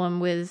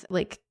problem with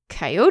like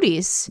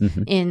coyotes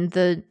in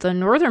the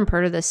northern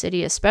part of the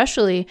city,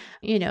 especially.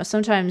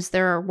 Sometimes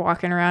they're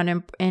walking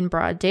around in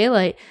broad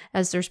daylight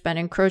as there's been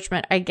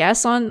encroachment, I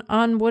guess,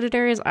 on wooded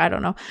areas. I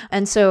don't know.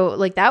 And so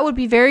like that would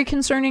be very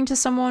concerning to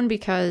someone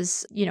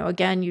because,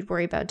 again, you'd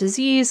worry about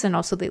disease and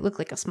also they look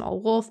like a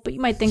small wolf, but you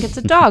might think it's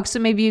a dog. So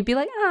maybe you'd be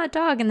like, a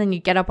dog. And then you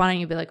get up on it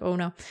and you'd be like, oh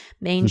no,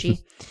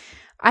 mangy.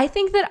 I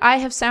think that I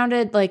have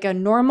sounded like a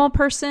normal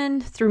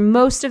person through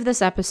most of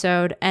this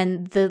episode,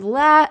 and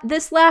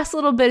this last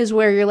little bit is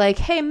where you're like,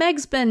 hey,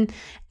 Meg's been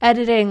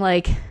editing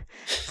like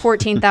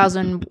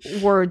 14,000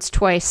 words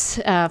twice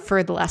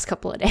for the last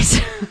couple of days.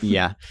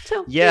 Yeah.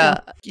 So,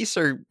 geese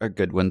are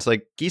good ones.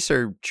 Like, geese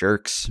are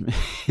jerks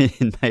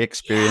in my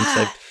experience.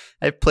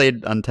 I've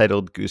played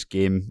Untitled Goose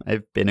Game.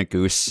 I've been a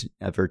goose,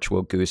 a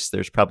virtual goose.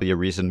 There's probably a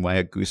reason why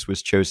a goose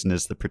was chosen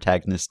as the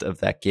protagonist of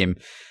that game.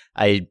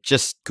 I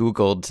just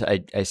Googled,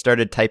 I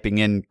started typing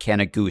in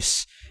can a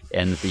goose,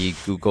 and the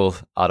Google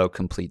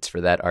autocompletes for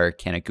that are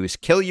can a goose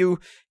kill you?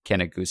 Can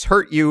a goose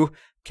hurt you?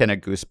 Can a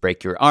goose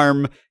break your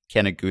arm?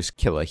 Can a goose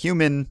kill a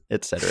human?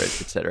 Etc.,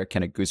 etc.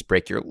 Can a goose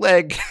break your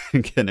leg?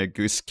 Can a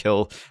goose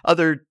kill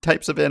other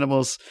types of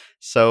animals?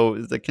 So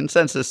the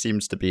consensus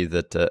seems to be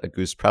that a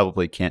goose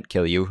probably can't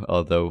kill you,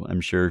 although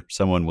I'm sure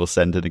someone will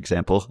send an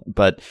example.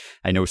 But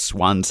I know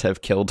swans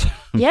have killed.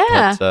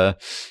 Yeah.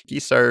 But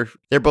geese they're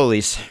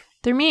bullies.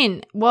 They're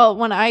mean. Well,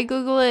 when I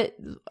Google it,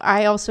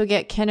 I also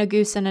get can a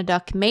goose and a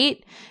duck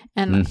mate?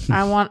 And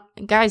I want,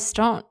 guys,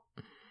 don't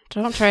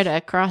try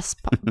to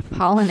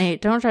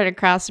cross-pollinate. Don't try to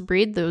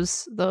cross-breed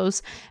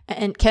those.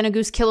 And can a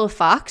goose kill a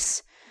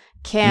fox?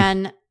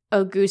 Can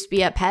a goose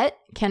be a pet?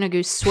 Can a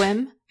goose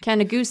swim?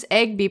 Can a goose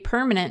egg be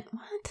permanent?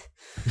 What?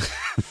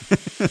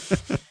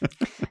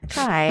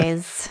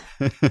 Guys,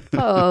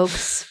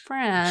 folks,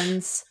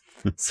 friends.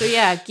 So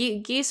yeah,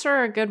 geese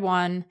are a good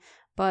one.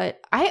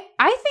 But I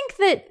think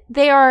that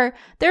they're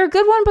a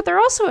good one, but they're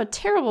also a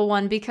terrible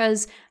one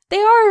because they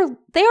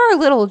are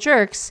little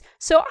jerks.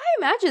 So I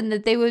imagine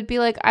that they would be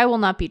like, I will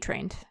not be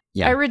trained.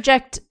 Yeah.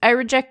 I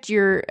reject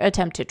your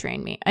attempt to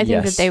train me. I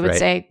think that they would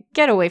say,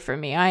 get away from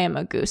me. I am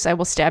a goose. I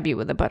will stab you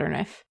with a butter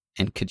knife.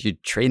 And could you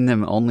train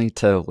them only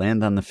to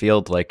land on the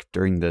field like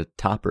during the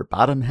top or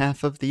bottom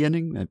half of the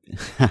inning?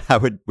 How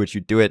would you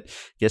do it?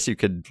 I guess you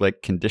could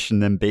like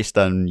condition them based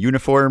on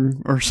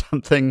uniform or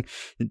something.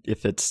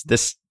 If it's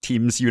this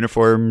team's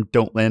uniform,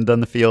 don't land on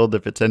the field.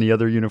 If it's any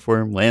other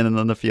uniform, land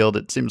on the field.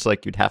 It seems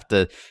like you'd have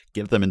to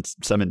give them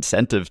some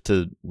incentive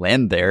to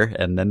land there,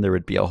 and then there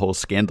would be a whole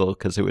scandal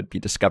because it would be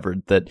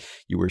discovered that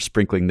you were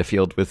sprinkling the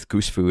field with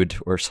goose food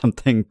or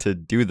something to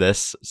do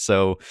this.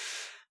 So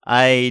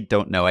I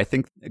don't know. I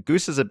think a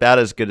goose is about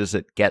as good as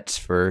it gets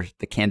for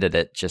the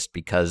candidate, just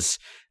because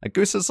a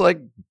goose is like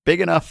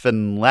big enough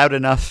and loud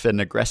enough and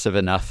aggressive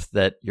enough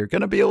that you're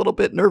going to be a little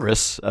bit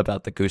nervous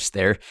about the goose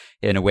there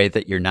in a way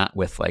that you're not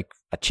with like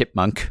a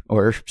chipmunk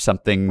or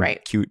something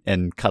cute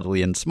and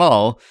cuddly and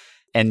small.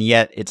 And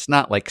yet it's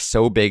not like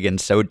so big and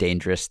so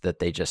dangerous that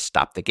they just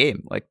stopped the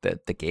game. Like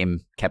the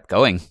game kept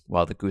going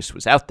while the goose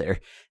was out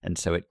there. And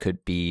so it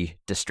could be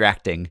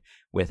distracting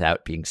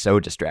without being so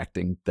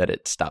distracting that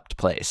it stopped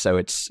play. So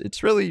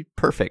it's really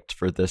perfect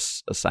for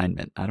this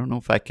assignment. I don't know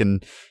if I can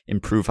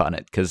improve on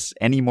it, because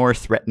any more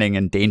threatening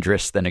and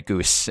dangerous than a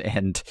goose,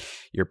 and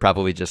you're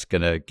probably just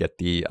going to get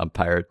the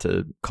umpire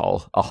to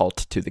call a halt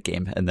to the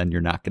game, and then you're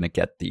not going to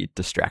get the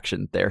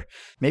distraction there.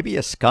 Maybe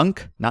a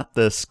skunk, not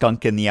the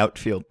skunk in the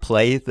outfield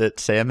play that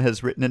Sam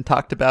has written and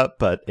talked about,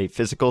 but a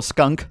physical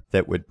skunk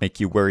that would make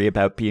you worry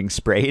about being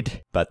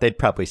sprayed. But they'd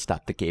probably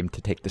stop the game to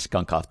take the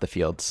skunk off the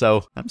field.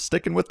 So I'm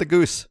sticking with the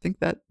goose. I think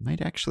that might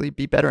actually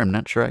be better. I'm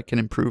not sure I can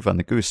improve on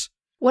the goose.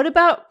 What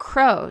about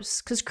crows?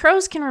 Because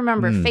crows can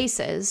remember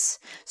faces.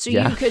 So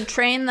you could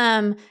train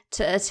them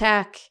to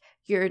attack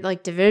your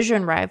like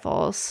division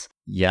rivals.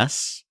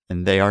 Yes.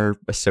 And they are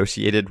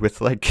associated with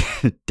like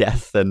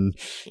death, and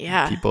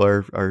people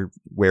are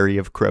wary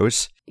of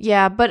crows.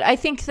 Yeah, but I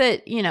think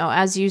that, you know,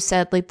 as you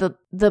said, like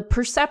the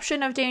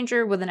perception of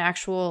danger with an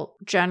actual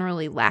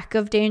generally lack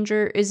of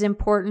danger is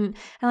important.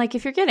 And like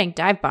if you're getting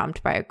dive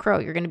bombed by a crow,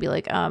 you're going to be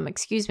like,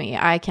 excuse me,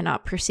 I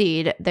cannot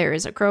proceed. There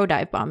is a crow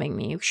dive bombing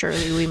me.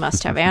 Surely we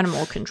must have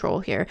animal control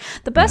here.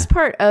 The best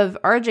part of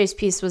RJ's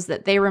piece was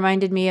that they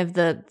reminded me of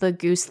the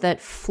goose that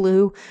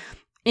flew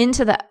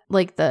into the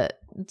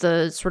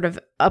sort of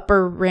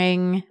upper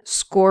ring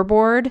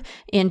scoreboard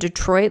in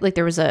Detroit. Like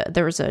there was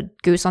a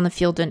goose on the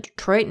field in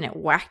Detroit, and it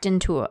whacked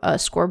into a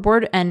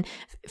scoreboard and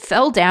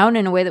fell down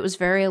in a way that was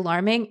very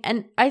alarming.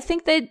 And I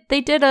think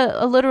they did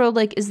a literal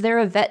like, is there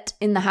a vet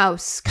in the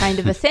house kind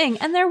of a thing?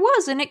 And there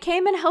was, and it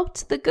came and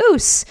helped the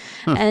goose.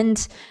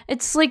 And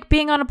it's like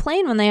being on a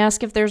plane when they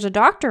ask if there's a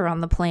doctor on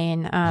the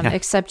plane,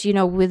 except, you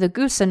know, with a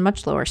goose and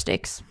much lower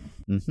stakes.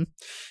 Mm-hmm.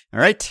 All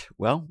right.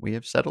 Well, we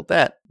have settled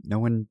that. No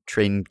one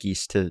trained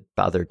geese to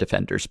bother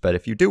defenders, but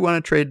if you do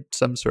want to trade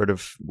some sort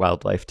of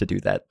wildlife to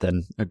do that,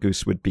 then a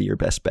goose would be your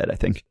best bet, I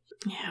think.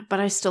 Yeah, but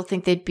I still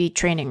think they'd be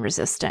training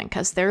resistant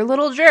because they're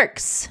little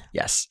jerks.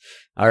 Yes.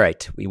 All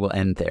right. We will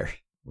end there.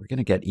 We're going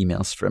to get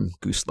emails from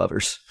goose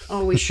lovers.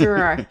 Oh, we sure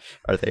are.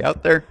 Are they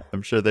out there?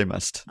 I'm sure they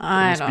must.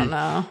 I don't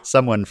know.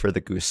 Someone for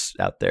the goose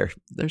out there.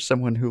 There's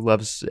someone who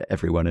loves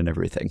everyone and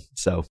everything.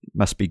 So it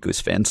must be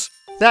goose fans.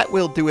 That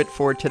will do it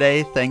for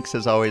today. Thanks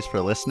as always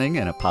for listening,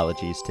 and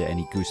apologies to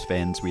any goose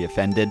fans we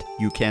offended.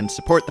 You can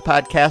support the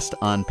podcast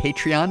on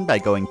Patreon by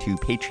going to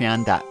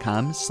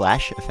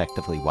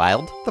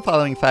patreon.com/effectivelywild. The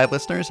following 5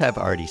 listeners have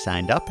already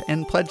signed up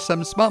and pledged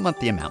some small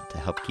monthly amount to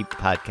help keep the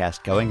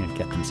podcast going and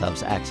get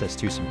themselves access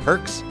to some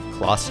perks.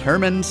 Klaus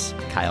Hermans,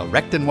 Kyle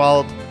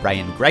Rechtenwald,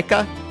 Brian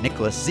Greika,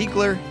 Nicholas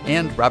Ziegler,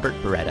 and Robert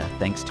Beretta.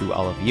 Thanks to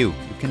all of you.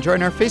 You can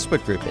join our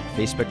Facebook group at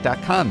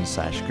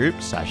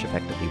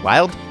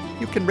facebook.com/group/effectivelywild.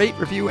 You can rate,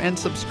 review, and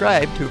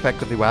subscribe to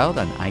Effectively Wild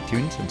on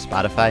iTunes and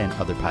Spotify and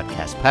other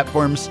podcast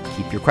platforms.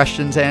 Keep your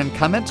questions and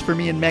comments for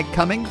me and Meg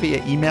coming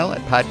via email at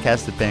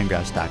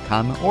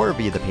podcast@fangraphs.com or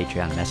via the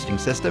Patreon messaging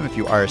system if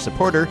you are a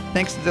supporter.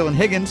 Thanks to Dylan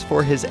Higgins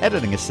for his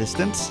editing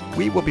assistance.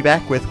 We will be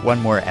back with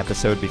one more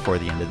episode before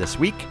the end of this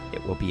week.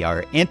 It will be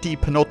our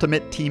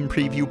anti-penultimate team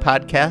preview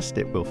podcast.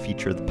 It will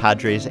feature the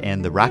Padres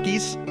and the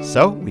Rockies.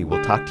 So we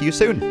will talk to you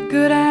soon.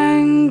 Good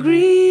angry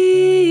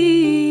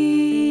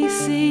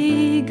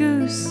sea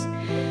goose,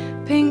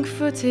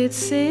 pink-footed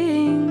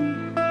sing.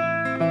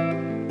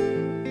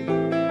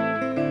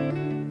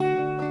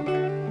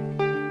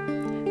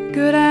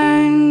 Good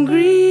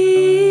angry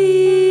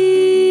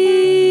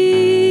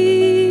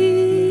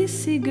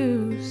sea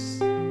goose,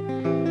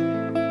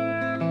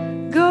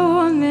 go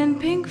on then,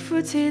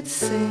 pink-footed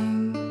sing.